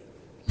it?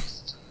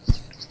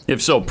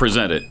 If so,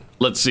 present it.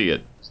 Let's see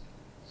it.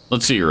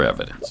 Let's see your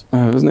evidence.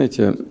 Вы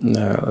знаете,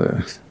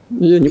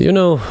 You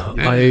know,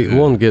 I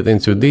won't get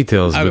into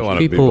details, I don't but wanna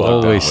be people bogged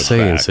down always with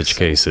say in facts. such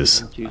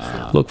cases,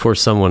 look for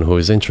someone who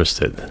is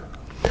interested.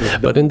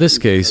 But in this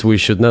case, we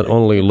should not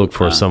only look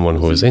for someone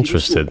who is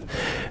interested,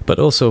 but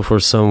also for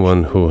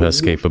someone who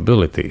has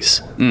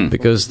capabilities.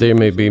 Because there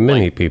may be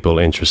many people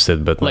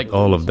interested, but not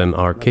all of them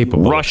are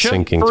capable Russia, of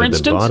sinking for to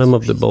instance? the bottom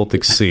of the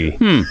Baltic Sea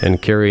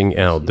and carrying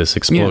out this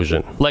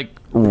explosion. Like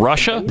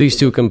Russia? These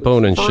two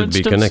components For should be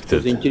instance?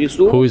 connected.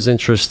 Who is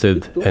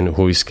interested and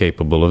who is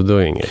capable of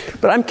doing it?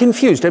 But I'm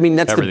confused. I mean,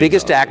 that's Everything the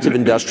biggest act of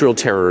industrial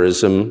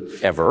terrorism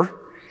ever,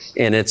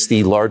 and it's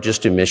the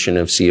largest emission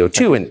of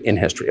CO2 in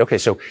history. Okay,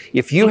 so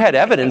if you had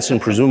evidence, and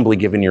presumably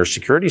given your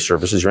security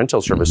services, your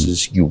intel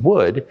services, you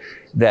would,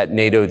 that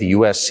NATO, the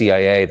US,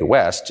 CIA, the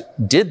West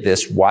did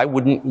this, why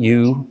wouldn't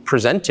you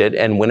present it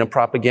and win a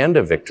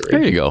propaganda victory?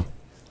 There you go.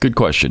 Good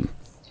question.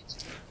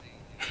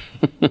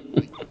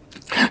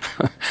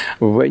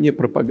 в войне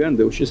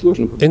пропаганды очень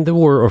сложно. In the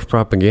war of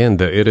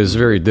propaganda, it is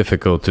very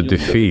difficult to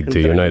defeat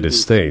the United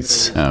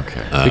States.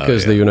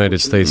 Because the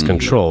United States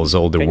controls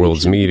all the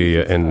world's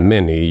media and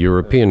many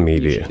European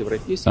media.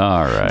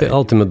 All right. The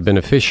ultimate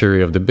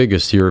beneficiary of the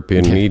biggest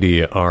European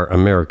media are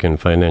American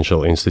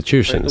financial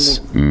institutions.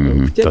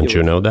 Don't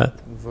you know that?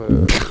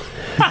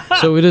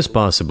 So it is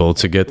possible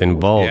to get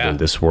involved in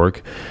this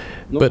work,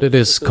 but it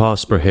is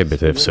cost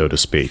prohibitive, so to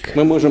speak.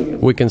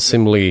 We can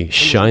simply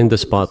shine the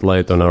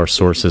spotlight on our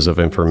sources of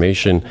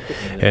information,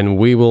 and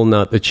we will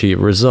not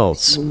achieve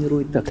results.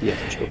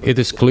 It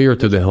is clear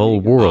to the whole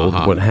world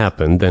what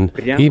happened, and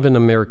even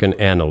American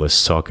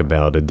analysts talk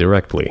about it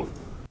directly.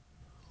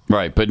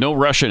 Right, but no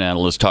Russian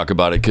analysts talk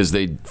about it because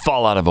they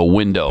fall out of a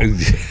window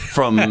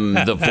from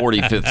the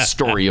 45th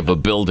story of a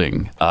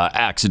building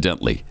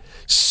accidentally.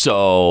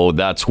 So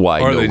that's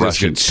why Or no they just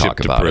get Russians talk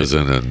shipped to about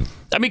prison it. and-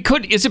 I mean,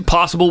 is it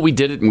possible we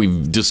did it and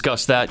we've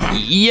discussed that?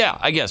 Yeah,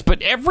 I guess.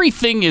 But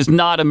everything is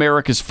not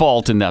America's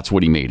fault, and that's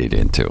what he made it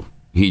into.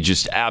 He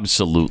just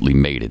absolutely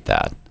made it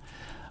that.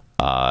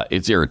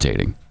 It's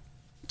irritating.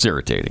 It's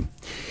irritating.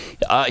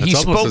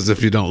 It's almost as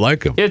if you don't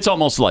like him. It's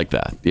almost like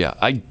that. Yeah,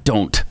 I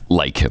don't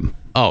like him.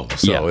 Oh,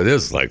 so it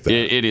is like that.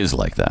 It is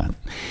like that.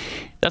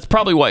 That's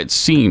probably why it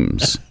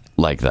seems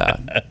like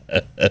that.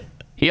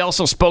 He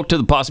also spoke to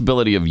the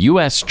possibility of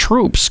U.S.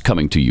 troops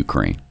coming to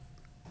Ukraine.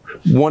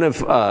 One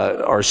of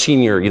our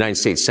senior United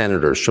States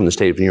senators from the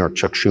state of New York,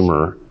 Chuck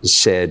Schumer,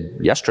 said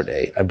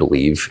yesterday, I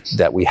believe,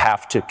 that we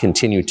have to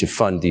continue to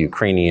fund the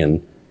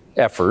Ukrainian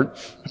effort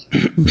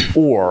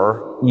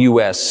or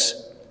U.S.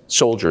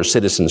 soldiers,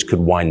 citizens could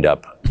wind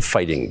up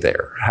fighting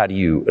there. How do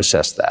you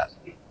assess that?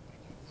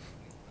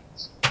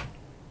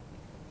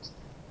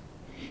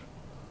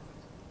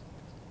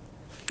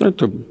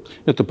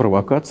 Это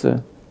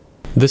провокация.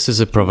 This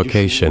is a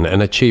provocation,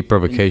 and a cheap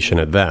provocation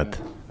at that.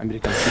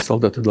 Американские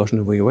солдаты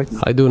должны воевать.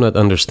 I do not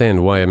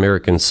understand why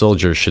American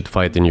soldiers should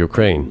fight in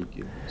Ukraine.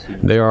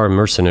 There are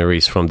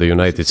mercenaries from the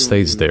United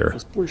States there.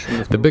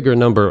 The bigger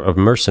number of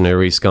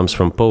mercenaries comes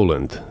from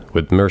Poland,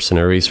 with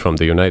mercenaries from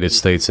the United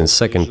States in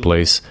second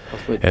place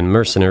and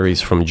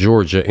mercenaries from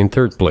Georgia in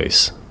third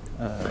place.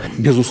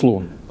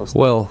 Безусловно.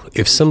 Well,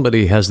 if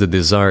somebody has the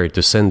desire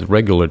to send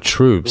regular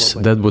troops,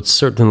 that would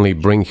certainly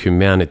bring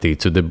humanity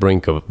to the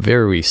brink of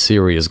very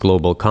serious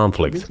global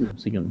conflict.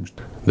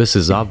 This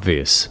is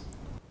obvious.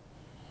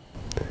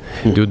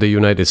 Do the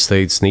United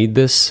States need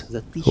this?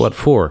 What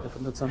for?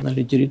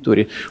 Национальной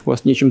территории. У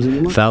вас нечем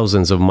заниматься.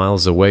 Thousands of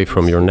miles away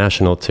from your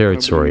national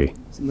territory.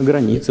 На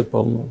границе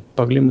полно.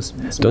 Проблемы с...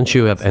 Don't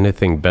you have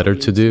anything better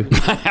to do?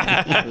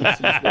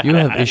 You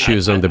have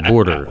issues on the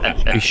border,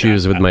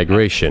 issues with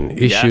migration,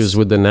 issues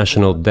with the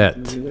national debt.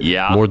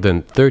 More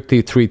than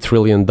 $33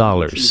 trillion.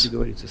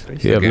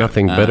 You have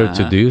nothing better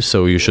to do,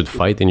 so you should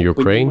fight in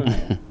Ukraine?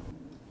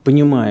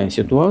 Понимая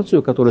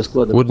ситуацию, которая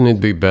складывается... Wouldn't it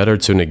be better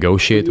to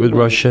negotiate with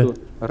Russia,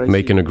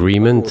 make an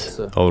agreement,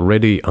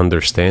 already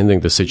understanding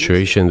the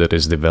situation that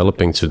is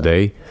developing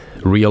today,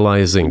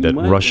 realizing that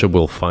Russia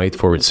will fight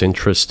for its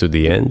interests to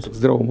the end?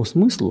 Здравому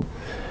смыслу.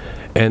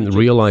 And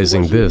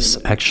realizing this,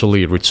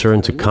 actually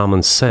return to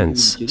common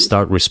sense,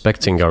 start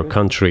respecting our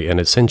country and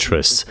its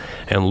interests,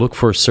 and look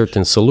for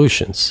certain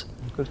solutions.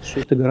 Кажется, что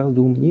это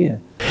гораздо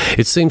умнее.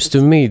 It seems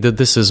to me that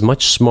this is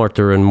much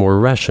smarter and more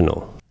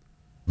rational.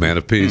 Man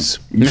of peace.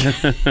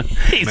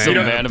 He's a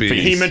man of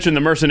peace. He mentioned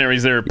the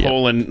mercenaries there,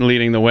 Poland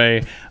leading the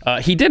way.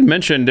 He did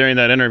mention during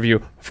that interview,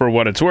 for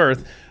what it's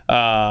worth,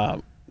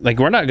 like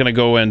we're not going to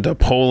go into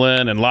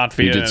Poland and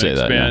Latvia. He did say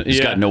that. Yeah.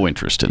 He's got no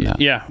interest in that.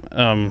 Yeah.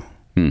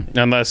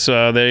 unless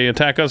they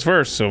attack us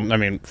first. So, I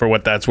mean, for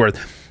what that's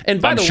worth. And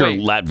by I'm the sure way,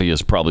 Latvia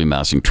is probably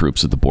massing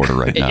troops at the border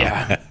right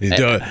now.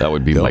 That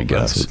would be my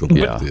guess.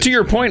 But to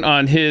your point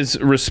on his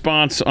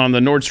response on the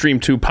Nord Stream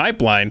 2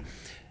 pipeline,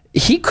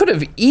 he could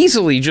have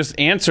easily just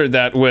answered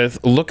that with,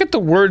 look at the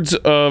words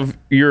of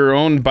your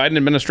own Biden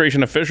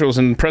administration officials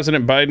and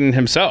President Biden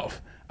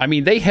himself. I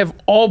mean, they have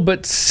all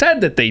but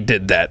said that they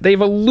did that. They've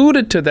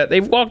alluded to that.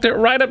 They've walked it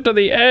right up to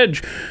the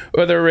edge.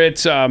 Whether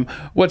it's,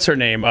 what's her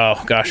name?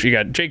 Oh, gosh, you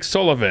got Jake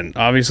Sullivan.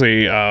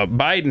 Obviously,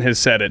 Biden has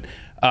said it.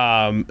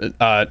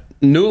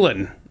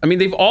 Newland. I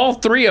mean, all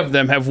three of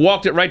them have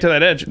walked it right to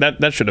that edge.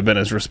 That should have been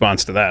his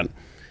response to that.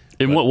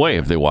 In what way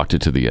have they walked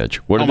it to the edge?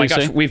 What did they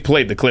say? We've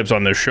played the clips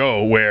on this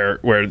show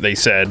where they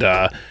said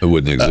it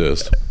wouldn't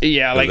exist.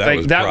 Yeah, like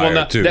that will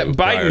not. That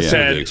Biden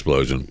said the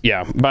explosion.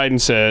 Yeah,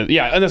 Biden said.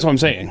 Yeah, and that's what I'm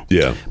saying.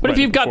 Yeah, but if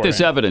you've got this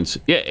evidence,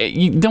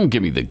 you don't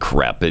give me the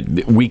crap.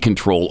 We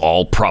control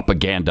all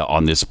propaganda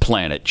on this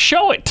planet.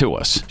 Show it to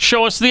us.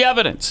 Show us the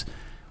evidence.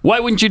 Why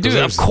wouldn't you do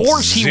that? Of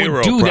course he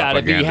would do that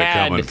if he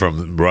had coming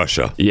from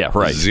Russia. Yeah,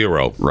 right.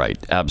 Zero. Right.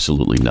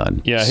 Absolutely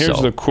none. Yeah,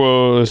 here's the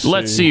quote.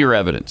 Let's see your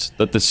evidence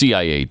that the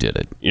CIA did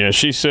it. Yeah,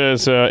 she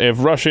says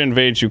if Russia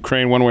invades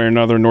Ukraine one way or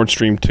another, Nord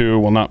Stream 2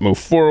 will not move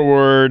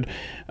forward.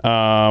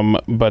 And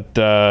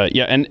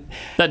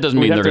that doesn't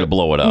mean they're going to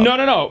blow it up.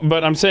 No.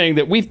 But I'm saying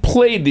that we've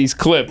played these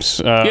clips.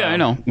 I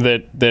know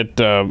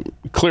that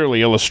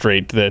clearly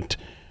illustrate that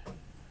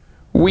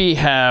we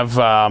have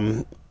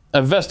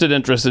a vested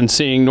interest in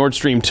seeing Nord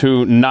Stream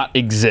 2 not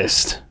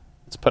exist.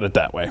 Let's put it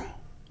that way.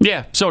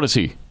 Yeah, so does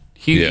he.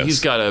 He's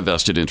got a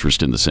vested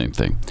interest in the same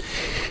thing.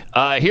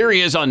 Here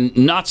he is on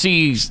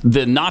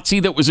the Nazi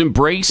that was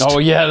embraced. Oh,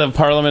 yeah, the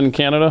parliament in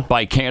Canada.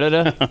 By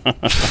Canada.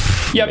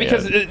 Yeah,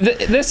 because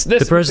this...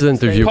 The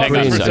president of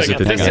Ukraine visited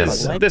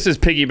Canada. This is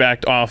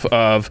piggybacked off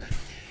of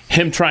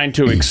him trying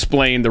to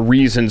explain the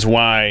reasons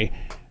why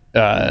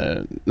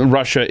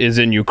Russia is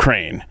in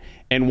Ukraine.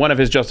 And one of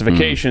his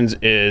justifications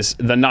is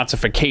the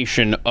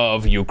Nazification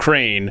of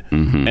Ukraine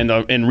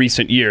in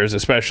recent years,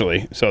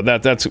 especially. So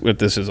that's what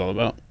this is all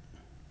about.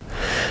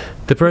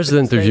 The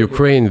president of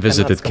Ukraine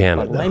visited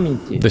Canada.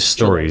 The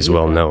story is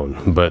well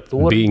known, but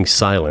being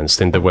silenced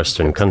in the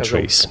Western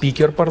countries.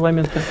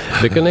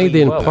 The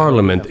Canadian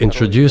Parliament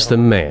introduced a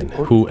man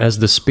who, as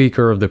the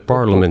Speaker of the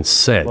Parliament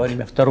said,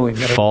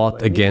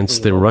 fought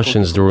against the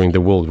Russians during the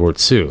World War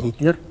II.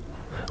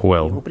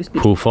 Well,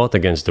 who fought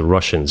against the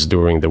Russians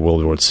during the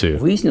World War II?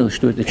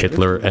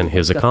 Hitler and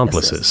his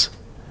accomplices.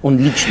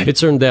 It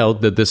turned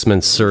out that this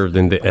man served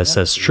in the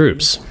SS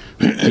troops.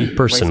 He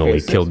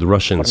personally killed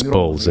Russians,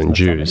 Poles, and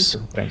Jews.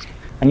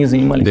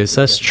 The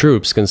SS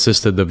troops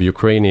consisted of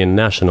Ukrainian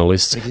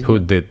nationalists who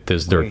did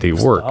this dirty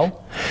work.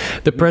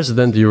 The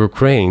president of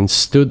Ukraine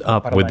stood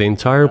up with the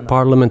entire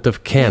Parliament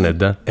of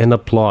Canada and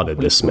applauded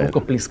this man.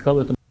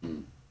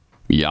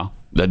 Yeah,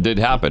 that did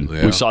happen.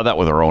 Yeah. We saw that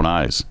with our own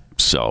eyes.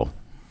 So...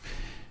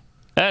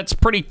 that's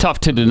pretty tough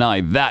to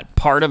deny that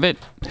part of it.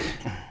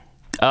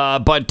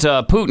 But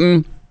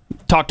Putin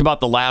talked about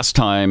the last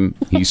time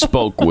he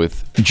spoke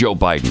with Joe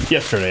Biden.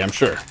 Yesterday, I'm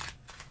sure.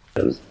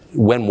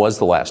 When was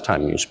the last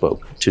time you spoke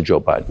to Joe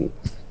Biden?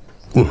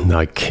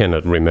 I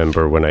cannot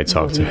remember when I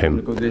talked to him.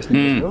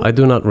 I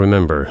do not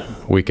remember.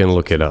 We can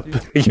look it up.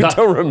 You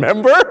don't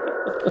remember?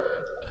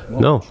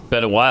 No.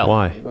 Been a while.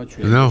 Why?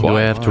 No. Do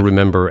I have to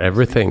remember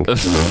everything?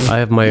 I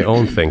have my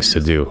own things to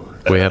do.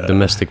 We have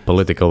domestic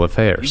political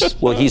affairs.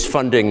 Well, he's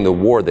funding the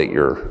war that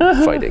you're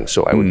fighting,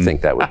 so I would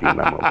think that would be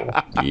memorable.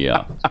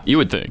 Yeah, you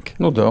would think.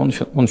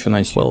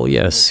 Well,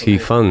 yes, he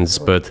funds,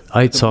 but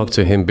I talked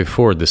to him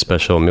before the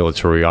special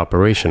military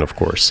operation, of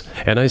course.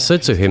 And I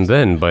said to him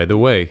then, by the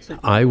way,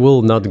 I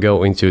will not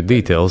go into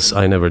details,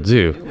 I never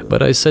do,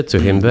 but I said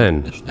to him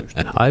then,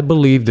 I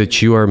believe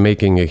that you are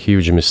making a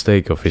huge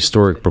mistake of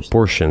historic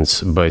proportions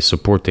by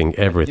supporting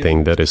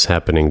everything that is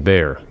happening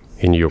there.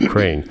 In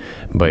Ukraine,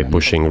 by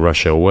pushing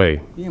Russia away.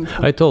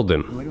 I told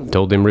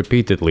him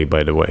repeatedly,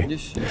 by the way.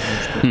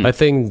 I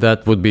think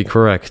that would be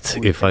correct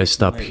if I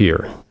stop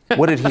here.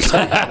 What did he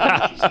say?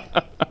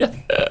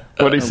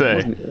 What did he say?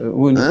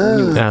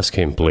 Ask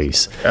him,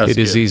 please. It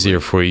is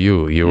easier for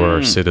you. You are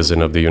a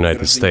citizen of the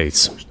United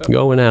States.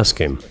 Go and ask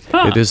him.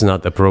 It is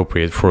not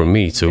appropriate for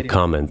me to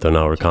comment on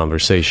our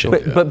conversation.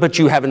 But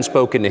you haven't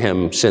spoken to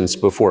him since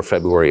before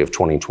February of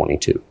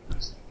 2022.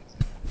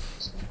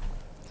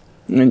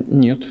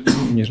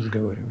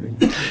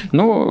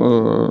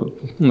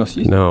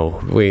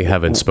 No, we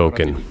haven't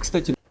spoken.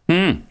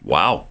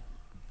 Wow.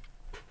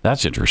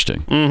 That's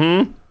interesting.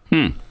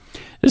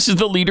 This is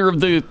the leader of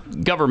the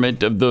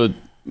government of the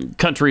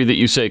country that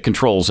you say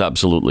controls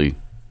absolutely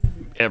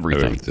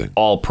everything.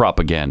 All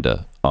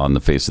propaganda on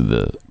the face of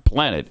the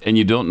planet, and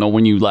you don't know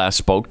when you last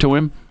spoke to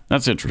him?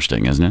 That's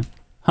interesting, isn't it?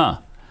 Huh.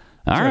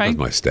 All right. With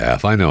my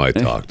staff. I know I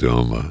talked to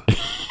him.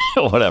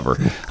 Whatever.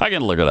 I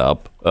can look it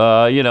up.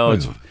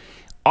 It's...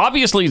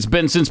 obviously, it's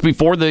been since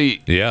before the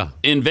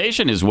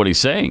invasion, is what he's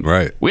saying.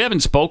 Right. We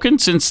haven't spoken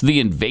since the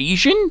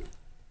invasion?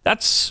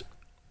 That's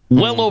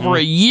well over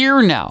a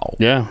year now.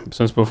 Yeah,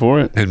 since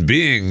before it. And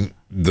being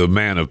the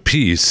man of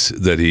peace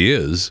that he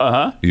is,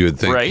 you would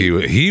think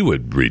he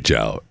would reach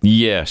out.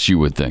 Yes, you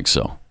would think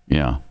so.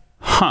 Yeah.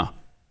 Huh.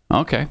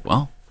 Okay.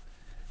 Well,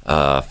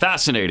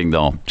 fascinating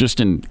though. Just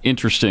an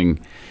interesting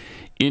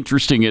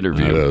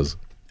interview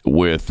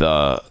with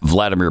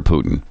Vladimir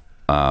Putin.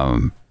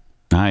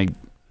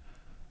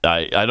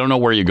 I don't know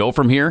where you go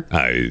from here.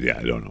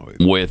 I don't know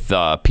either. With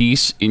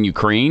peace in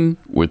Ukraine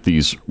with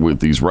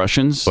these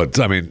Russians. But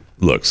I mean,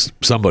 look,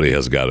 somebody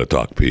has got to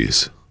talk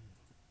peace.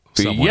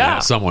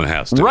 Someone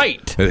has to.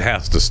 Right. It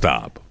has to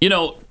stop. You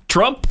know,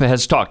 Trump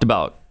has talked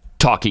about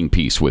talking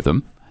peace with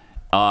him,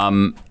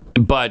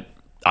 but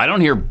I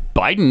don't hear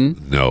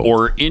Biden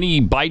or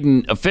any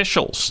Biden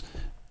officials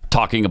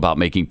talking about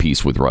making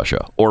peace with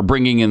Russia or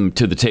bringing him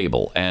to the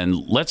table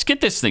and let's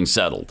get this thing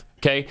settled.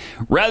 Okay,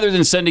 rather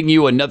than sending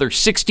you another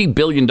 $60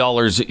 billion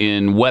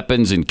in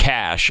weapons and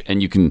cash, and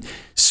you can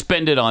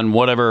spend it on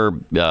whatever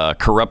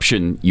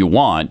corruption you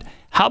want.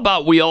 How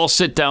about we all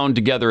sit down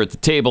together at the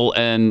table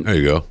and there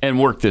you go. And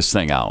work this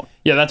thing out?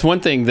 Yeah, that's one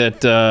thing that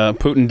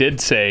Putin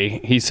did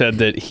say. He said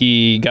that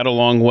he got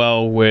along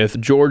well with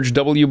George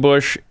W.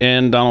 Bush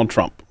and Donald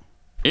Trump.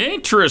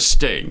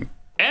 Interesting.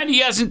 And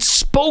he hasn't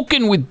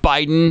spoken with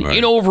Biden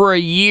in over a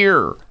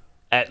year,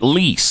 at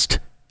least.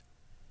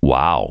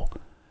 Wow.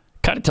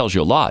 Kind of tells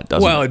you a lot,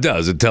 doesn't it? Well, it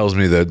does. It tells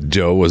me that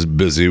Joe was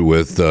busy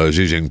with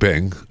Xi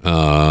Jinping.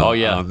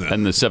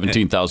 And the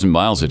 17,000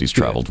 miles that he's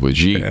traveled with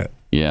Xi.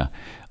 Yeah.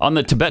 On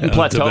the Tibetan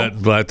Plateau?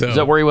 Tibetan Plateau. Is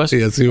that where he was?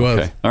 Yes, he was.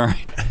 Okay. All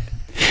right.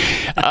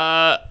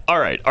 All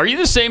right. Are you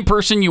the same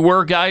person you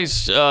were,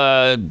 guys,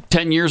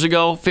 10 years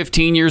ago,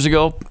 15 years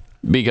ago?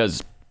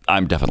 Because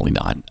I'm definitely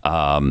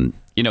not.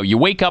 You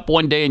wake up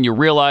one day and you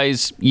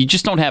realize you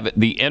just don't have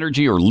the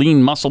energy or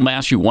lean muscle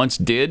mass you once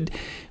did.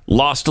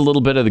 Lost a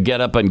little bit of the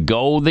get up and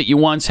go that you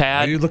once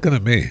had. Why are you looking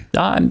at me?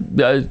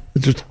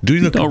 Just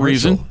do the no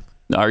reason.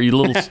 Are you a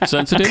little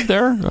sensitive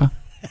there?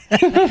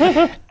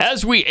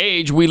 As we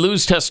age, we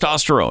lose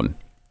testosterone,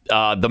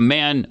 the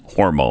man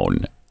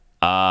hormone,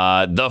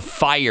 the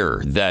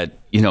fire that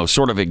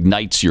sort of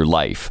ignites your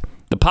life.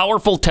 The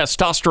powerful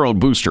testosterone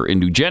booster in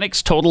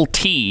Nugenix Total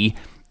T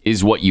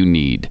is what you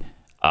need.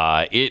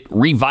 It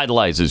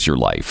revitalizes your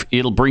life.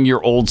 It'll bring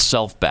your old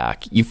self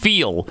back. You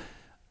feel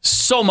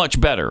so much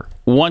better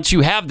once you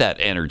have that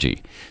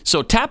energy.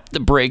 So tap the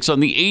brakes on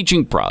the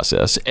aging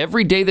process.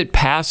 Every day that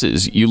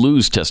passes, you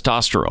lose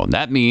testosterone.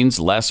 That means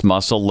less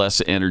muscle,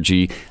 less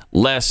energy,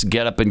 less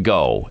get up and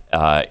go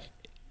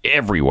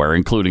everywhere,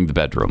 including the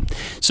bedroom.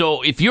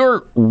 So if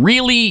you're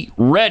really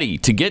ready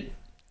to get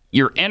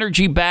your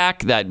energy back,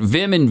 that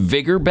vim and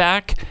vigor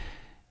back,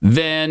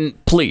 then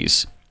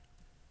please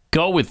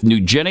go with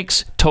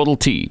Nugenix Total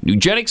T.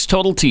 Nugenix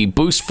Total T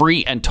boosts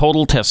free and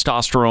total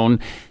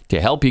testosterone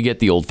to help you get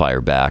the old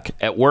fire back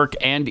at work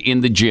and in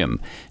the gym.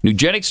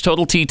 Nugenix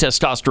Total T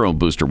Testosterone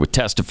Booster with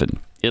Testofen.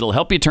 It'll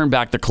help you turn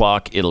back the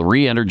clock. It'll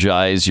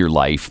re-energize your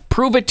life.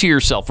 Prove it to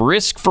yourself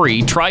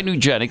risk-free. Try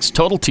Nugenix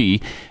Total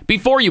T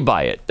before you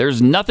buy it.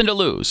 There's nothing to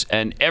lose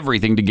and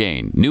everything to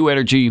gain. New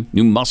energy,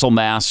 new muscle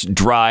mass,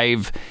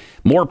 drive,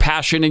 more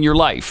passion in your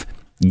life.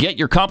 Get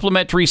your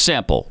complimentary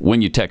sample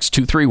when you text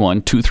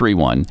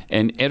 231-231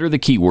 and enter the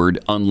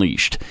keyword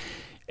unleashed.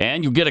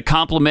 And you'll get a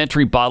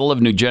complimentary bottle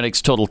of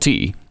Nugenix Total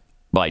T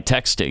by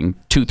texting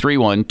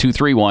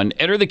 231-231.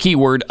 Enter the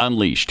keyword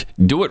unleashed.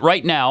 Do it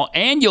right now,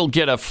 and you'll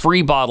get a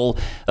free bottle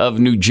of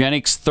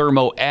Nugenix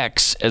Thermo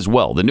X as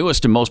well, the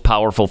newest and most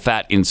powerful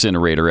fat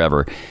incinerator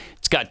ever.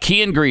 It's got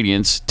key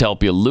ingredients to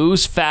help you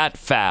lose fat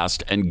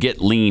fast and get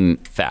lean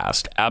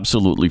fast.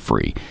 Absolutely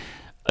free.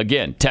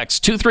 Again,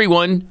 text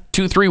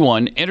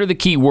 231-231, enter the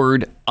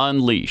keyword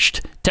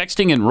unleashed.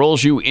 Texting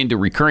enrolls you into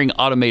recurring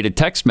automated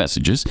text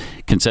messages.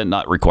 Consent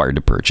not required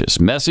to purchase.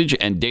 Message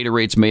and data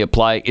rates may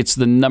apply. It's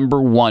the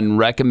 #1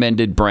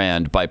 recommended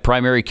brand by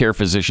primary care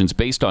physicians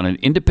based on an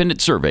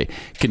independent survey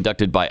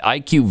conducted by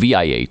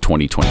IQVIA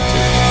 2022.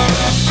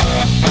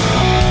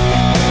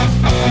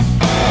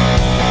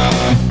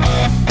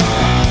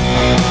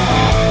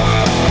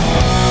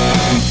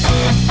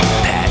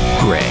 Pat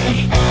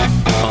Gray,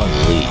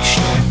 Unleashed.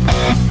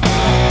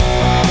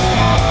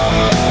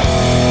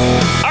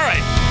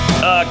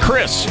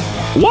 Chris,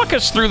 walk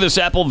us through this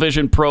Apple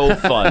Vision Pro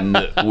fun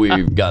that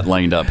we've got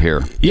lined up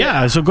here.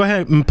 Yeah, so go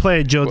ahead and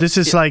play it, Joe. This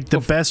is like the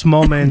best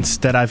moments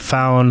that I've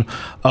found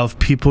of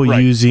people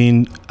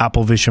using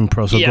Apple Vision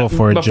Pro. So go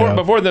for it, Joe.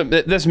 Before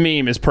this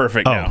meme is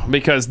perfect now,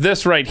 because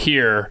this right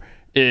here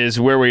is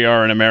where we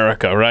are in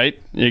America, right?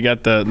 You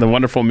got the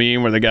wonderful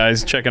meme where the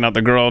guy's checking out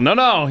the girl.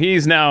 No,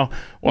 he's now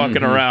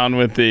walking around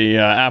with the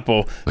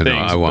Apple things.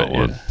 I want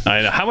one.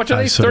 I know. How much are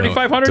they?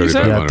 3,500, you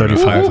said? Yeah,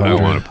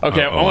 3,500.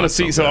 Okay, I want to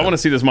see. So I want to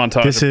see this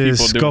montage. This of people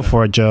is doing go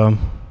for it, Joe.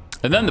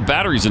 And then the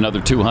battery's another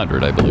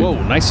 200, I believe.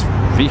 Whoa, nice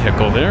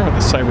vehicle there with the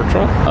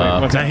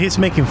Cybertruck. Now he's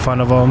making fun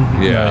of him.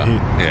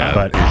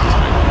 But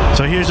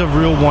so here's a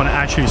real one.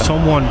 Actually,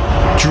 someone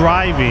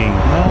driving.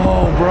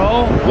 No,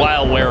 bro.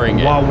 While wearing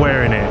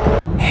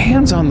it.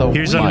 Hands on the.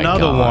 Here's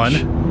another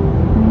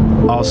one.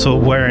 also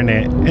wearing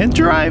it and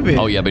driving.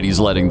 Oh yeah, but he's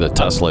letting the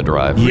Tesla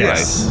drive.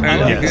 Yes.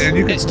 Right. And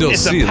you can still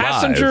it's see a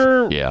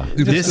passenger. Yeah.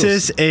 This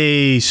is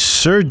a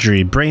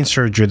surgery, brain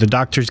surgery. The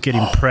doctor's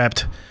getting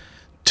prepped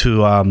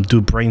to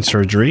do brain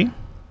surgery.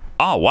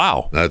 Oh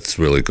wow, that's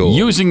really cool.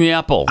 Using the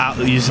Apple,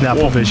 using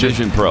Apple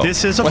Vision Pro.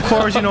 This is, of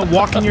course,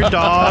 walking your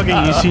dog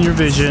and using your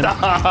vision.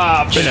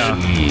 Stop.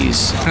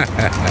 Jeez.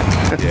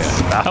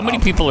 How many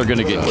people are going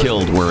to get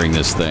killed wearing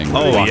this thing?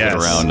 Walking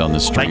around on the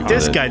street. Like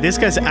this guy. This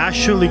guy's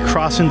actually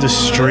crossing the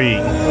street.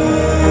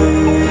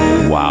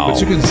 Wow. But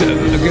you can see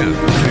again.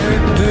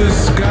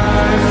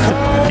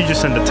 He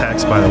just sent a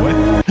text, by the way.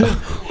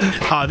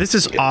 This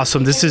is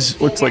awesome. This is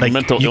looks like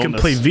mental you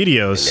illness. can play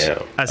videos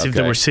as if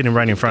they were sitting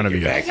right in front of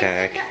you.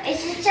 Backpack.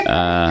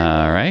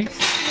 All right.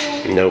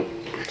 Nope.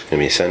 It's gonna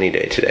be a sunny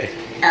day today.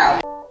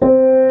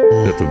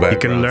 You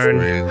can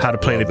learn how to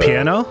play the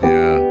piano.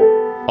 Yeah.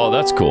 Oh,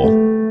 that's cool.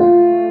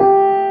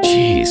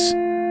 Jeez.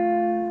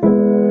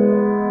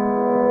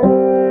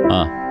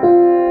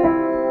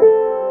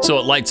 So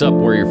it lights up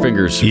where your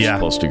fingers are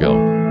supposed to go.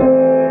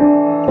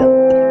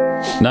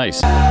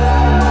 Nice.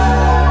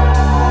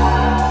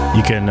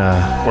 You can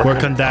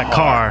work on that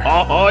car.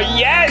 Oh,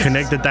 yes!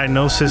 Connect the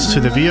diagnosis to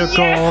the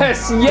vehicle.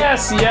 Yes.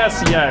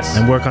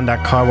 And work on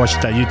that car. Watch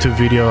that YouTube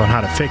video on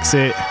how to fix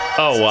it.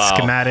 Oh, wow.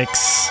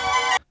 Schematics.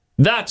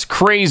 That's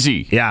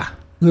crazy. Yeah.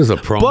 This is a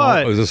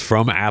promo. Is this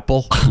from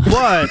Apple?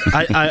 But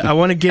I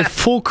want to give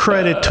full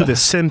credit to The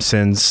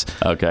Simpsons.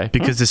 Okay.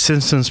 Because The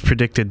Simpsons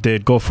predicted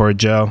they'd go for it,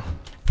 Joe.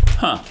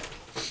 Huh.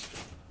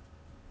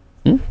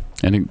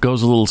 And it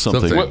goes a little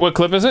something. What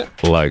clip is it?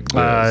 Like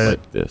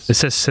this. It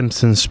says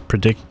Simpsons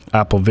predict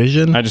Apple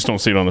Vision. I just don't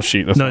see it on the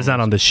sheet. No, it's not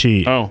on the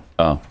sheet. Oh.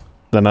 Oh.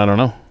 Then I don't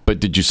know.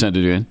 But did you send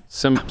it in?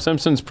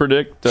 Simpsons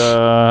predict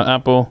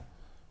Apple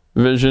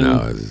Vision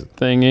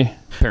thingy.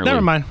 Apparently,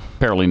 Never mind.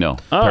 Apparently no.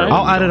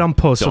 I'll add it on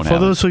post. So for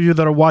those of you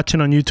that are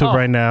watching on YouTube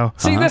right now.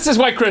 See, this is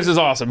why Chris is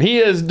awesome. He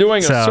is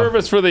doing a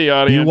service for the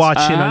audience. You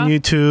watching on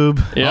YouTube.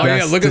 Yeah. Oh,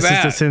 yeah, look at that. This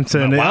is The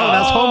Simpsons. Wow. Oh,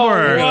 that's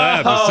homework. Look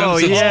at that. The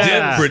Simpsons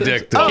did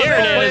predict it. Oh, here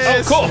it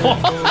is. Oh, cool.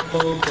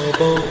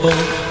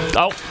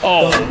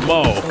 oh,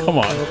 Mo, come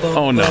on.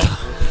 Oh, no.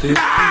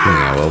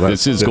 Yeah, well,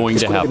 this is going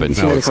to happen.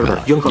 No, it's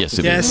not. Yes, it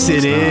is. Yes,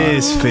 it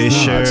is,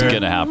 Fisher. It's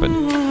going to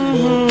happen.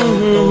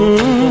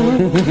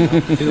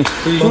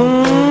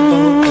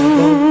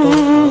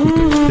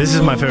 This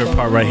is my favorite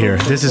part right here.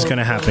 This is going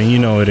to happen. You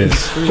know it is.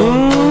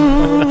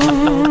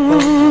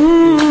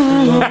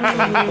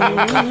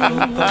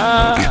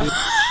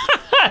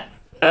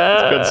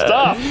 That's good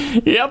stuff.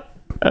 Yep.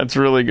 That's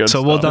really good So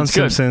stuff. well done, That's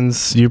good.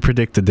 Simpsons. You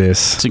predicted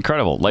this. It's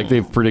incredible. Like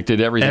they've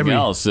predicted everything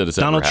else that has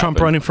Donald ever Trump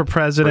happened. running for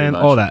president,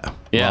 Pretty much. all that.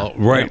 Yeah. Well,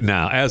 right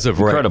now, as of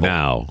Incredible.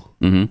 right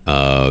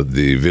now,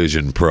 the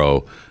Vision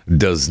Pro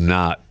does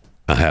not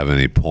have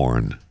any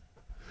porn.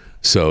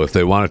 So if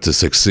they want it to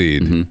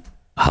succeed,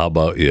 how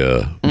about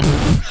you?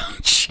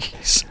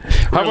 Jeez.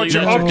 How about you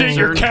update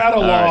your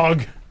catalog?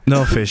 Right.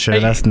 No, Fisher,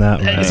 that's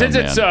not right. Since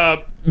it's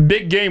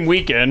big game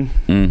weekend,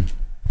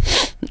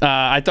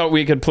 I thought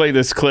we could play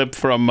this clip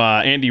from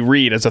Andy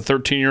Reid as a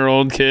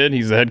 13-year-old kid.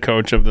 He's the head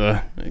coach of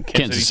the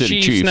Kansas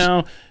City Chiefs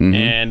now.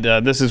 And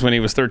this is when he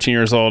was 13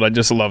 years old. I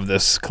just love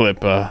this clip.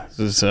 This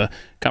is a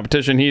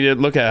competition he did.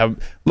 Look at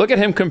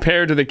him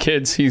compared to the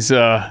kids he's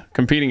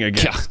competing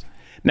against.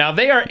 Now,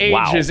 they are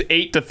ages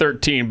 8 to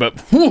 13, but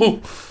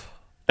whew,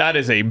 that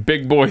is a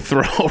big boy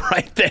throw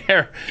right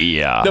there.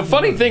 Yeah. The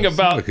funny thing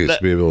about Be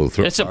able to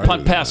throw it's a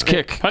punt pass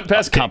kick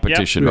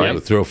competition, Be right? able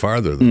to throw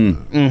farther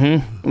than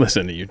that.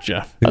 Listen to you,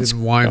 Jeff. He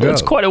didn't wind up.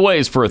 It's quite a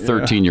ways for a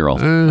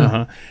 13-year-old.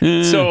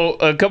 So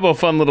a couple of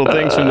fun little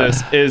things from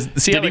this is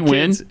see Did how he the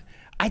win? kids,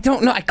 I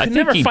don't know. I could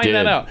never he find did.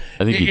 that out.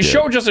 I think he you did.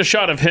 show just a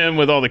shot of him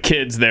with all the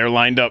kids there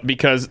lined up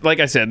because, like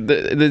I said,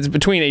 it's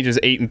between ages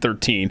 8 and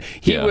 13.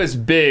 He was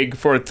big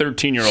for a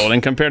 13-year-old,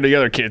 and compared to the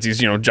other kids,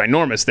 he's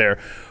ginormous there.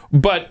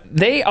 But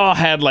they all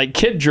had like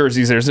kid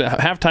jerseys. There's a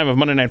halftime of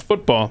Monday Night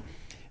Football.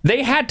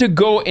 They had to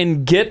go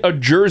and get a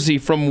jersey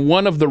from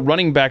one of the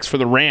running backs for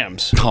the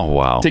Rams. Oh,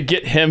 wow. To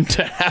get him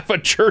to have a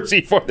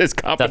jersey for this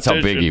competition. That's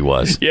how big he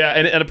was. Yeah,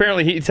 and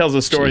apparently he tells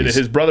a story that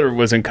his brother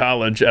was in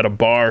college at a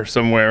bar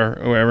somewhere,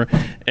 or wherever,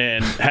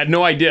 and had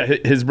no idea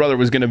his brother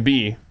was going to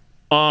be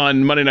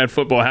on Monday Night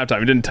Football halftime.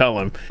 He didn't tell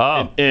him.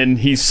 Oh. And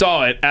he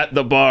saw it at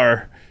the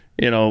bar,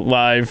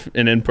 live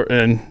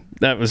and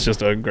that was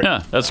just a great.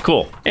 Yeah, that's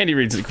cool. Andy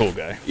Reid's a cool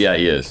guy. Yeah,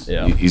 he is.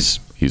 Yeah. He's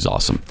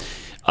awesome.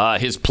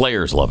 His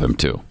players love him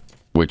too,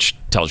 which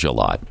tells you a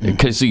lot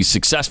because he's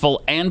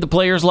successful and the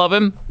players love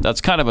him. That's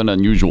kind of an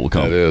unusual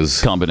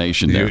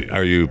combination there.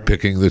 Are you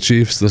picking the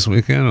Chiefs this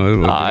weekend?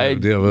 I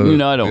don't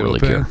really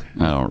care.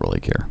 I don't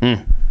really care.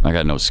 I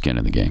got no skin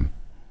in the game.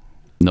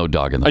 No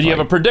dog in the fight. You have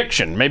a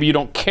prediction. Maybe you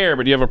don't care,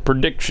 but you have a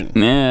prediction.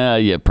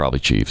 Yeah, probably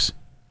Chiefs.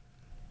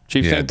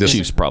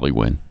 Chiefs probably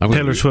win.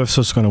 Taylor Swift's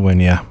just going to win,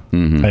 I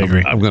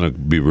agree. I'm going to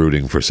be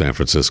rooting for San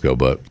Francisco,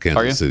 but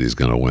Kansas City's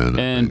going to win.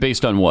 And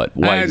based on what?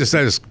 Why? I just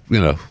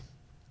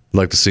I'd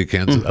like to see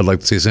Kansas. I'd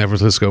like to see San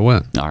Francisco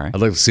win. All right. I'd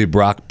like to see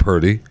Brock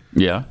Purdy.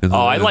 Yeah. In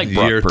I like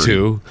Brock year Purdy.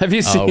 2. Have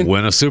you seen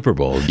win a Super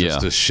Bowl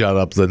just to shut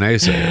up the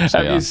naysayers?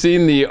 Have you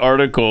seen the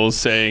articles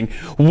saying,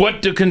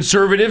 what do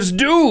conservatives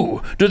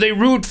do? Do they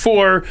root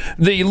for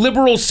the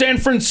liberal San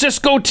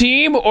Francisco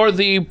team or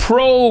the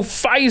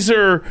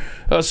pro-Pfizer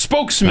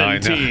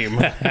spokesman team?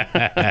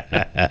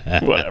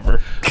 Whatever.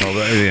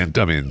 Well,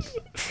 I mean,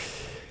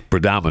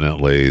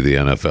 predominantly the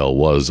NFL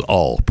was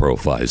all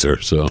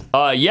pro-Pfizer, so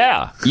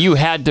yeah, you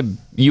had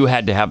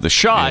to have the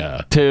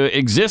shot to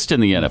exist in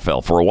the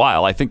NFL for a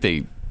while. I think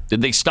did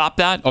they stop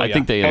that? I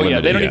think they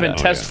eliminated they don't even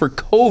test for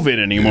COVID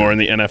anymore in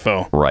the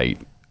NFL. Right.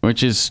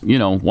 Which is,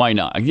 why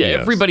not? Yeah,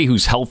 everybody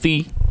who's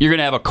healthy, you're going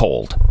to have a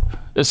cold.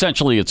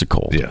 Essentially, it's a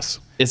cold. Yes.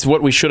 It's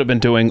what we should have been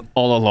doing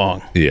all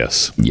along.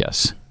 Yes.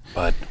 Yes.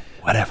 But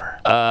whatever.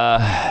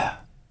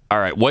 All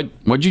right.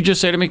 What'd you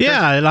just say to me, Chris?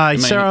 Yeah, like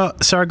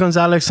Sarah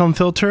Gonzalez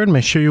Unfiltered.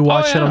 Make sure you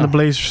watch it on the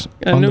Blaze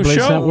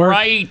Network.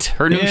 Right.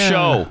 Her new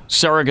show,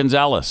 Sarah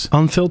Gonzalez.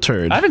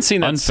 Unfiltered. I haven't seen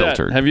that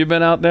Unfiltered. set. Have you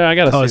been out there? I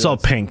got to see it's all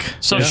pink.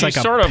 So it's she like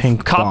sort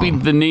of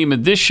copied the name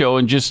of this show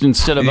and just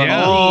instead of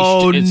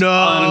Unleashed, it's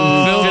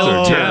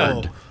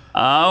Unfiltered.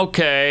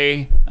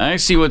 Okay. I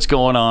see what's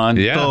going on.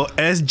 Yeah. So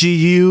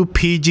SGU,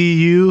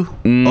 PGU.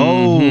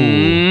 Oh,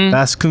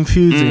 that's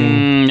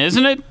confusing.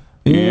 Isn't it?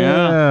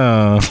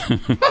 Yeah.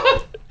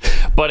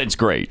 But it's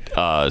great.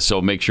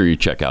 So make sure you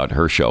check out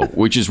her show,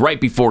 which is right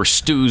before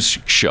Stu's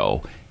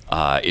show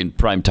in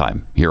prime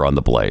time here on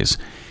The Blaze.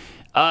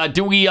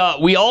 We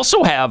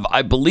also have,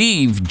 I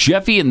believe,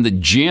 Jeffy in the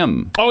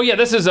Gym. Oh, yeah.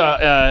 This is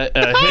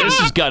this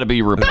has got to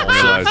be repulsive.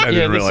 I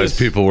didn't realize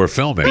people were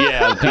filming.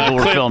 Yeah, people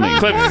were filming.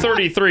 Clip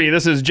 33.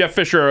 This is Jeff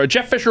Fisher. A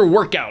Jeff Fisher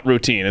workout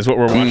routine is what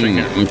we're watching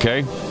here.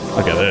 Okay.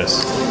 Look at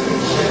this.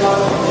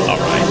 All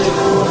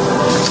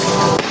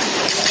right.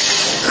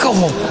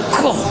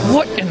 God,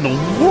 what in the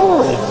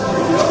world?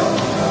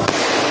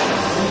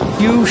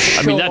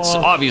 I mean, that's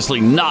obviously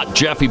not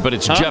Jeffy, but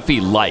it's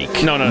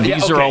Jeffy-like. No.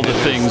 These are all the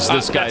things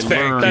this guy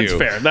learned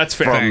That's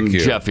fair. from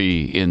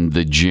Jeffy in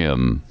the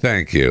gym.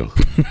 Thank you.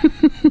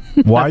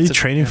 Why are you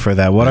training for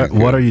that?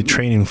 What are you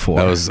training for?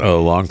 That was a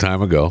long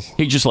time ago.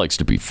 He just likes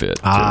to be fit.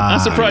 I'm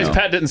surprised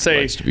Pat didn't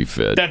say likes to be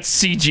fit. That's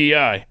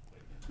CGI.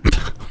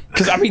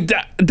 Because, I mean,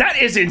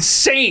 that is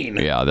insane.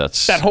 Yeah,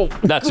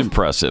 that's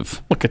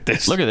impressive. Look at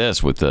this. Look at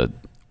this with the...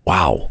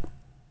 Wow.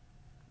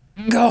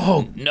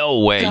 Go. No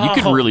way. You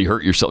could really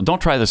hurt yourself. Don't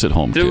try this at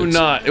home, Do kids.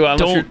 not. Well,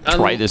 Don't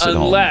try this at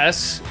home.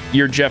 Unless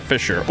you're Jeff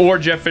Fisher. Or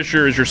Jeff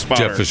Fisher is your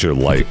spotter. Jeff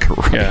Fisher-like.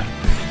 Yeah.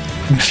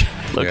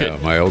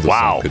 My oldest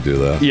son could do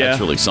that. Yeah. That's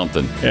really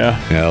something. Yeah.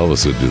 Yeah,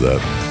 Elvis would do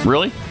that.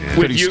 Really? Yeah.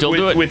 Could he still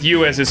do it? With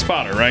you as his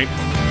spotter, right?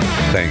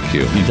 Thank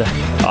you.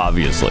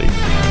 Obviously.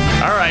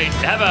 All right.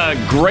 Have a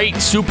great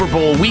Super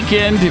Bowl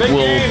weekend.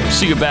 We'll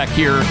see you back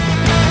here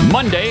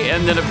Monday.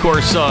 And then, of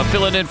course,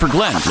 fill it in for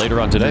Glenn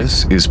later on today.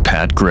 This is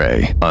Pat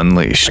Gray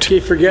Unleashed. I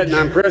keep forgetting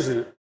I'm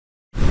president.